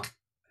book.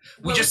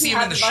 We just see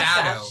him in the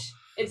shadow.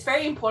 It's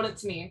very important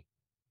to me.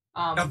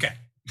 Okay.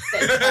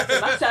 The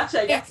mustache,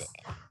 I guess.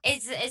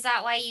 Is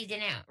that why you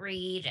didn't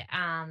read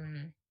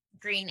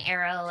Green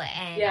Arrow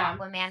and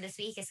Aquaman this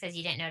week? Is because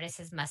you didn't notice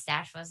his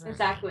mustache wasn't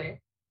exactly.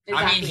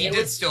 I mean, he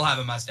did still have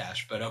a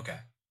mustache, but okay.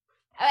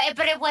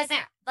 But it wasn't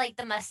like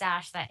the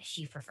mustache that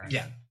she preferred.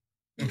 Yeah.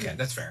 Okay,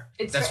 that's fair.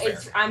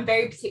 I'm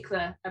very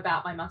particular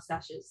about my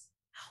mustaches.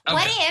 Okay.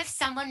 What if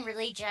someone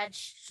really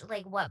judged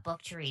like what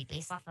book to read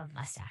based off of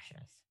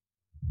mustaches?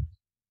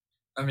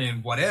 I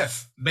mean, what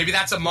if? Maybe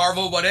that's a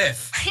Marvel what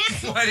if.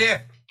 What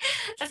if?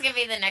 That's gonna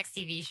be the next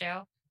TV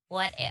show.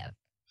 What if?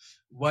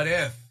 What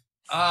if?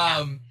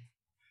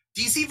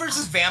 DC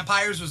versus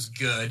Vampires was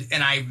good,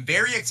 and I'm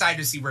very excited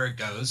to see where it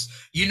goes.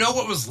 You know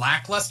what was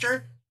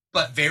lackluster,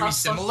 but very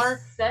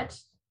similar? Set?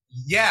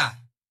 Yeah.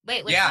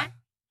 Wait, which one?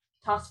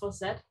 Task Force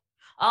Set.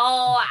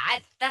 Oh, I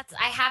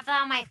have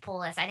that on my pull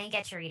list. I didn't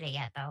get to read it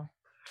yet, though.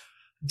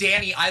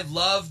 Danny, I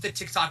love the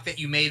TikTok that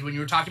you made when you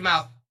were talking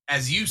about,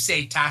 as you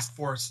say, Task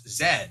Force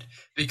Z,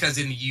 because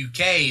in the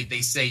UK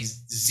they say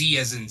Z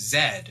as in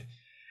Zed.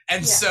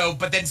 And so,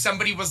 but then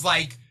somebody was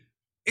like,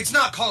 it's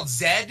not called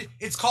Zed,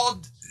 it's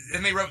called,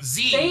 and they wrote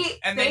Z,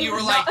 and then you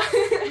were like,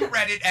 you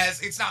read it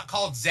as, it's not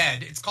called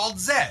Zed, it's called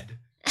Zed.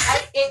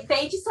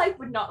 They just like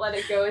would not let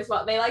it go as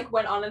well. They like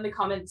went on in the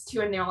comments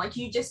too, and they were like,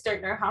 you just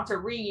don't know how to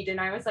read. And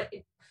I was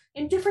like,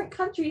 in different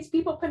countries,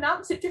 people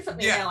pronounce it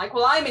differently. Yeah. And they're like,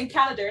 well, I'm in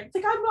Canada. And it's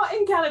like, I'm not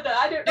in Canada.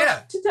 I don't know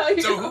what to tell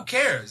you. So who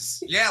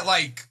cares? Yeah,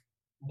 like,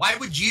 why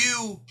would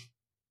you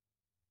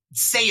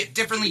say it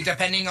differently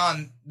depending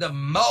on the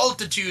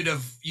multitude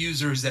of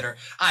users that are,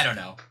 I don't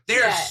know.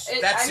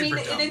 That's super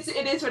dumb.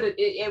 It is what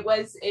it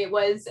was. It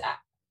was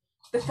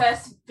the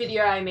first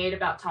video I made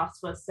about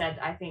Task Force said,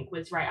 I think,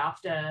 was right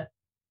after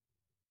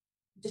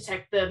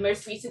the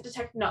most recent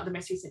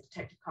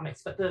Detective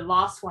Comics, but the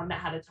last one that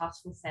had a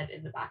Task Force said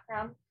in the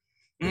background.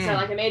 So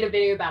like I made a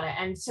video about it,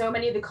 and so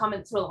many of the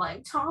comments were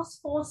like,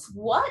 Task Force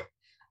what?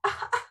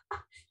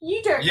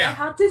 You don't know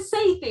how to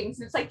say things.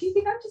 And it's like, do you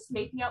think I'm just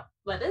making up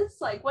letters?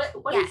 Like, what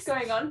is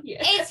going on here?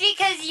 It's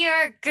because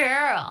you're a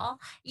girl.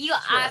 You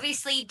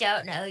obviously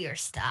don't know your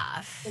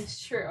stuff.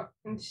 It's true.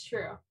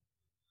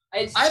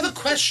 I have a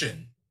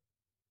question.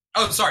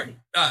 Oh, sorry.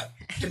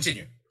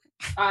 Continue.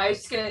 I was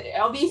just gonna,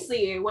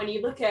 obviously, when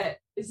you look at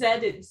Z,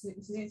 it's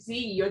Z,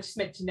 you're just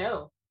meant to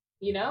know,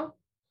 you know?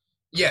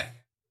 Yeah.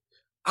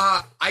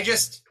 I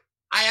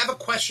have a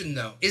question,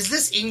 though. Is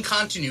this in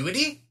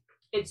continuity?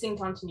 It's in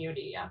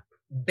continuity, yeah.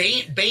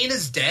 Bane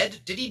is dead?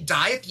 Did he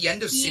die at the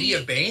end of City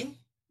of Bane?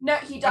 No,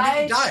 he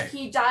died.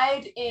 He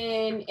died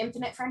in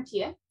Infinite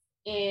Frontier,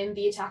 in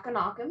the attack on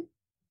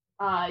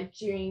Arkham,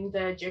 during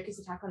the Joker's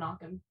attack on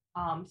Arkham.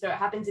 So it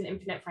happens in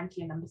Infinite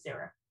Frontier number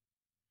 0.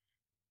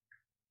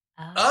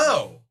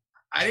 Oh,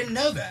 I didn't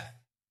know that.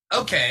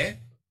 Okay.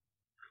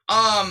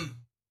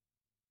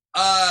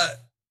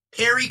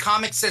 Perry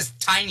Comics says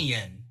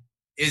Tinyan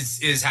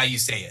is how you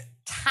say it.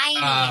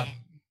 Tinyan.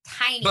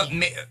 Tinyan. But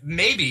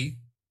maybe.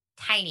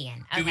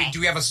 Tinyan. Okay. Do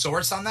we have a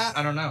source on that?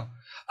 I don't know.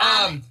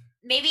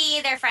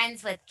 Maybe they're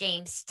friends with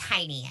James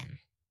Tinyan.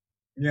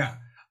 Yeah.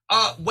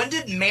 When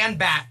did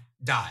Man-Bat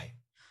die?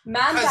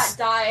 Man-Bat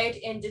died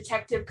in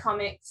Detective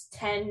Comics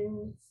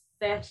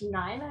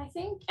 1039, I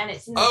think, and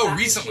it's in the back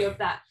recently. issue of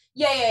that.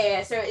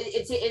 Yeah. So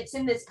it's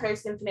in this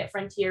post-Infinite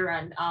Frontier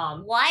run.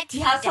 What? He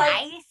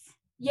dies?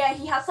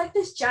 He has like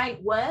this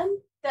giant worm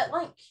that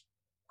like.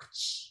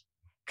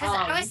 Because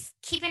I was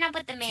keeping up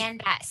with the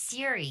Man-Bat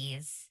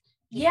series.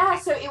 Yeah,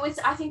 so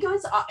I think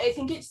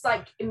it's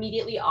like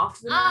immediately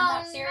after the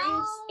Man-Bat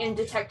series in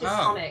Detective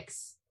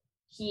Comics.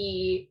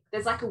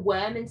 There's like a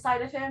worm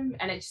inside of him,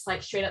 and it just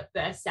like straight up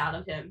bursts out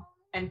of him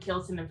and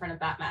kills him in front of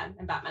Batman.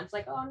 And Batman's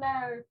like, "Oh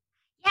no!"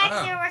 Yeah,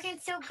 because they were working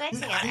so good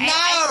together.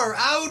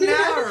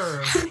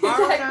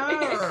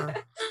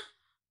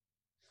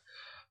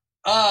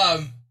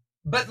 No!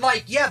 But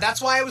like, yeah,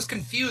 that's why I was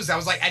confused. I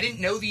was like, I didn't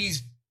know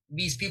these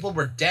people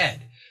were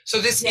dead. So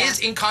this is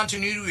in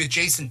continuity with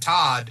Jason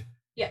Todd.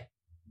 Yeah.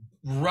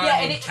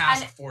 Running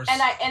Task Force.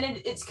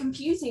 It's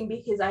confusing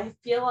because I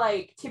feel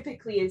like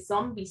typically a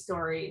zombie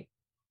story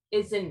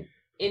isn't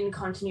in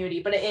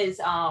continuity, but it is.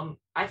 I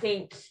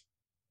think.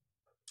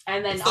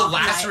 And then it's the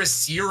Lazarus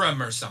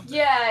Serum or something.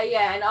 Yeah,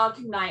 and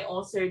Arkham Knight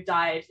also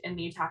died in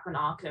the attack on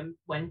Arkham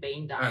when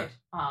Bane died.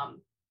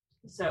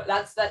 So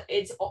that's that.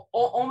 It's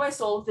almost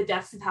all of the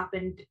deaths have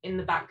happened in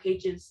the back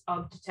pages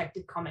of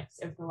Detective Comics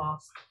over the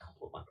last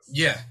couple of months.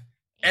 Yeah,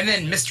 and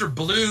then Mr.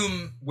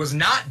 Bloom was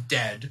not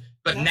dead,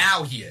 but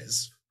now he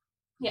is.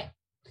 Yeah,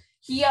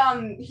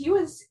 he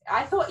was.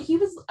 I thought he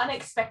was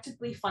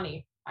unexpectedly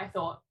funny. I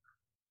thought.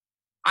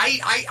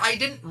 I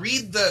didn't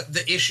read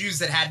the issues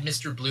that had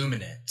Mr. Bloom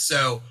in it.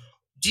 So,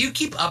 do you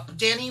keep up,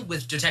 Danny,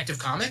 with Detective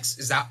Comics?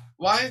 Is that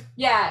why?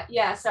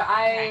 Yeah. So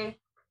I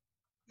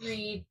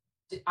read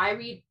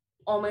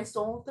almost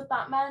all of the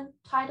Batman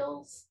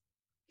titles.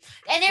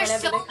 And there's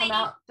so many.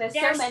 There's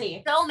so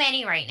many. So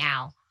many right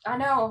now. I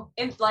know.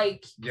 And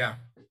like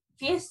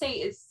Fear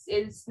State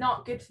is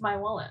not good for my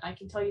wallet. I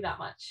can tell you that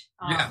much.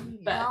 But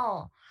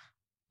no.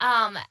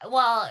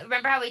 Well,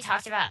 remember how we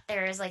talked about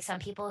there's like some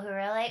people who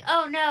are like,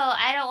 oh no,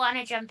 I don't want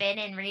to jump in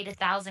and read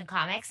 1,000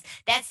 comics.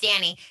 That's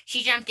Danny.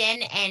 She jumped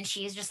in and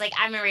she's just like,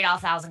 I'm gonna read all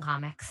 1,000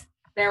 comics.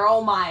 They're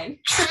all mine.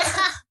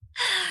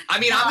 I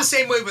mean, I'm the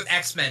same way with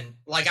X-Men.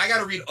 Like, I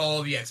gotta read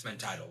all the X-Men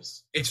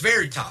titles. It's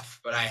very tough,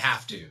 but I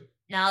have to.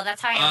 No,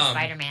 that's how I am with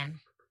Spider-Man.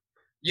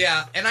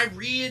 Yeah, and I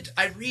read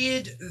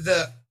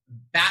the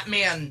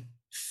Batman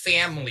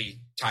family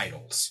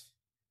titles.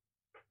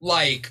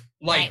 Like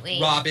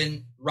Nightwing.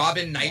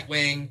 Robin,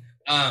 Nightwing,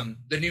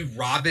 the new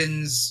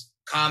Robins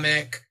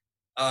comic,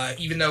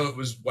 even though it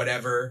was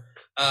whatever.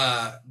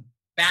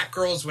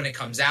 Batgirls, when it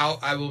comes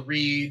out, I will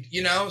read,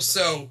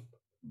 so,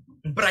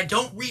 but I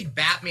don't read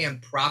Batman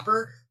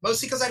proper,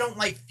 mostly because I don't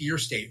like Fear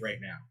State right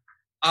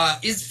now.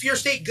 Is Fear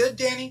State good,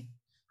 Danny?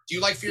 Do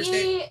you like Fear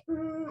State?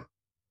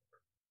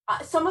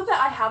 Some of it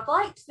I have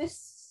liked.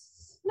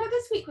 This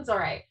week was all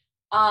right.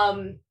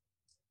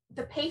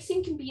 The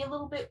pacing can be a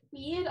little bit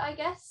weird, I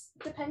guess,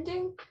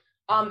 depending.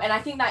 And I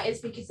think that is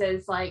because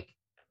there's like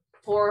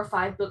 4 or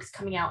 5 books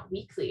coming out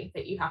weekly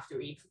that you have to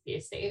read for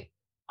Fear State,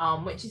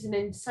 which is an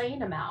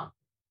insane amount.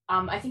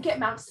 I think it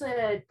amounts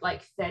to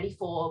like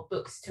 34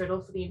 books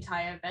total for the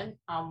entire event,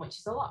 which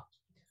is a lot.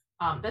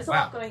 There's a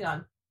lot going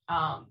on.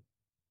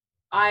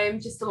 I'm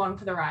just along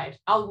for the ride.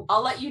 I'll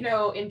let you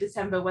know in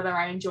December whether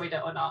I enjoyed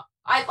it or not.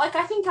 I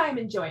think I'm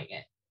enjoying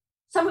it.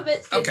 Some of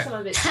it's good, some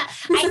of it's not.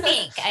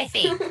 I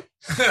think.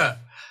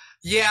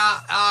 Yeah,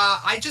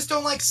 I just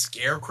don't like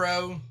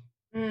Scarecrow.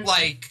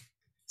 Like,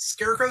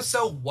 Scarecrow's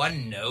so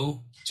one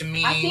note to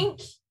me.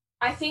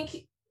 I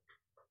think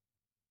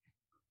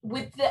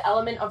with the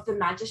element of the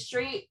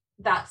magistrate,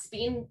 that's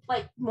been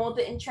like more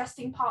the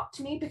interesting part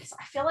to me, because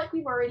I feel like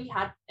we've already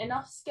had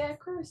enough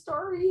Scarecrow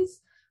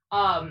stories.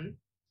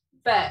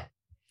 But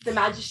the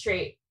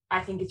magistrate,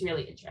 I think, is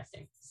really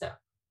interesting. So.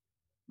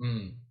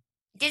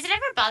 Does it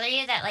ever bother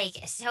you that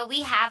so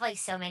we have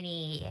so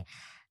many,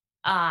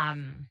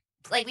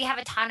 we have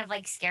a ton of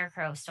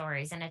Scarecrow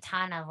stories and a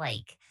ton of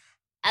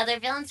other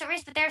villain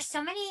stories, but there are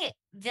so many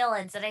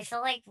villains that I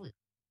feel like it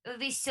would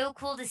be so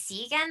cool to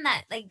see again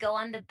that go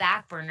on the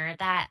back burner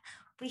that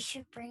we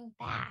should bring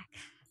back.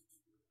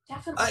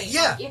 Definitely.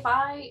 Yeah. If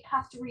I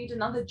have to read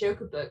another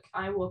Joker book,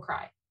 I will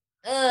cry.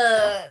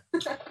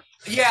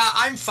 Yeah,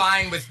 I'm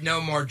fine with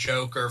no more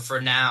Joker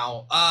for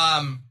now.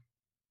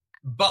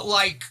 But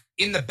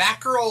in the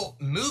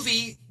Batgirl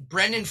movie,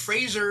 Brendan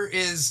Fraser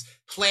is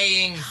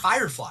playing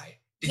Firefly.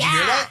 Did you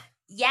hear that?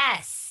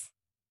 Yes.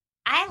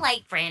 I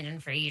like Brandon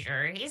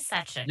Fraser. He's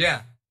such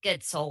a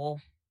good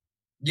soul.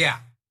 Yeah.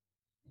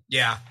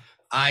 Yeah.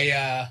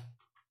 I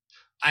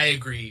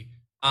agree.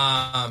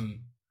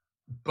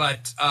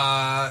 But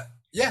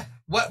yeah.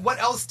 What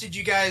else did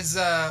you guys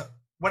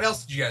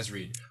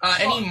read?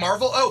 Any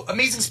Marvel? Oh,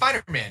 Amazing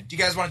Spider-Man. Do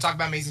you guys want to talk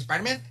about Amazing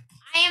Spider-Man?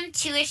 I am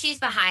 2 issues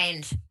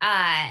behind.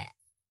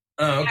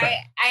 Oh, okay.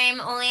 I am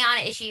only on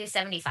issue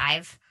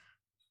 75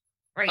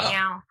 right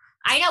now.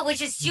 I know,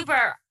 which is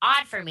super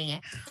odd for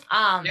me.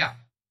 Yeah.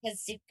 Because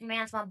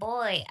Superman's my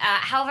boy.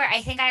 However,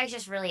 I think I was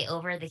just really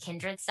over the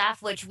Kindred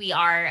stuff, which we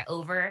are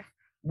over.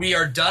 We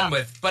are done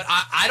with, but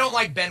I don't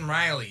like Ben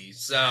Reilly,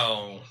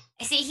 so...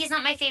 See, he's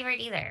not my favorite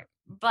either.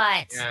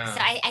 But, so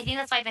I think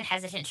that's why I've been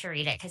hesitant to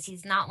read it, because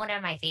he's not one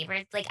of my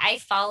favorites. Like, I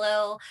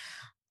follow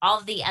all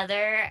of the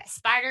other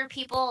Spider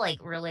people, like,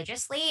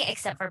 religiously,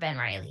 except for Ben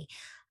Reilly.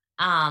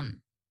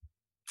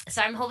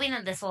 So I'm hoping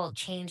that this will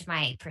change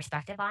my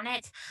perspective on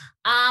it.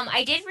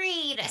 I did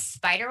read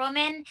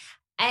Spider-Woman,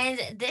 and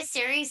this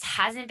series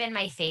hasn't been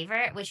my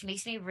favorite, which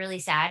makes me really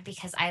sad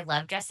because I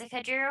love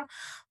Jessica Drew,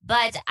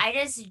 but I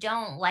just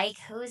don't like,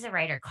 who's the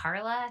writer,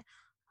 Carla?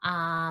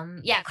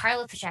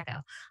 Carla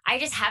Pacheco. I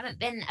just haven't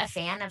been a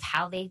fan of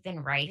how they've been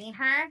writing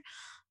her.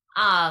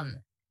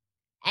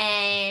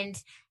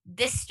 And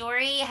this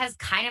story has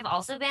kind of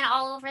also been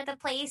all over the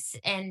place,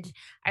 and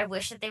I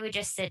wish that they would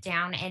just sit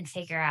down and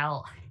figure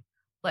out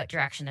what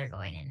direction they're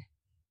going in.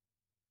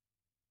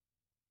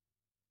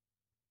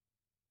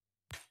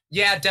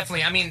 Yeah,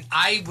 definitely. I mean,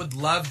 I would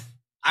love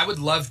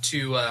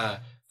to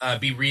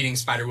be reading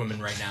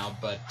Spider-Woman right now,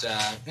 but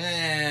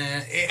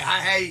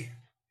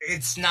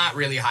it's not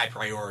really high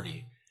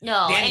priority.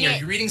 No. Danny, are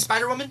you reading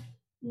Spider-Woman?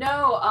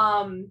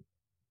 No,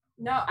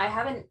 no, I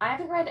haven't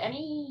read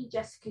any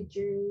Jessica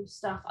Drew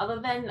stuff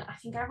other than I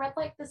think I read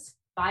like the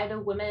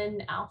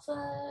Spider-Woman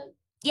Alpha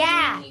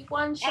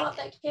one shot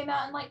that came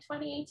out in like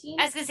 2018.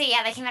 I was gonna say,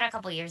 yeah, that came out a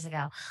couple years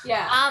ago.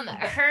 Yeah.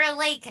 Her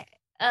like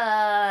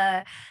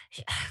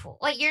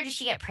what year did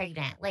she get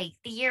pregnant? Like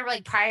the year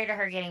like prior to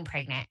her getting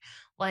pregnant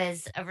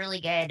was a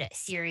really good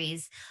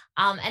series.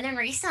 And then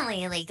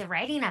recently, like the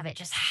writing of it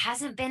just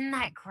hasn't been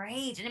that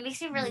great. And it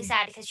makes me really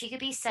sad because she could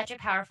be such a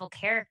powerful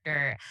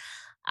character.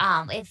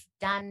 If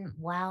done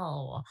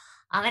well.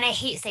 And I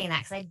hate saying that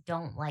because I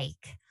don't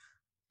like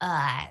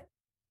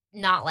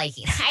not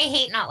liking. I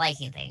hate not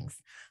liking things.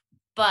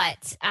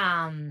 But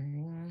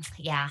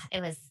yeah,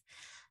 it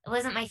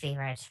wasn't my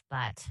favorite,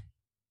 but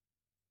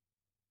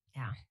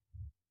yeah.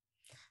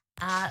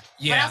 What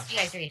else do you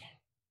guys read?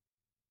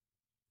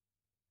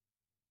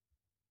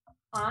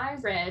 I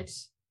read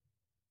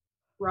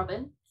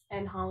Robin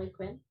and Harley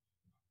Quinn.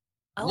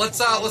 Oh, let's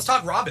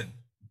talk Robin.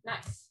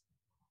 Nice.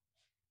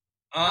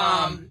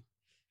 How'd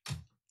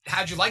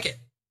you like it?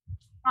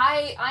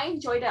 I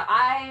enjoyed it.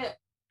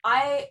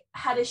 I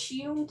had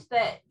assumed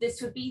that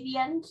this would be the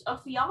end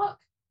of the arc,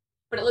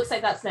 but it looks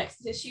like that's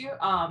next issue.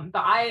 But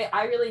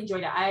I really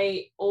enjoyed it.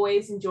 I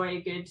always enjoy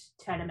a good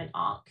tournament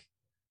arc.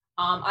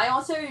 I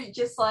also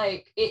just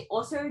like it.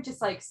 Also,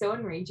 just like so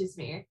enrages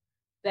me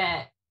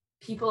that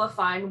people are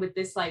fine with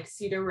this like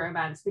pseudo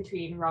romance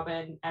between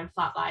Robin and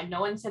Flatline.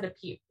 No one said a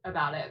peep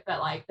about it, but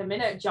like the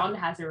minute John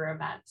has a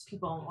romance,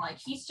 people are like,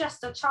 he's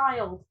just a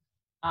child.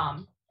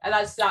 And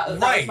that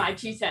was my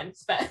 2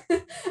 cents. But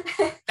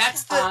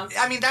that's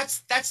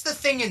the that's the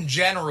thing in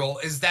general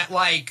is that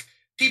like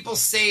people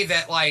say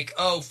that like,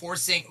 oh,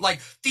 forcing like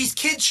these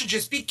kids should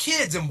just be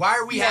kids, and why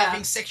are we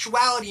having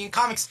sexuality in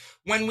comics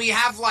when we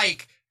have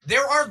like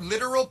there are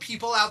literal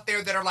people out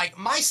there that are like,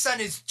 my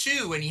son is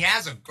 2 and he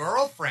has a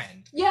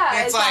girlfriend. Yeah,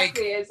 and it's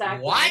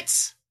exactly.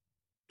 What?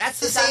 That's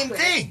the same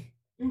thing.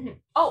 Mm-hmm.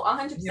 Oh,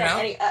 100%. You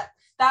know?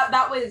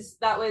 That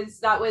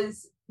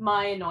was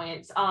my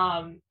annoyance.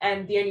 And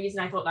the only reason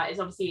I thought that is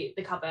obviously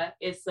the cover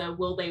is the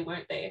will they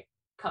won't they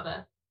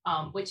cover,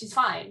 which is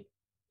fine.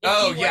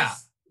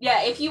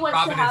 If you want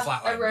Robin to have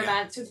Flatline, a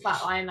romance with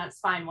Flatline, that's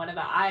fine,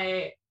 whatever.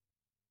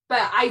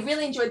 But I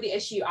really enjoyed the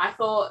issue. I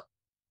thought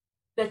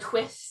the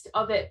twist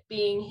of it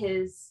being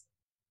his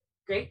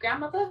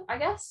great-grandmother, I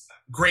guess.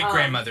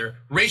 Great-grandmother.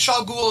 Ra's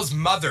al Ghul's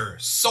mother,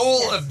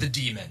 soul of the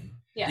demon.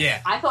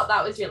 Yeah. I thought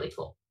that was really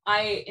cool.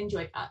 I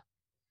enjoyed that.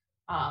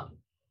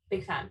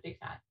 Big fan.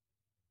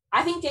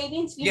 I think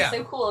Damien's been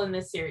so cool in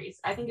this series.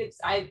 I think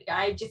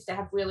I just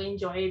have really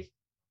enjoyed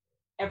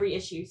every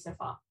issue so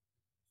far.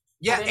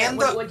 Yeah, and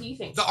what do you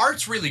think? The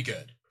art's really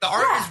good. The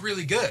art is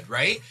really good,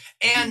 right?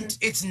 And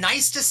it's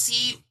nice to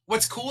see.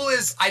 What's cool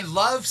is I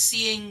love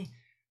seeing.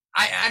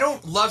 I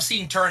don't love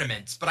seeing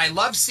tournaments, but I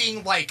love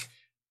seeing like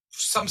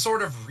some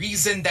sort of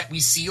reason that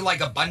we see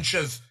like a bunch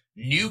of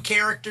new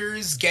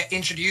characters get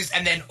introduced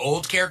and then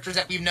old characters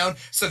that we've known.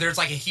 So there's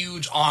like a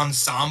huge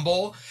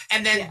ensemble,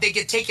 and then they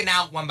get taken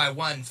out one by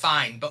one.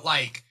 Fine, but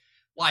like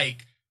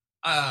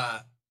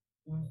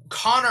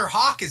Connor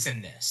Hawke is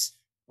in this.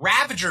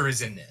 Ravager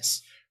is in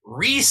this.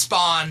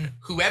 Respawn,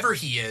 whoever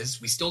he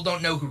is, we still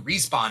don't know who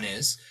Respawn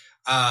is,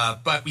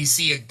 but we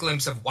see a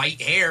glimpse of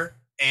white hair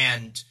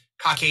and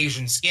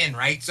Caucasian skin,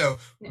 right? So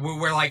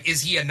we're like,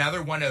 is he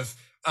another one of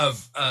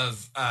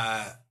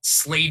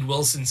Slade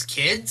Wilson's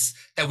kids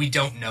that we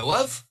don't know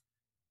of?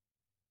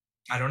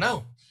 I don't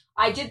know.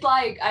 I did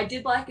like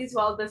as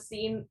well the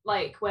scene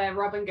like where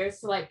Robin goes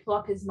to like pull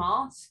up his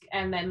mask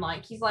and then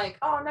like he's like,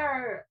 oh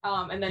no,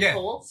 and then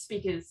falls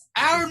because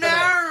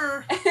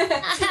no.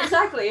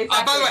 exactly.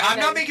 By the way, I'm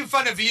not making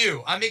fun of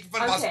you. I'm making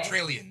fun of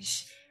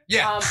Australians.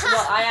 Yeah.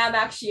 Well, I am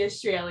actually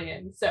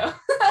Australian, so.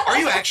 Are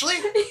you actually?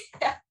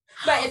 Yeah.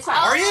 But it's fine.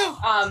 Are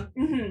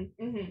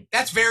you?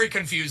 That's very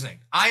confusing.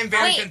 I am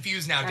very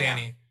confused now,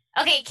 Danny.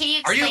 Okay, can you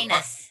explain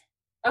this?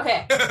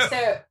 Okay,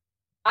 so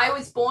I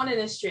was born in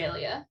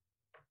Australia,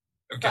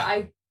 but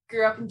I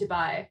grew up in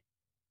Dubai.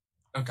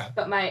 Okay.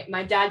 But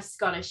my dad's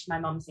Scottish, my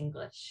mum's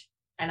English,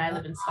 and I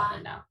live in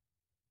Scotland now.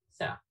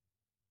 So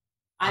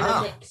I'm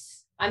a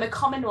mix. I'm a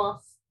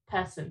Commonwealth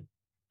person.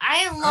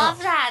 I love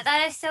that.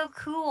 That is so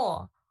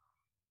cool.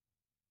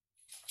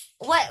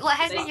 What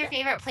has been your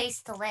favorite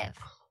place to live?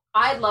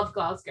 I love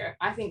Glasgow.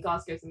 I think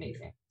Glasgow's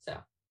amazing. So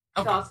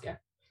Glasgow.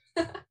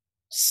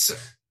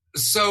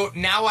 So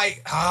now I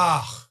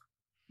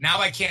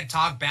can't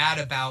talk bad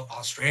about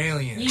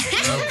Australians.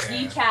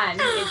 You can.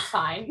 It's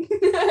fine.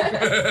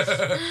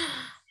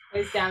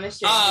 It's damn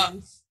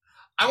Australians.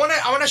 I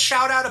want to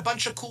shout out a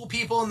bunch of cool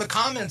people in the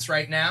comments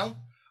right now.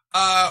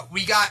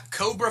 We got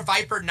Cobra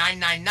Viper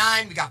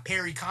 999. We got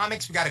Perry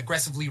Comics. We got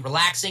Aggressively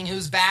Relaxing,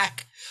 who's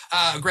back.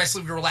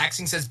 Aggressively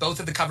Relaxing says both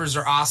of the covers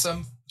are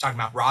awesome. Talking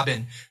about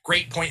Robin.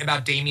 Great point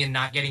about Damien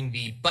not getting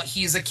the "but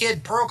he's a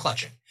kid" pearl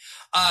clutching.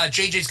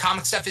 JJ's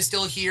Comic Stuff is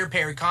still here.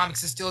 Perry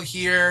Comics is still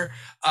here.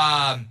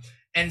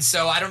 And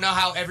so I don't know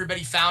how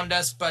everybody found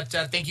us, but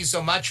thank you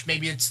so much.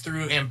 Maybe it's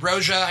through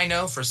Ambrosia, I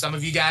know, for some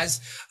of you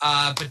guys.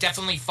 But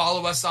definitely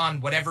follow us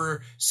on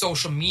whatever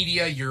social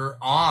media you're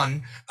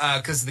on,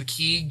 because The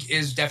Keeg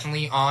is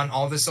definitely on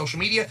all the social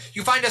media.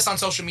 You find us on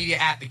social media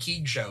at The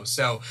Keeg Show.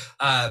 So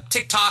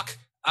TikTok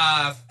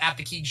at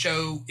The Keeg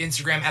Show,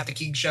 Instagram at The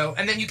Keeg Show.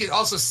 And then you can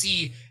also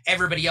see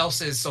everybody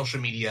else's social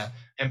media,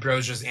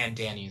 Ambrosia's and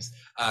Danny's,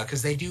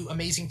 because they do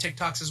amazing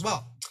TikToks as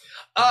well.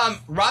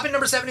 Robin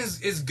number 7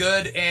 is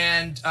good,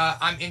 and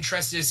I'm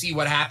interested to see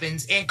what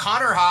happens. And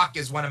Connor Hawk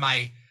is one of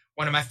my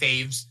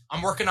faves.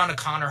 I'm working on a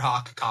Connor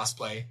Hawk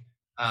cosplay.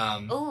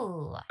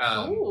 Well,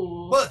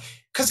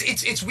 because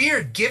it's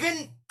weird.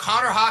 Given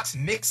Connor Hawk's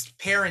mixed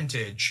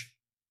parentage,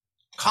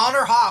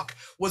 Connor Hawk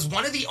was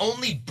one of the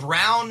only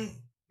brown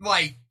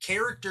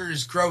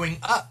characters growing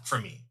up for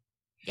me.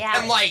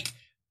 Yeah, and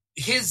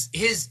his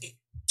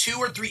 2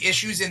 or 3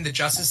 issues in the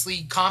Justice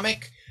League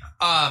comic,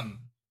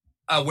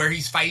 where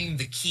he's fighting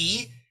the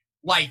Key,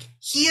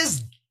 he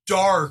is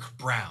dark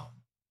brown.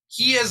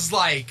 He is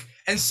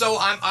and so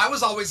I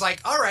was always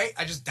all right,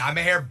 I just dye my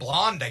hair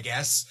blonde, I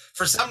guess,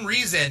 for some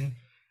reason,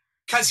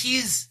 because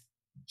he's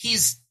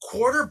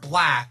quarter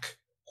black,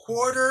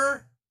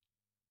 quarter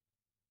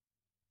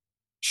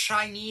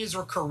Chinese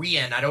or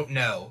Korean, I don't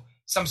know,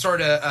 some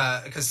sort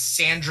of, because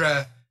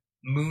Sandra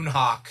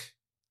Moonhawk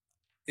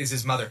is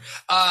his mother,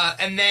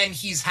 and then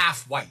he's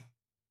half white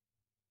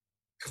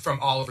from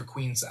Oliver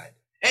Queen's side.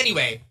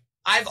 Anyway,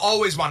 I've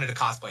always wanted to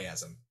cosplay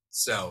as him,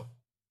 so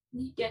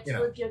you get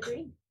to live your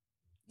dream.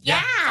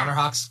 Yeah,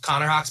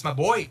 Connor Hawk's my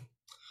boy.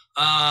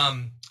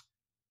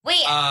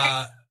 Wait,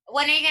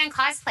 when are you gonna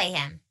cosplay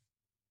him?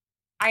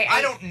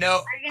 I don't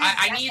know.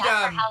 I need for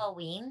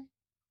Halloween.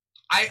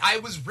 I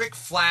was Rick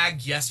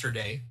Flag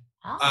yesterday.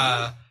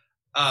 Oh.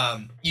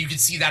 You can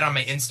see that on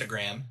my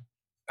Instagram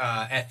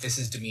at This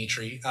Is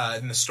Dimithri.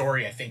 In the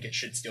story, I think it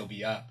should still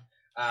be up.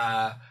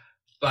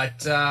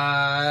 But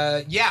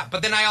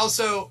then I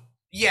also,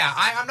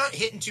 I'm not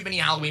hitting too many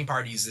Halloween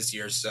parties this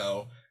year,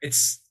 so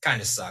it's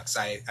kind of sucks.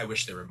 I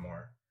wish there were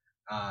more.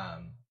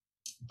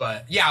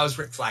 But yeah, I was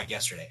Rick Flag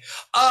yesterday.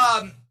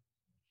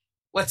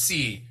 Let's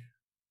see.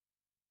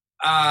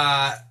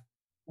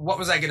 What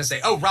was I going to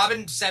say? Oh,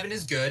 Robin 7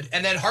 is good.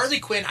 And then Harley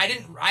Quinn, I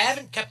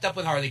haven't kept up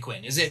with Harley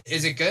Quinn. Is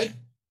it good?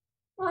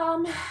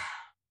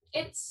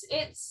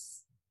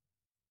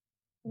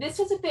 This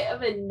was a bit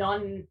of a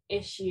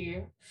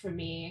non-issue for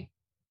me.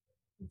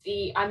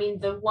 The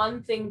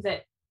one thing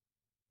that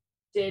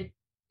did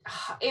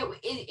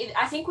it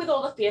I think with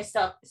all the Fear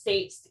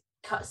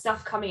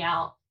stuff coming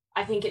out,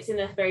 I think it's in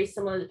a very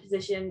similar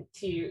position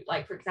to,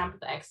 for example,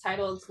 the X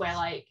titles, where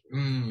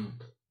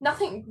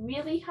nothing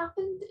really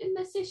happened in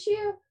this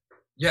issue.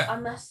 Yeah.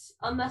 Unless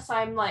I'm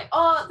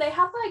they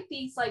have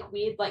these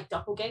weird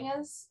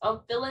doppelgangers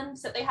of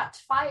villains that they had to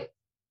fight.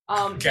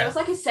 There was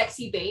a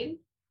sexy Bane,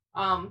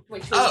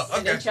 which was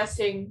an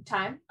interesting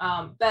time.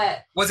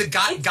 But was it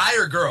guy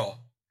or girl?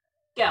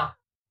 Girl.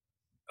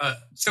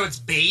 So it's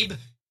Babe.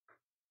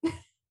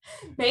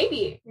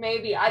 Maybe.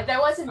 There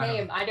was a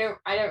name. I don't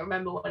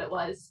remember what it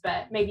was,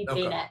 but maybe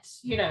Bayonet.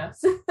 Who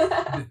knows?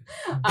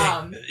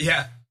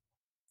 Yeah.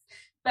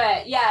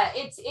 But yeah,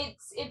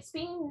 it's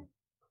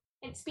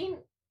been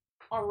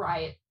all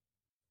right.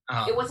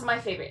 It wasn't my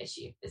favorite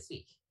issue this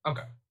week.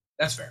 Okay,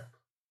 that's fair.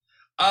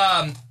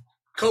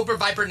 Cobra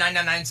Viper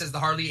 999 says the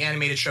Harley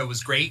animated show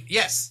was great.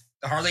 Yes,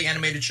 the Harley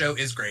animated show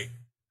is great.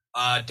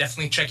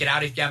 Definitely check it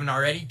out if you haven't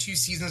already. 2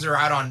 seasons are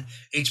out on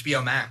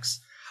HBO Max.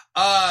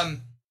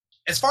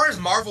 As far as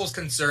Marvel's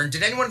concerned,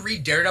 did anyone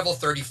read Daredevil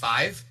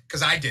 35?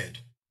 Because I did.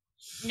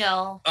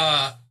 No.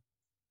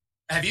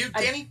 Have you,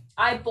 Danny?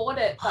 I bought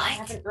it, but I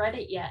haven't read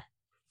it yet.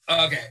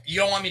 Okay, you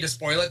don't want me to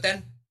spoil it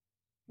then?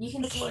 You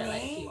can spoil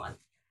it if you want.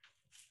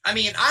 I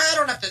mean, I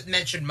don't have to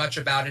mention much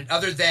about it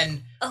other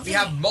than we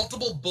have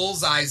multiple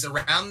bullseyes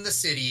around the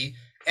city,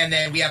 and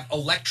then we have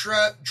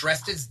Elektra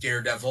dressed as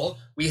Daredevil.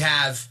 We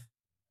have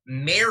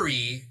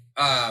Mary,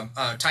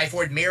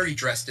 Typhoid Mary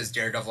dressed as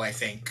Daredevil, I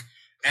think.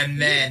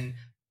 And then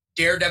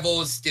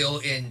Daredevil is still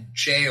in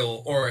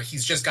jail, or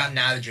he's just gotten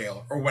out of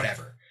jail, or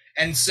whatever.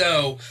 And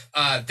so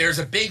there's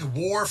a big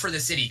war for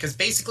the city, because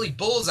basically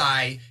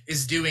Bullseye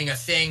is doing a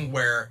thing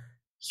where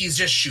he's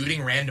just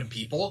shooting random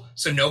people,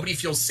 so nobody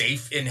feels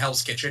safe in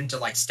Hell's Kitchen to,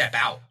 like, step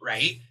out,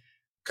 right?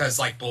 Because,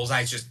 like,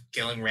 Bullseye's just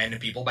killing random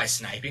people by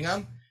sniping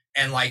them.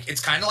 And, like, it's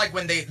kind of like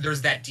when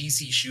there's that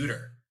DC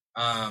shooter.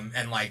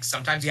 And, like,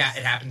 sometimes, it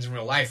happens in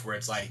real life where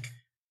it's, like,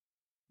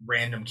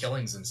 random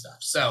killings and stuff.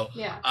 So,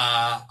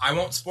 I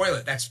won't spoil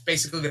it. That's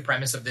basically the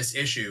premise of this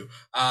issue.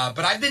 But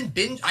I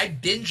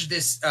binged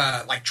this,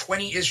 like,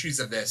 20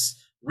 issues of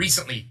this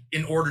recently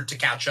in order to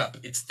catch up.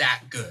 It's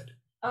that good.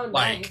 Oh,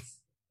 like, nice.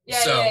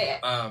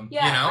 Yeah.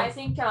 You know? I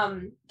think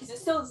because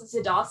it's still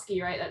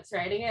Zdarsky, right? That's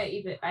writing it.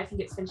 Even I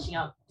think it's finishing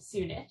up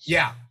soonish.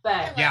 Yeah.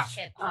 But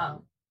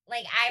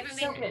like I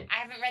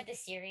haven't read the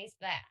series,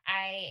 but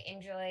I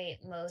enjoy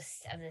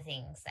most of the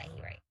things that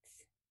he writes.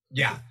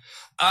 Yeah.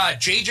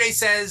 JJ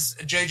says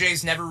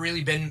JJ's never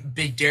really been a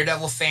big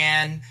Daredevil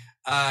fan.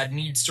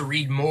 Needs to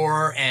read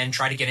more and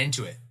try to get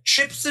into it.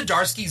 Chip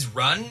Zdarsky's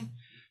run.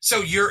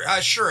 So you're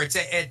sure it's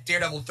at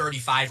Daredevil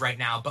 35 right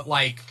now, but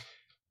like.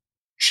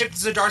 Chip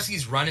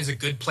Zdarsky's run is a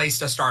good place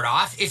to start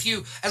off.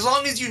 As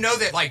long as you know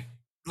that, like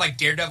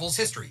Daredevil's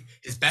history,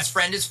 his best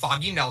friend is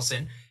Foggy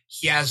Nelson.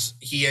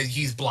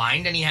 He's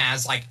blind and he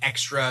has, like,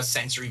 extra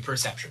sensory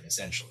perception,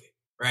 essentially,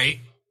 right?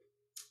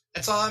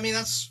 That's all. I mean,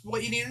 that's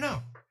what you need to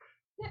know.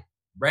 Yeah.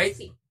 Right?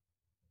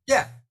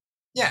 Yeah.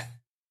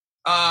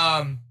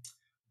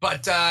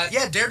 But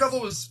Daredevil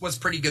was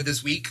pretty good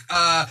this week.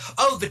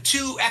 The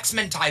 2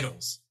 X-Men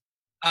titles.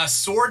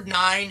 Sword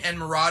 9 and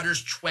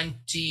Marauders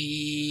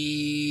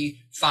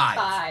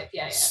 25.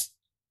 Yeah.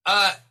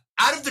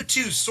 Out of the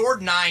 2,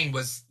 Sword 9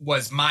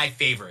 was my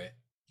favorite.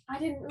 I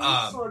didn't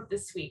read Sword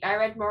this week. I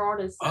read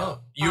Marauders.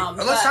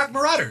 Let's talk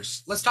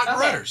Marauders.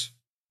 Marauders.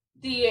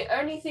 The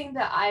only thing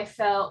that I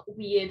felt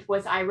weird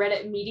was I read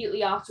it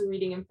immediately after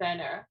reading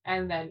Inferno,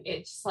 and then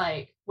it just,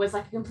 like, was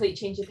like a complete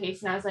change of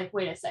pace, and I was like,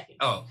 wait a second.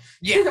 Oh,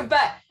 yeah.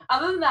 But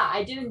other than that,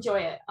 I did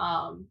enjoy it.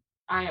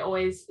 I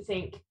always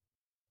think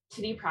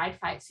Kitty Pryde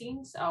fight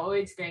scenes are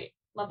always great.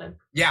 Love them.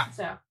 Yeah.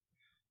 So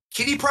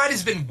Kitty Pryde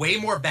has been way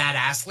more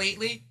badass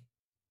lately.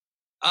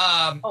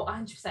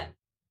 100%.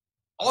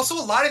 Also,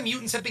 a lot of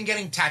mutants have been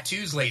getting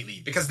tattoos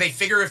lately because they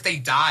figure if they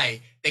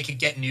die, they could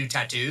get new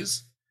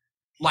tattoos.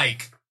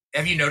 Like,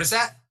 have you noticed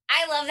that?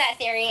 I love that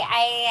theory.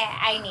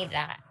 I need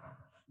that.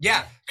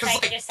 Yeah, because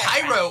like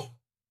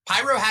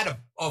Pyro had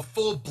a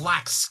full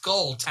black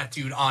skull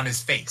tattooed on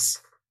his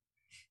face.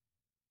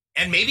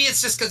 And maybe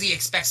it's just because he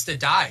expects to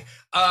die.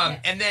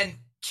 And then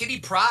Kitty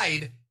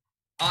Pryde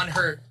on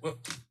her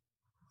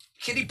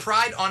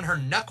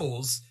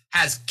knuckles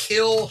has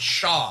Kill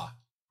Shaw,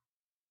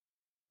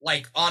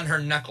 like, on her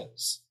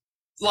knuckles.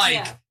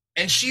 Like,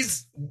 and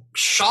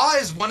Shaw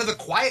is one of the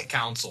Quiet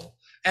Council.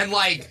 And,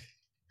 like,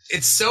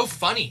 it's so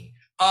funny.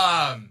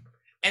 And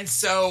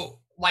so,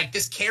 like,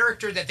 this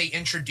character that they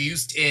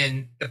introduced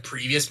in the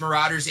previous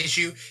Marauders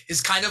issue is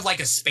kind of like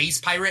a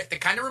space pirate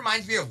that kind of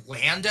reminds me of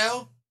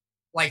Lando.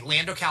 Like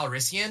Lando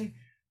Calrissian,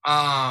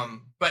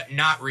 but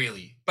not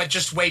really. But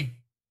just way,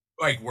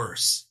 like,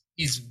 worse.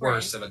 He's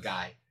worse of a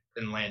guy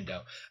than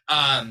Lando.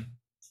 And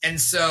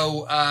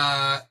so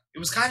it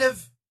was kind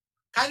of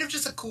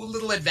just a cool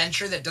little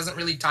adventure that doesn't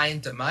really tie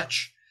into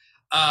much.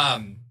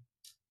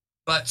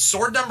 But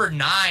Sword number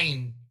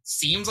 9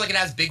 seems like it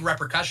has big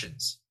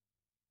repercussions.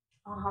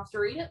 I'll have to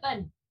read it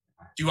then.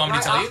 Do you want me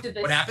to tell you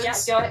what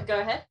happens? Yeah, go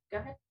ahead.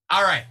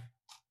 All right.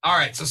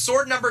 So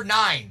Sword number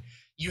 9.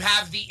 You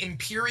have the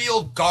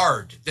Imperial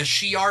Guard, the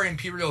Shi'ar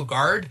Imperial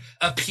Guard,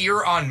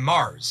 appear on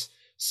Mars.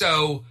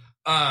 So,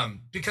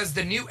 because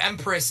the new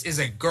Empress is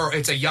a girl,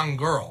 it's a young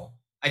girl.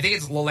 I think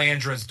it's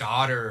Lalandra's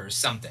daughter or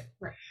something.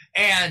 Right.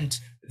 And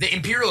the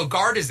Imperial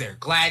Guard is there,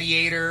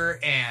 Gladiator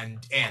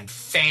and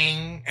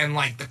Fang and,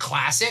 like, the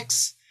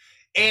classics.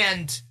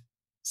 And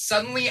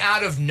suddenly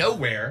out of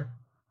nowhere,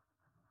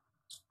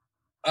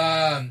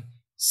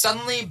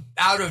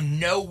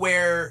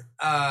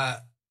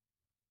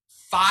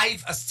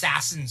 5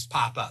 assassins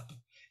pop up.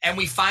 And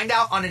we find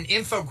out on an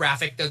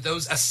infographic that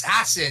those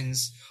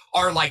assassins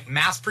are, like,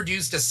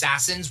 mass-produced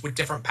assassins with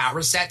different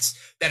power sets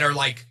that are,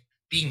 like,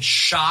 being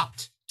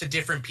shopped to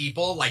different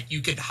people. Like,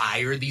 you could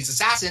hire these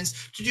assassins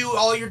to do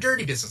all your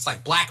dirty business,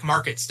 like black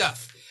market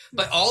stuff.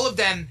 But all of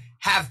them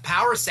have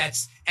power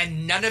sets,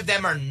 and none of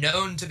them are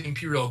known to the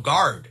Imperial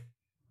Guard.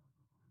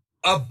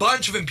 A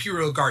bunch of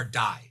Imperial Guard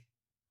die.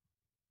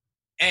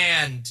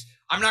 And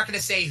I'm not going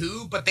to say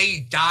who, but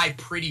they die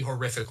pretty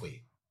horrifically.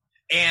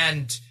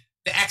 And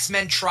the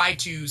X-Men try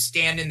to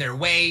stand in their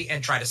way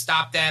and try to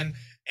stop them.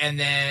 And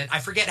then I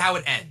forget how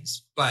it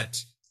ends,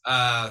 but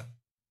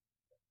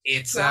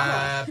it's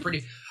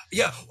pretty.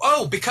 Yeah.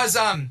 Oh, because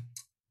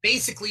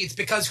basically it's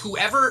because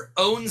whoever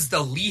owns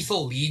the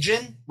Lethal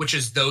Legion, which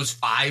is those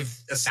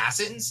 5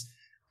 assassins,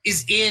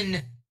 is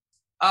in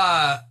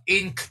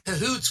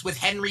cahoots with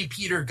Henry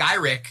Peter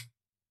Gyrick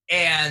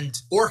and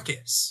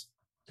Orcus.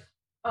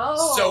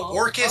 Oh. So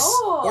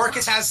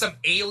Orcus has some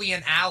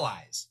alien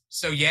allies.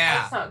 So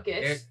yeah. That's not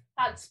good.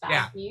 That's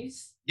bad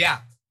news. Yeah.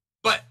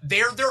 But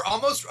they're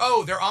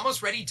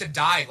almost ready to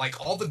die. Like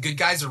all the good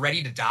guys are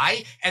ready to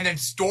die, and then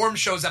Storm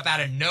shows up out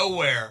of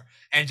nowhere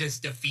and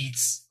just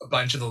defeats a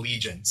bunch of the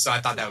Legion. So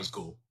I thought that was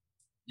cool.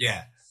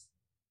 Yeah.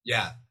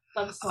 Yeah.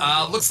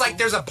 Looks like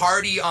there's a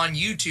party on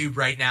YouTube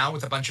right now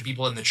with a bunch of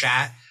people in the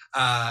chat.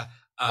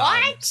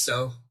 What?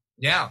 So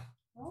yeah.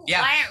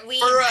 Yeah. Why aren't we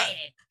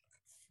invited?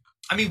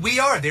 I mean, we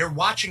are. They're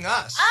watching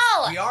us.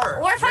 Oh, we are.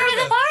 We're part of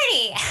the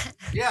party.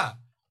 Yeah.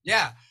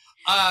 Yeah.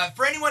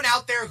 For anyone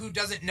out there who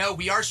doesn't know,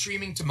 we are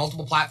streaming to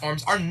multiple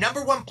platforms. Our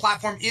number one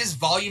platform is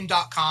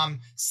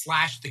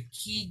volume.com/The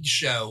Keeg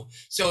Show.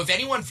 So if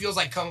anyone feels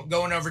like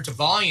going over to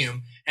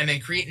Volume and then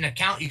create an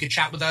account, you could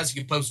chat with us.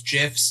 You could post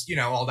GIFs,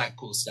 all that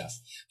cool stuff.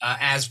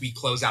 As we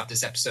close out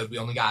this episode, we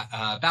only got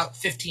about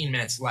 15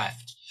 minutes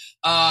left.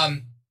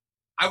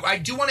 I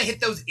do want to hit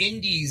those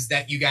indies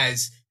that you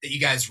guys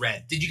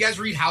read. Did you guys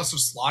read House of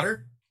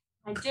Slaughter?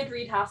 I did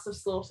read House of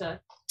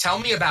Slaughter. Tell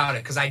me about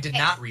it, because I did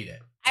not read it.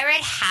 I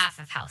read half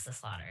of House of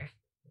Slaughter.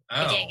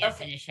 I didn't get to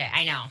finish it.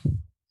 I know.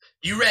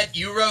 You read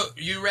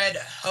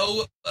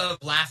Hoe of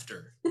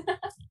Laughter.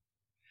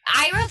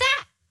 I wrote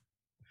that?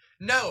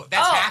 No,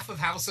 that's half of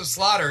House of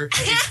Slaughter.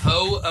 It's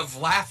Hoe of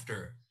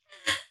Laughter.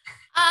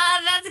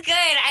 That's good.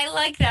 I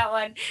like that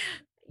one.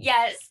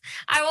 Yes.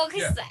 I will,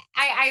 because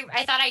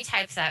I thought I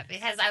typed that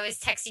because I was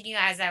texting you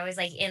as I was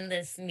like in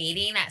this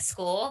meeting at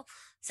school.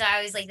 So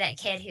I was like that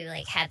kid who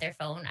like had their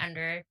phone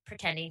under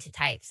pretending to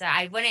type. So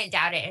I wouldn't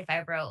doubt it if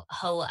I wrote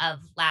Hoe of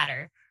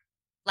Laughter.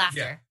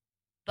 Yeah.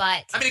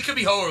 But I mean, it could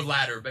be Hoe of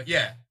Ladder, but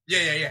yeah.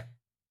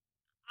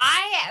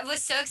 I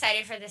was so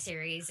excited for the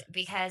series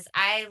because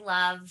I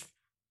love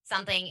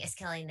Something is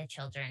Killing the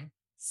Children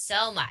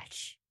so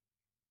much.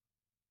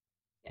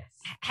 Yes.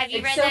 Have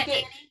you read that,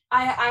 Danny?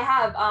 I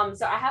have.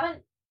 So I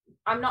haven't.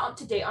 I'm not up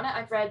to date on it.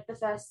 I've read the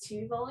first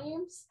 2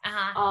 volumes.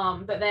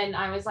 But then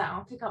I was like,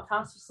 I'll pick up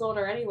House of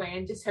Slaughter anyway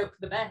and just hope for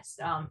the best.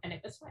 And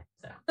it was fine.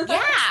 So.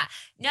 Yeah.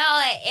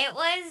 No, it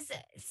was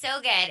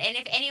so good. And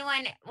if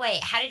anyone,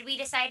 wait, how did we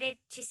decide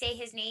to say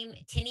his name?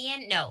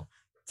 Tinian? No,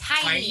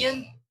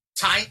 Tinian.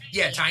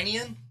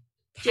 Tinian.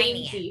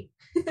 Jamesy.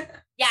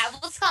 Yeah,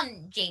 let's call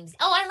him James.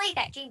 Oh, I like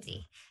that,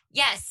 Jamesy.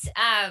 Yes.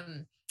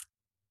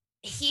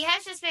 He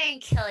has just been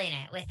killing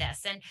it with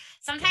this, and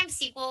sometimes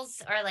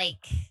sequels are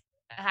like.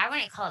 I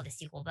wouldn't call it a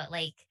sequel, but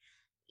like,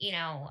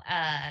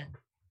 a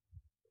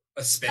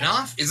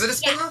spinoff? Is it a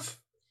spinoff?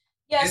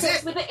 Yeah, so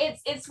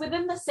it's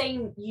within the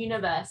same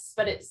universe,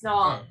 but it's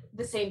not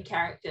the same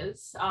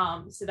characters.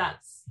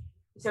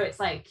 So it's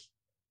like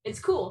it's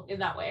cool in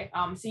that way.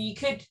 So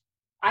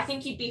I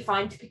think you'd be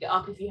fine to pick it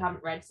up if you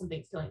haven't read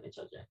Something's Killing the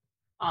Children.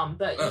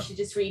 But you should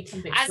just read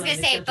Something's Killing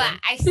the Children. I was gonna say, but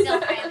I still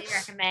highly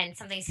recommend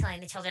Something's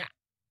Killing the Children.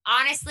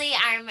 Honestly,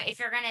 if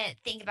you're gonna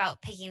think about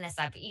picking this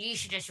up, you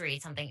should just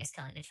read Something is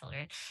Killing the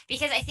Children,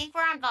 because I think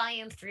we're on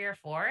volume 3 or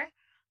 4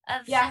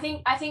 of. Yeah,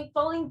 I think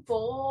volume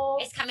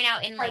 4 is coming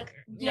out in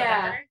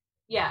November.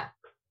 Yeah.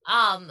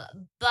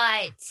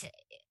 But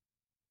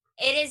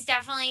it is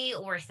definitely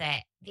worth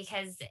it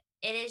because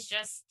it is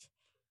just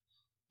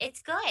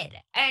it's good,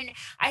 and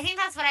I think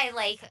that's what I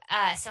like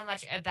so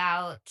much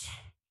about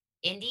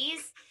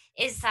indies.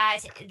 Is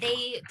that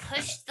they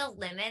push the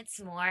limits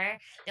more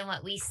than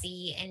what we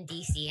see in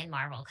DC and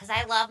Marvel. Because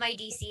I love my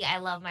DC, I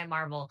love my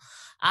Marvel.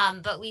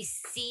 But we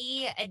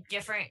see a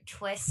different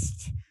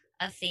twist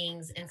of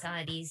things in some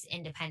of these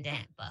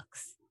independent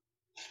books.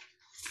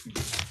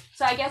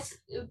 So I guess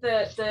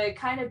the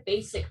kind of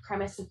basic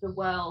premise of the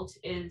world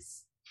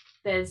is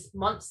there's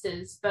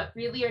monsters, but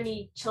really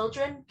only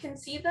children can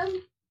see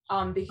them.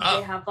 Because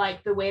they have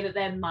like the way that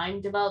their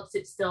mind develops,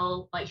 it's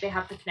still like they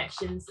have the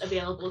connections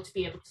available to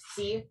be able to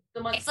see the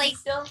monsters. It's like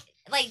still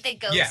like the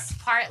ghost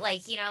part,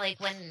 like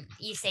like when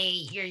you say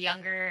you're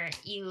younger,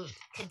 you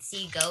could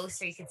see ghosts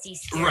or you could see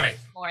spirits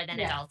more than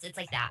adults. It's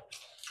like that.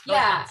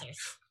 Monsters.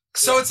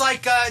 So it's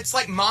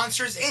like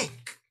Monsters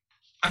Inc.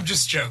 I'm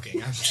just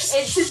joking.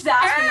 It's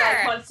exactly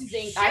like Monsters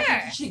Inc. Sure. I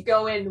think you should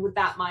go in with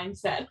that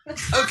mindset.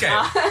 Okay.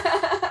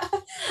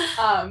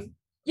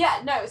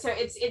 Yeah, no, so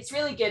it's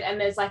really good, and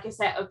there's like a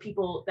set of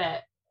people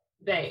that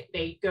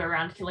they go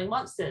around killing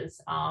monsters,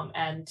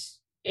 and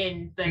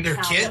in the they're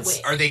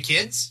kids? Are they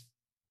kids?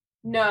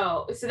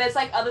 No, so there's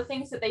like other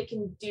things that they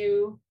can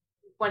do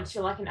once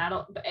you're like an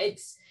adult, but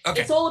it's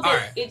all a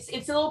bit it's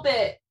a little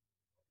bit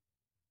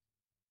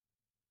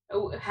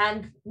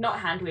not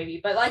hand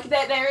wavy, but like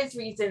there is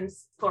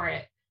reasons for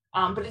it.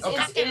 But it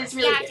is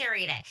really you have to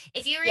read it.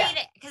 If you read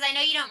it, because I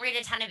know you don't read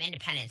a ton of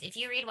independents. If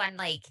you read one,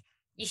 like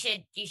you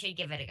should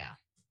give it a go.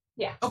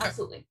 Yeah,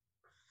 absolutely.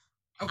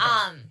 Okay.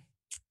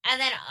 And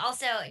then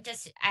also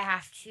I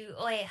have to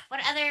wait.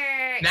 What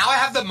other? Now I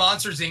have the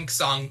Monsters Inc.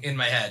 song in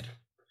my head.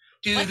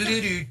 Do do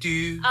do do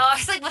do. Oh, I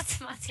was like, what's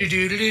the Monsters?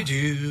 Do do do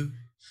do do.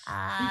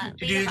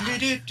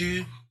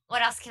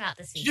 What else came out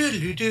this week?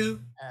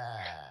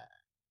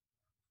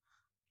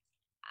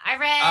 I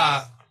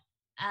read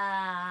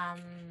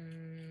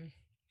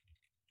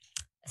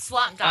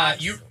Swamp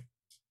Dogs.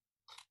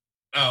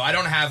 I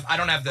don't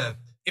have the.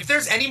 If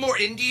there's any more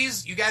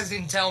indies, you guys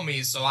didn't tell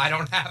me, so I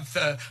don't have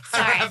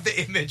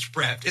the image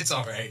prepped. It's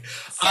all right.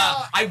 So,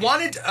 I'm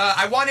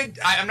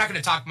not going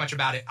to talk much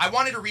about it. I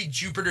wanted to read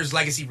Jupiter's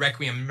Legacy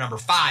Requiem number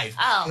 5.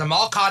 Oh. I'm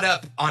all caught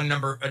up on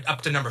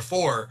up to number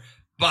 4,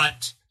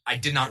 but I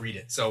did not read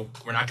it, so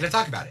we're not going to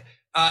talk about it.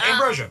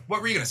 Ambrosia,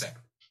 what were you going to say?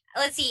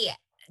 Let's see.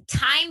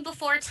 Time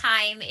Before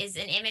Time is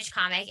an Image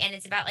comic, and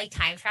it's about like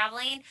time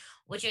traveling,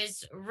 which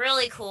is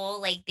really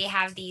cool. Like they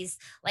have these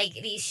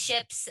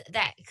ships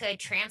that could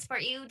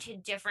transport you to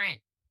different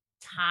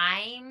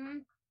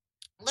time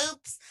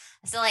loops.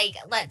 So like,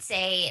 let's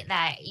say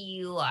that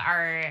you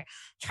are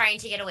trying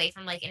to get away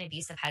from like an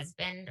abusive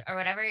husband or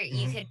whatever,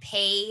 you could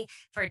pay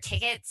for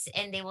tickets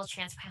and they will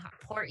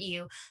transport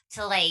you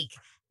to like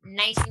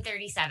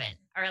 1937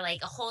 or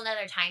like a whole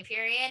nother time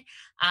period,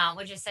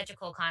 which is such a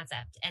cool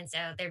concept. And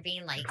so they're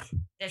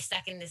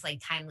stuck in this like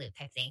time loop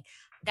type thing.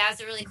 That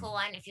was a really cool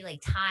one if you like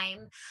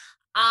time.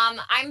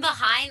 I'm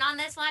behind on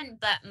this one,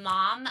 but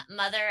Mom,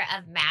 Mother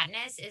of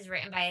Madness is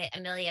written by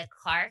Emilia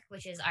Clarke,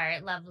 which is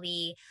our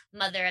lovely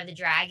Mother of the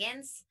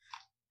Dragons.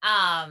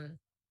 I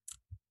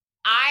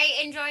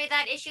enjoy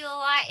that issue a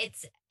lot.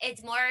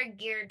 It's more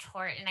geared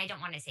toward, and I don't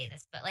want to say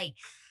this, but like,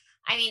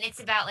 I mean, it's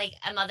about like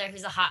a mother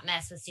who's a hot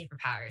mess with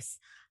superpowers.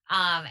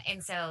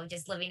 And so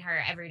just living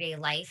her everyday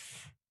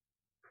life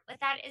with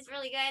that is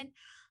really good.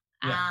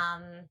 Yeah.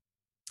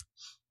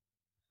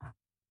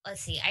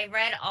 Let's see. I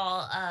read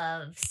all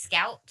of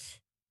Scout,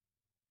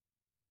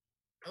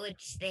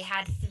 which they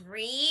had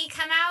 3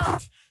 come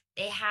out.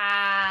 They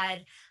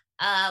had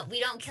We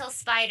Don't Kill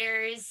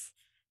Spiders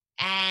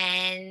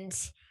and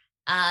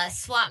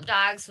Swamp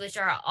Dogs, which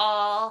are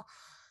all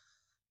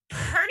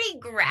pretty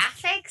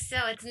graphic, so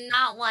it's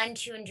not one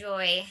to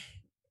enjoy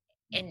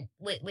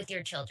with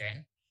your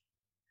children.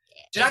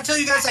 Did I tell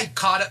you guys I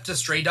caught up to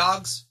Stray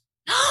Dogs?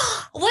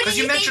 What did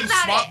you mentioned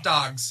think about Swamp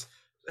Dogs,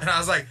 and I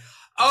was like,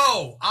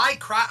 "Oh, I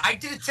cried." I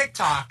did a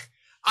TikTok.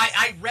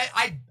 I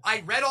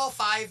read all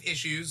 5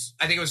 issues.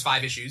 I think it was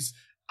 5 issues.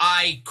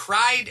 I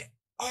cried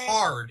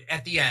hard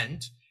at the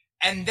end,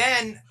 and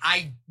then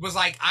I was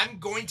like, "I'm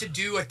going to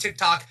do a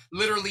TikTok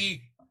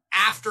literally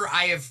after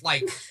I have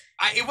like."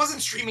 It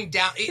wasn't streaming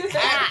down.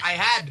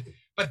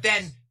 But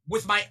then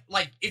with my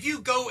if you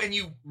go and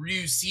you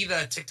see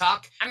the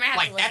TikTok, I'm gonna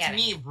have to look that's at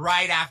me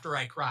right after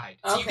I cried.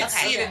 So you can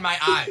see it in my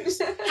eyes.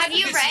 Have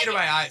you read? See it in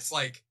my eyes,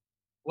 like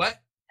what?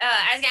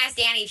 I was gonna ask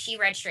Danny if she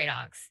read Stray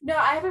Dogs. No,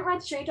 I haven't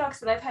read Stray Dogs,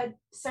 but I've heard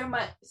so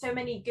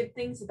many good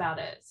things about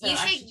it. So I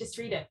should just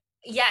read it.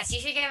 Yes, you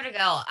should give it a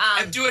go.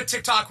 And do a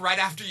TikTok right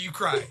after you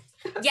cry.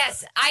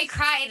 Yes, I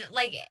cried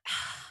like,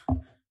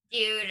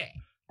 dude,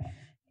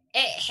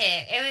 it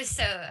hit. It was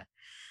so.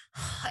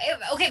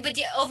 Okay, but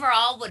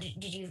overall, what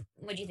did you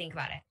think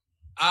about it?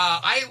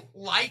 I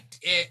liked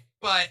it,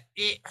 but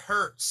it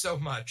hurt so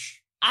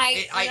much.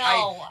 I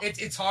know.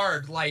 It's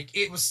hard. Like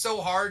it was so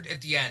hard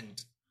at the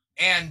end,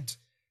 and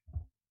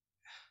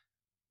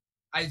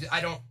I'm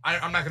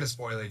not going to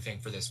spoil anything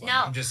for this one.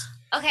 No. I'm just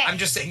okay. I'm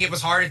just saying it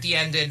was hard at the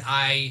end, and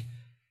I'm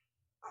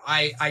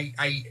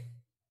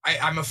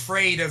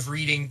afraid of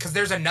reading because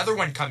there's another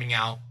one coming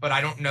out, but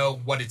I don't know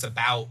what it's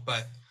about.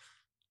 But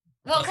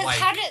well, because I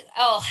can't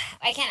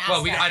ask.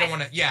 Well, I don't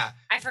want to. Yeah,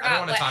 I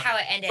forgot how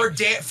it ended.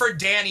 For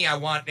Danny, I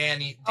want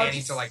Danny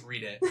to like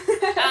read it.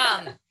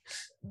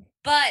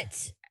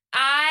 But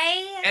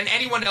and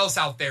anyone else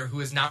out there who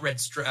has not read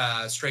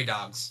Stray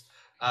Dogs,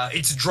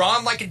 it's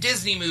drawn like a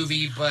Disney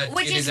movie, but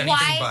it is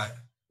anything but.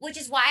 Which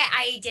is why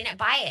I didn't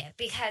buy it,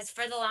 because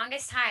for the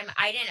longest time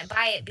I didn't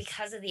buy it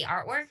because of the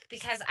artwork,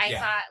 because I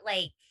thought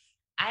like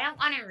I don't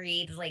want to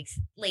read like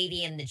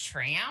Lady and the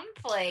Tramp.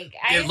 Like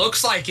it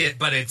looks like it,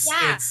 but it's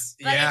it's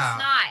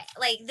not.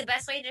 Like the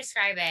best way to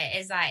describe it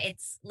is that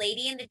it's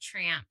Lady and the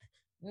Tramp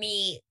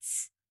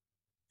meets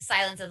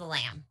Silence of the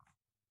Lamb.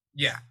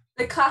 Yeah.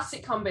 The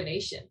classic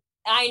combination.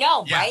 I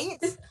know, right?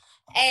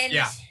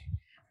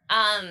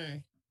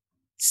 And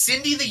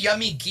Cindy the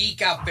Yummy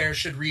Geek out there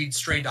should read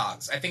Stray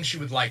Dogs. I think she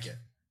would like it.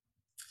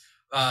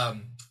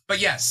 But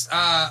yes,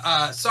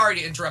 sorry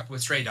to interrupt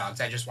with Stray Dogs.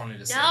 I just wanted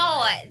to say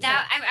I'm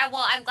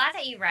glad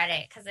that you read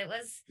it, because it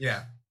was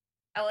it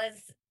was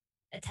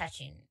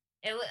touching.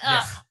 It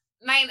was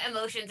my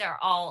emotions are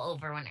all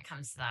over when it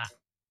comes to that.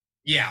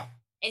 Yeah.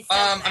 It's so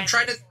I'm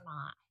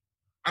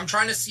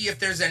trying to see if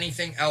there's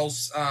anything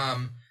else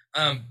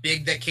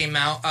big that came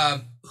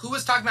out. Who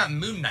was talking about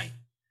Moon Knight?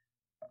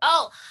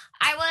 Oh,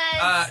 I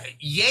was.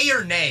 Yay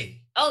or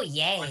nay? Oh,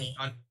 yay!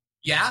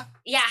 Yeah.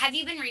 Yeah. Have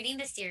you been reading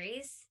the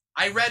series?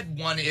 I read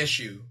 1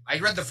 issue. I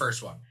read the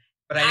first one,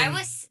 but I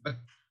didn't. But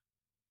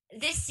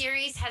this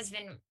series has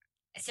been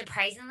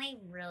surprisingly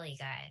really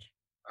good.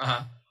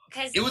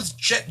 Because it was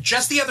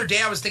just the other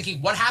day I was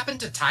thinking, what happened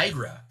to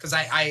Tigra? Because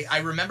I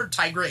remember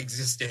Tigra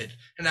existed,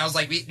 and I was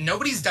like,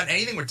 nobody's done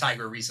anything with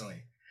Tigra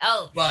recently.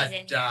 Oh, but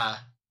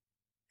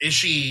Is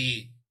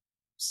she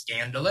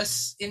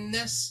scandalous in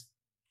this?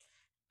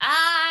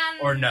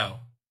 Or no?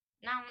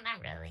 No,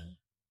 not really.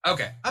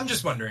 Okay, I'm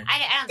just wondering. I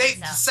don't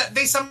think so.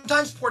 They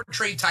sometimes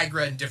portray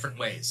Tigra in different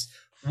ways.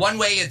 One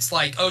way it's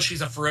like, oh,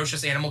 she's a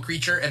ferocious animal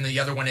creature, and the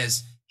other one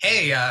is,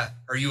 hey,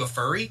 are you a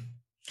furry?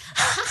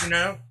 You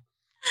know?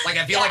 Like,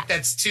 I feel like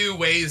that's two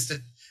ways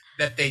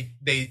that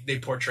they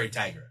portray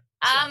Tigra.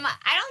 So.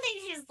 I don't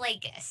think she's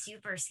like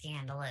super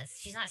scandalous.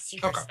 She's not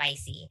super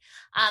spicy.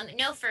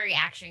 No furry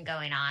action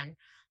going on.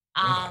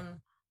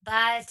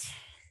 But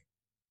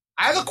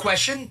I have a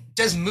question.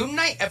 Does Moon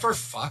Knight ever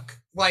fuck?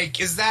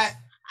 Like, is that...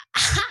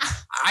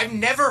 I've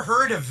never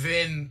heard of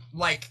him,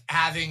 like,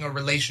 having a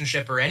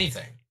relationship or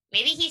anything.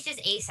 Maybe he's just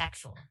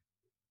asexual.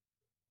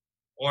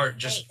 Or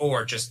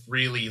just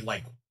really,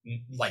 like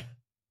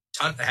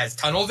has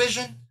tunnel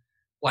vision?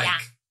 Like,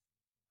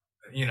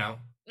 you know.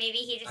 Maybe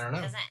he just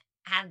doesn't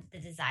have the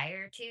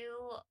desire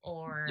to,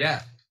 or...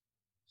 Yeah.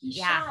 He's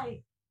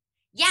shy.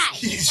 Yeah,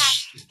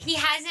 he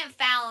hasn't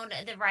found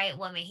the right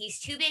woman. He's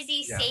too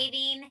busy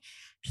saving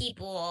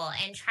people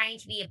and trying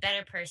to be a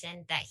better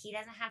person that he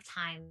doesn't have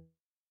time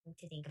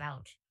to think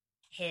about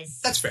his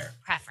That's fair.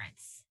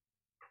 preference.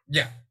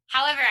 Yeah.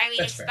 However, I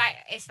mean, if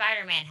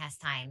Spider-Man has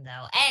time,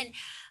 though, and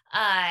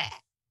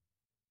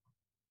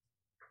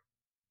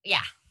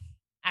yeah,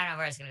 I don't know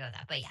where I was gonna go with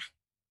that, but yeah.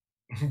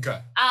 Okay.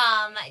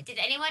 Did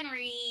anyone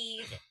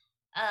read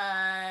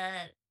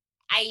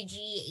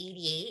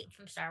IG-88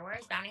 from Star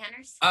Wars Bounty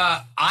Hunters?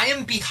 I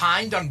am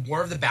behind on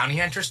War of the Bounty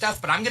Hunter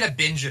stuff, but I'm gonna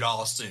binge it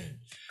all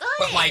soon. Good.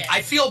 But like,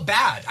 I feel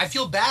bad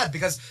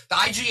because the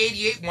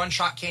IG-88 one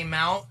shot came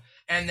out.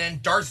 And then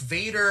Darth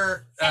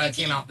Vader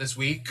came out this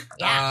week.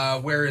 Yeah.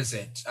 Where is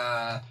it?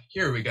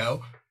 Here we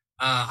go.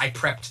 I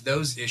prepped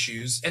those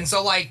issues. And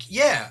so, like,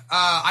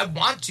 I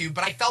want to,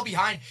 but I fell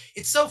behind.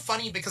 It's so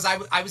funny because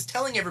I was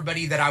telling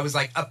everybody that I was,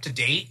 like, up to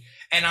date.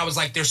 And I was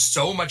like, there's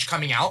so much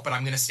coming out, but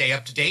I'm going to stay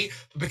up to date.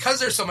 But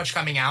because there's so much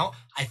coming out,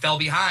 I fell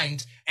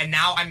behind. And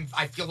now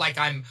I feel like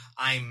I'm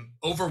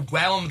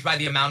overwhelmed by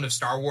the amount of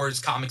Star Wars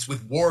comics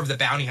with War of the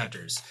Bounty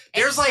Hunters.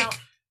 There's lot.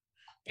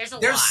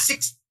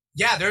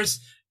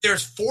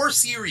 There's 4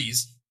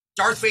 series: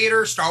 Darth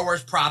Vader, Star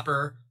Wars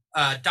proper,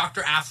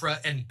 Dr. Aphra,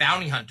 and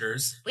Bounty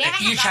Hunters. We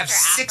haven't each had have Dr.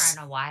 6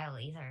 Aphra in a while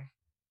either.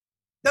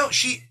 No,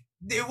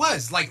 it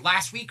was like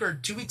last week or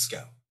 2 weeks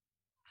ago.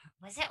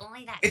 Was it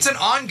only that? It's an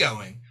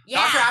ongoing.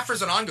 Yeah. Dr.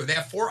 Aphra's an ongoing. They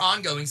have 4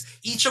 ongoings,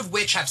 each of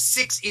which have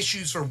 6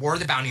 issues for War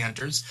of the Bounty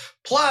Hunters,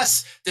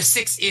 plus the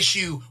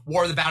 6-issue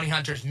War of the Bounty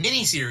Hunters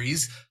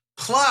miniseries,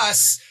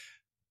 plus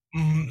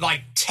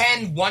like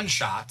 10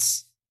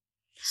 one-shots.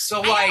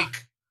 So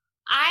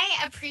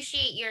I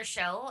appreciate your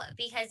show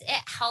because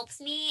it helps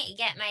me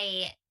get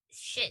my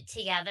shit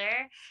together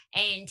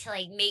and to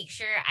like make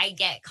sure I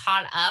get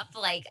caught up.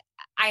 Like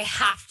I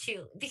have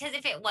to, because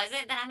if it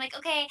wasn't, then I'm like,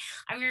 okay,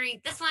 I'm gonna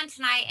read this one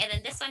tonight and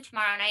then this one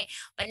tomorrow night.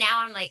 But now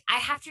I'm like, I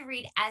have to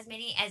read as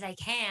many as I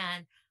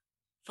can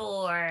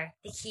for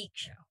the Geek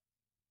Show.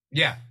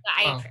 Yeah,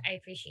 so I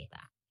appreciate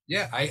that.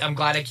 Yeah, I'm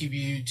glad I keep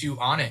you two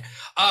on it.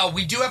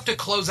 We do have to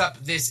close up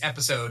this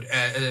episode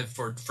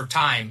for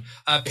time.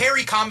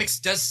 Perry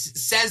Comics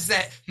says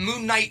that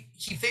Moon Knight,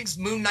 he thinks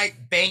Moon Knight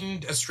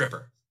banged a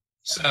stripper.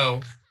 So,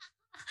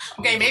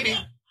 okay, maybe.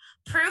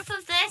 Proof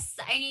of this?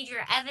 I need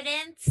your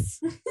evidence.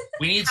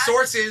 We need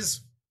sources.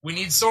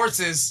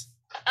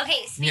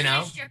 Okay, speaking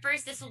of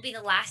strippers, this will be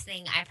the last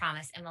thing, I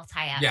promise, and we'll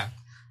tie up. Yeah.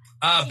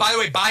 By the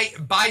way,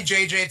 bye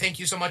JJ. Thank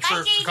you so much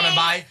for coming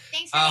by.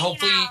 Thanks for hanging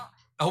out.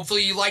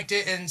 Hopefully you liked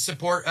it and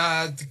support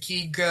the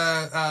Keeg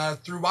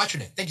through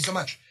watching it. Thank you so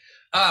much.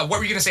 What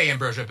were you going to say,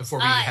 Ambrosia, before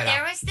we head out?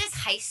 There was this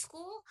high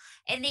school,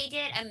 and they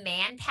did a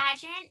man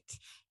pageant,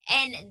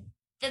 and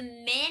the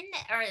men,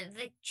 or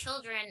the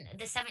children,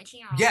 the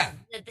 17-year-olds,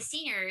 the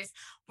seniors,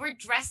 were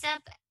dressed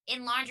up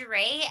in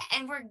lingerie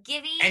and were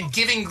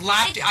giving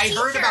lap. I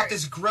heard about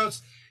this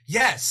gross.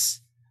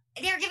 Yes.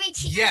 They were giving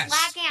teachers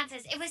lap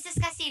dances. It was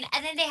disgusting.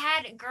 And then they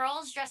had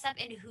girls dressed up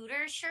in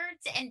Hooters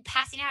shirts and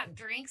passing out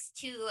drinks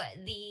to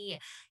the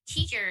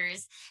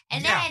teachers.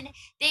 And then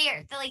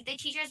the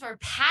teachers were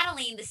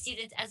paddling the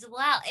students as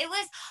well. It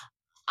was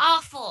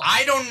awful.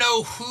 I don't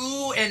know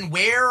who and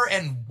where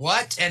and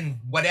what and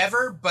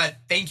whatever, but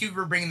thank you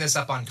for bringing this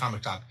up on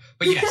Comic Talk.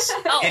 But yes,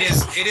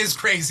 it is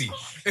crazy.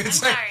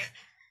 It's I'm like, sorry.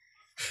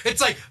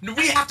 It's like,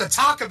 we have to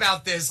talk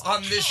about this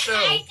on this show.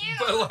 I do.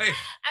 But like,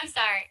 I'm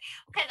sorry.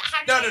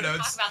 How did I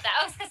talk about that?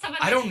 Oh, it's because someone.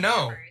 I don't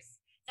know.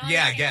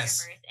 I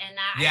guess. And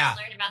I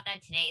learned about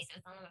that today, so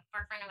it's on the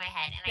forefront of my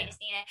head, and I just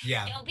need to.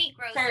 Yeah. Don't be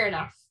gross. Fair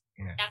enough.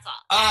 Yeah. That's all.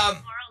 That's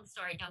the moral of the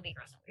story. Don't be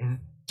gross.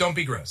 Don't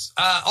be gross.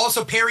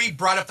 Also, Perry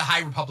brought up the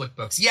High Republic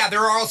books. Yeah,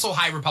 there are also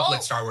High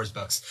Republic Star Wars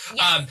books.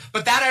 Yes.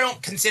 But that I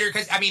don't consider,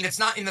 because, I mean, it's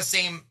not in the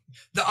same...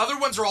 The other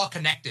ones are all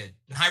connected.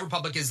 High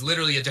Republic is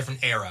literally a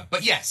different era.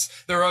 But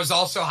yes, there was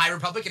also High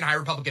Republic and High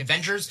Republic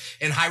Adventures,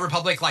 and High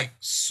Republic, like,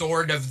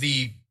 Sword of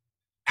the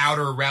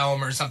Outer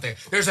Realm or something.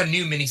 There's a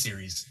new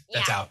miniseries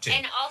that's out, too.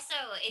 And also,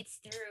 it's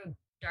through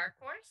Dark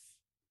Horse?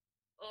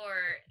 Or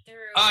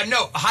through...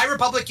 No, High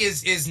Republic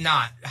is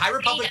not. High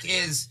Republic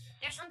is...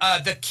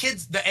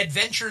 The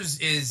Adventures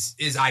is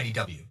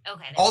IDW.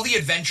 Okay. All the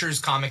Adventures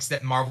comics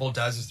that Marvel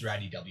does is through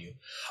IDW.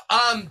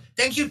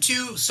 Thank you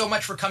two so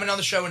much for coming on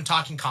the show and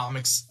talking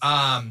comics.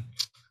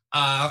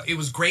 It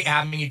was great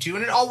having you two,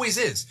 and it always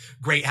is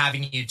great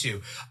having you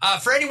two.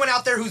 For anyone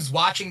out there who's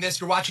watching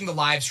this, you're watching the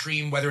live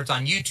stream, whether it's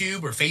on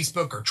YouTube or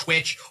Facebook or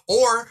Twitch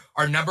or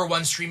our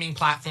 #1 streaming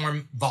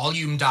platform,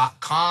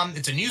 volume.com.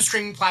 It's a new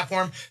streaming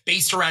platform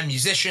based around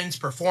musicians,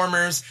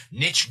 performers,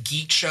 niche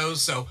geek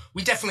shows. So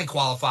we definitely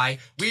qualify.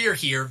 We are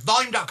here.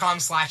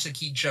 Volume.com/The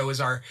Geek Show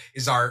is our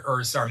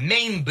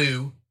main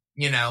boo.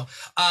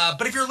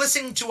 But if you're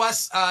listening to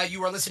us,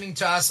 you are listening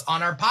to us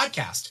on our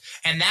podcast,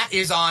 and that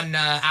is on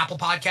Apple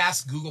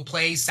Podcasts, Google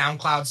Play,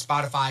 SoundCloud,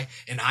 Spotify,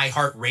 and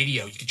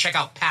iHeartRadio. You can check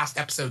out past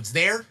episodes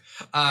there,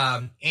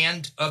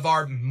 and of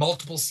our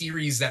multiple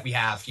series that we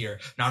have here.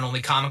 Not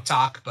only Comic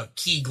Talk, but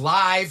Keeg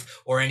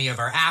Live or any of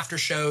our after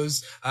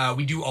shows.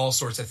 We do all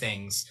sorts of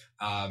things.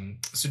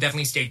 So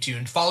definitely stay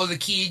tuned. Follow the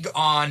Keeg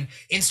on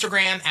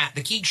Instagram at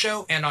The Keeg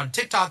Show and on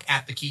TikTok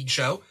at The Keeg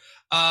Show.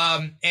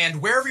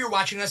 And wherever you're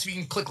watching us, if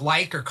you can click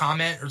like or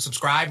comment or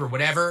subscribe or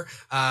whatever,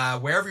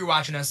 wherever you're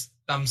watching us,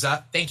 thumbs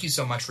up. Thank you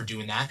so much for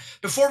doing that.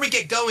 Before we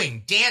get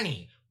going,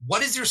 Danny,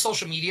 what is your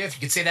social media? If you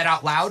could say that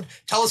out loud,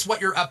 tell us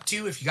what you're up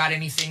to if you got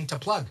anything to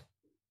plug.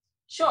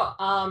 Sure.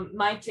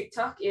 My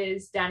TikTok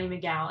is Danni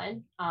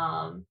McGowan.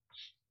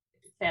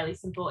 Fairly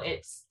simple.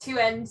 It's 2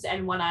 N's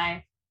and 1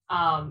 I.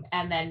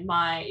 And then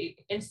my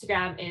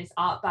Instagram is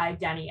art by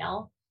Danny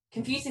L.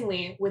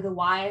 Confusingly with a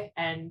Y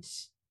and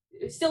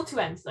it's still 2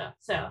 N's though,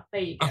 so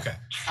there you go. Okay.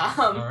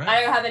 Right.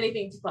 I don't have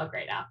anything to plug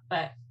right now,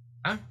 but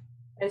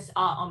it's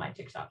on my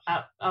TikTok,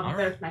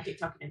 both my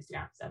TikTok and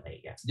Instagram. So there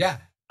you go. Yeah,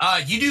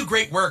 you do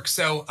great work.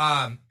 So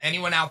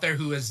anyone out there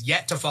who has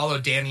yet to follow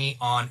Danny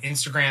on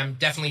Instagram,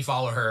 definitely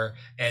follow her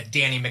at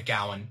Danni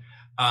McGowan.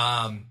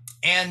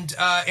 And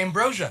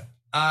Ambrosia,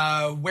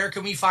 where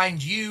can we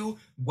find you?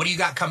 What do you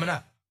got coming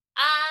up?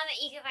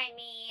 You can find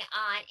me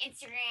on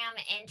Instagram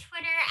and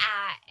Twitter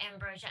at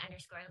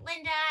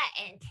Ambrosia_Linda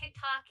and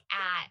TikTok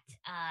at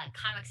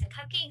Comics and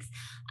Cupcakes,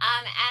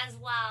 as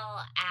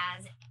well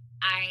as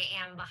I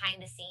am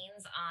behind the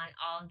scenes on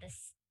all of the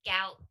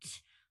Scout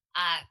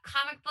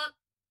comic book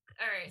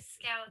or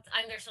Scouts.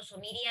 I'm their social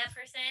media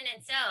person,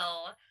 and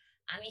so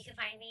you can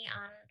find me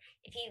on,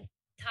 if you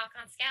talk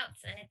on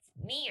Scouts, and it's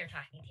me you're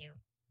talking to.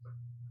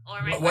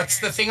 Or my What's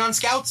partner. the thing on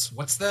Scouts?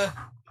 What's the?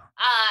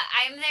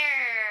 I'm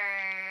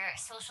their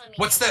social media.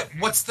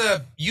 What's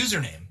the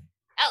username?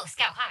 Oh,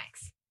 Scout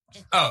Comics.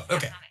 Just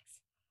okay. Scout Comics.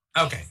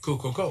 Okay, Yes.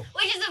 cool.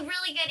 Which is a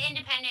really good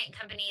independent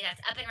company that's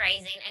up and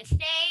rising. And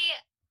today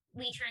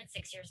we turned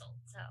 6 years old.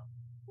 So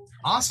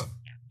Awesome.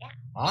 Yeah.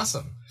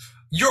 Awesome.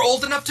 You're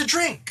old enough to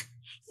drink.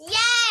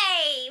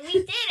 Yay! We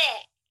did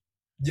it.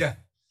 Yeah.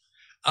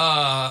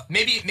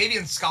 Maybe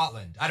in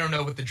Scotland. I don't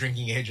know what the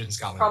drinking age in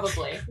Scotland.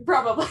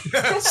 Probably.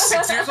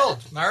 6 years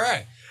old. All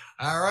right.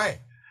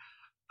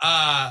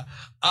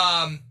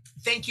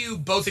 Thank you,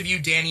 both of you,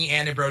 Danny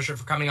and Ambrosia,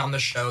 for coming on the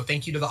show.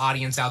 Thank you to the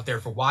audience out there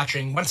for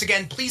watching. Once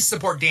again, please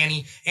support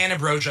Danny and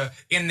Ambrosia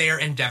in their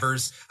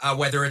endeavors,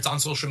 whether it's on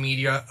social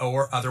media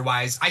or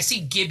otherwise. I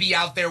see Gibby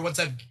out there. What's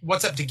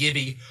up to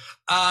Gibby?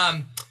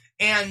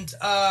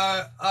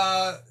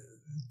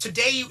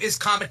 Today is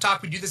Comic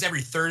Talk. We do this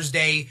every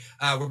Thursday,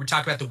 where we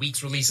talk about the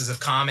week's releases of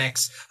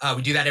comics.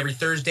 We do that every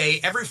Thursday.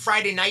 Every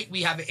Friday night,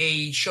 we have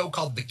a show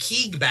called The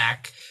Keeg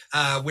Back,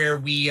 where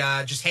we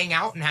just hang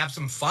out and have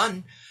some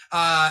fun.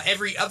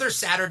 Every other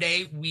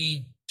Saturday,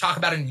 we talk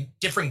about a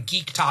different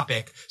geek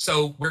topic.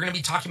 So we're going to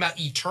be talking about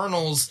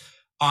Eternals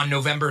on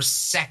November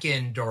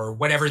 2nd or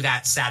whatever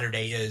that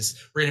Saturday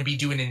is. We're going to be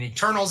doing an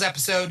Eternals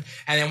episode.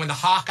 And then when the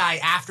Hawkeye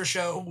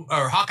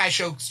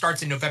show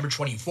starts in November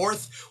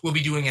 24th, we'll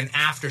be doing an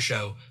after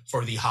show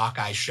for the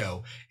Hawkeye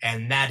show.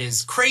 And that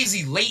is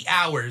crazy late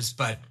hours.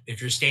 But if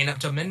you're staying up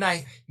till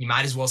midnight, you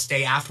might as well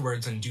stay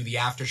afterwards and do the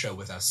after show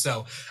with us.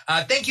 So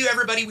thank you,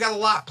 everybody. We got a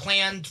lot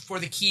planned for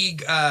the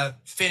Keeg,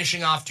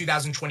 finishing off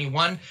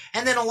 2021,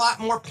 and then a lot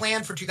more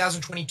planned for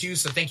 2022.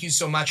 So thank you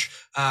so much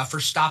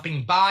for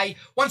stopping by.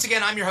 Once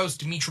again, I'm your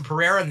host, Dimithri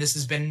Perera, and this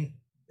has been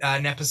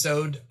an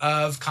episode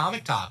of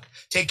Comic Talk.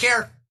 Take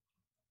care.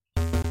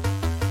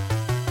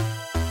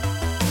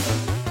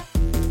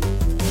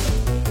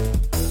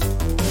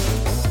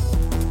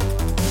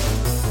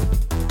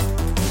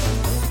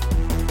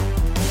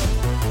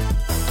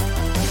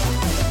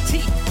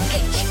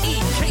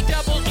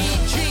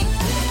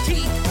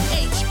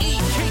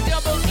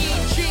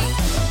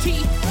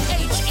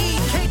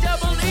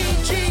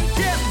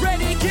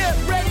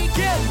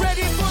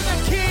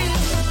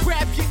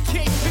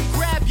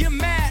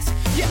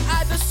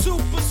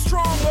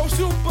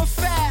 Super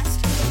fast.